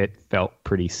admit, it felt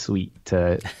pretty sweet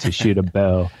to shoot a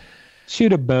bow.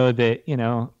 Shoot a bow that,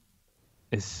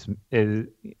 is,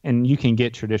 and you can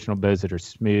get traditional bows that are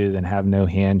smooth and have no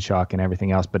hand shock and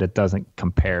everything else, but it doesn't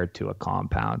compare to a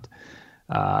compound.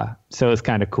 So it's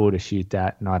kind of cool to shoot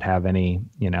that, not have any,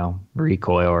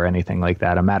 recoil or anything like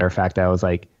that. A matter of fact, I was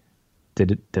like,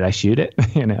 did I shoot it?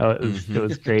 It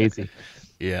was crazy.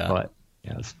 Yeah. But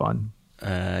yeah, it was fun.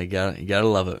 You gotta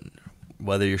love it.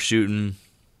 Whether you're shooting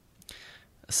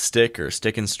a stick or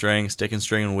stick and string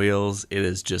and wheels, it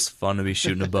is just fun to be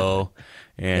shooting a bow.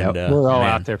 And we're all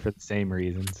out there for the same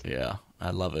reasons. Yeah, I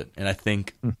love it. And I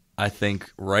think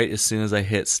right as soon as I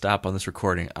hit stop on this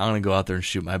recording, I'm gonna go out there and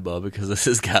shoot my bow, because this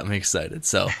has got me excited.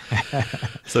 So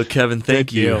Kevin,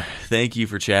 thank you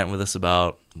for chatting with us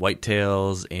about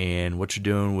whitetails and what you're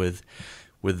doing with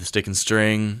the stick and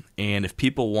string. And if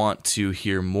people want to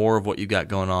hear more of what you got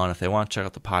going on, if they want to check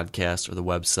out the podcast or the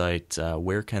website,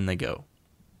 where can they go?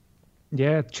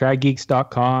 Yeah,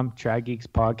 tradgeeks.com, Trad Geeks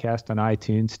Podcast on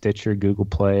iTunes, Stitcher, Google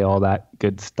Play, all that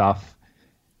good stuff.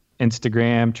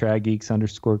 Instagram,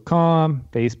 tradgeeks_com,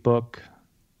 Facebook,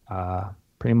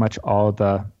 pretty much all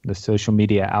the social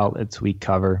media outlets we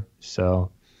cover.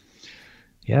 So,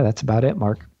 yeah, that's about it,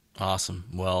 Mark. Awesome.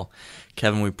 Well,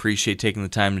 Kevin, we appreciate taking the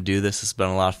time to do this. It's been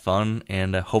a lot of fun,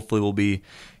 and hopefully we'll be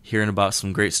hearing about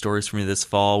some great stories from you this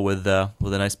fall with a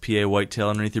nice PA whitetail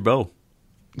underneath your bow.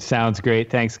 Sounds great.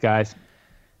 Thanks, guys.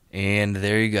 And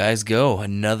there you guys go.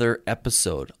 Another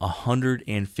episode.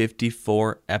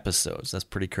 154 episodes. That's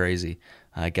pretty crazy.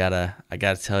 I gotta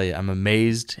tell you, I'm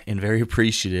amazed and very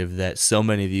appreciative that so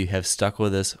many of you have stuck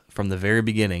with us from the very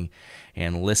beginning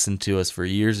and listened to us for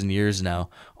years and years now,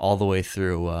 all the way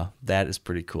through. That is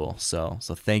pretty cool. So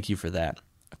thank you for that.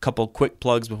 A couple quick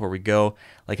plugs before we go.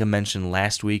 Like I mentioned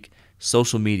last week,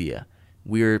 social media.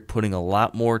 we're putting a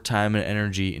lot more time and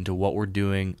energy into what we're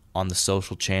doing on the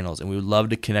social channels, and we would love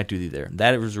to connect with you there.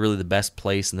 That was really the best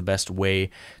place and the best way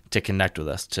to connect with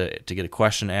us, to get a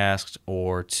question asked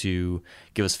or to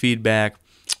give us feedback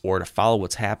or to follow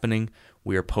what's happening.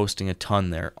 We are posting a ton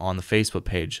there on the Facebook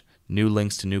page. New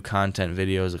links to new content,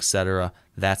 videos, etc.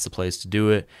 That's the place to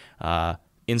do it.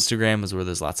 Instagram is where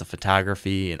there's lots of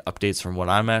photography and updates from what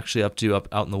I'm actually up to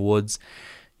out in the woods.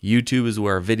 YouTube is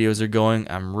where our videos are going.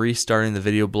 I'm restarting the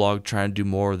video blog, trying to do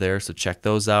more there, so check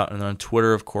those out. And then on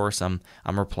Twitter, of course, I'm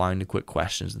replying to quick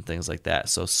questions and things like that.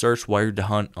 So search Wired to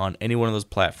Hunt on any one of those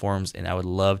platforms, and I would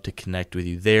love to connect with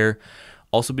you there.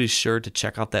 Also, be sure to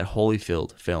check out that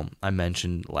Holyfield film I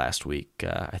mentioned last week.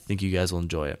 I think you guys will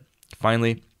enjoy it.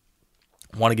 Finally,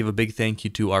 I want to give a big thank you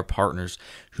to our partners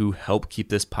who help keep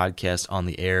this podcast on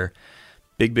the air.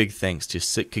 Big thanks to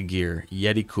Sitka Gear,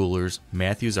 Yeti Coolers,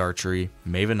 Matthews Archery,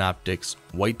 Maven Optics,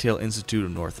 Whitetail Institute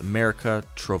of North America,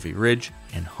 Trophy Ridge,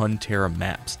 and Huntera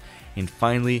Maps. And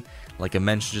finally, like I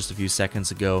mentioned just a few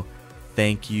seconds ago,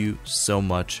 thank you so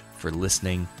much for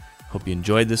listening. Hope you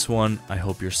enjoyed this one. I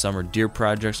hope your summer deer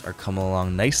projects are coming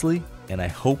along nicely, and I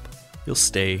hope you'll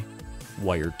stay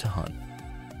wired to hunt.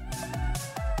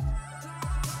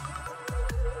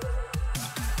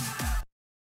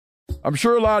 I'm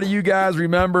sure a lot of you guys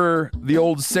remember the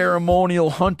old ceremonial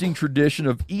hunting tradition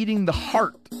of eating the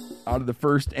heart out of the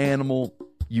first animal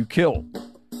you kill.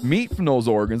 Meat from those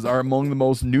organs are among the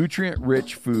most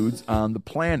nutrient-rich foods on the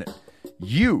planet.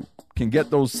 You can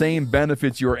get those same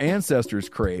benefits your ancestors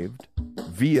craved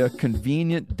via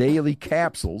convenient daily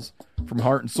capsules from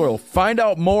Heart and Soil. Find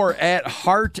out more at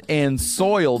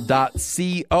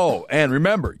heartandsoil.co. And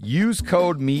remember, use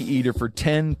code MeatEater for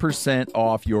 10%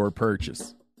 off your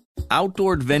purchase.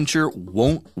 Outdoor adventure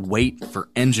won't wait for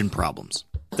engine problems.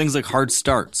 Things like hard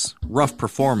starts, rough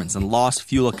performance, and lost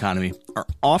fuel economy are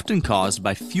often caused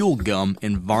by fuel gum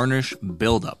and varnish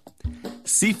buildup.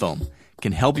 Seafoam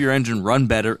can help your engine run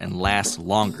better and last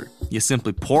longer. You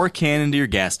simply pour a can into your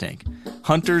gas tank.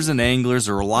 Hunters and anglers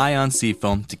rely on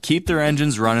Seafoam to keep their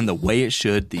engines running the way it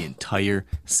should the entire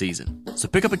season. So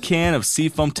pick up a can of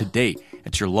Seafoam today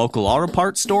at your local auto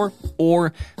parts store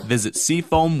or visit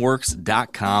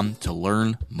seafoamworks.com to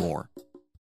learn more.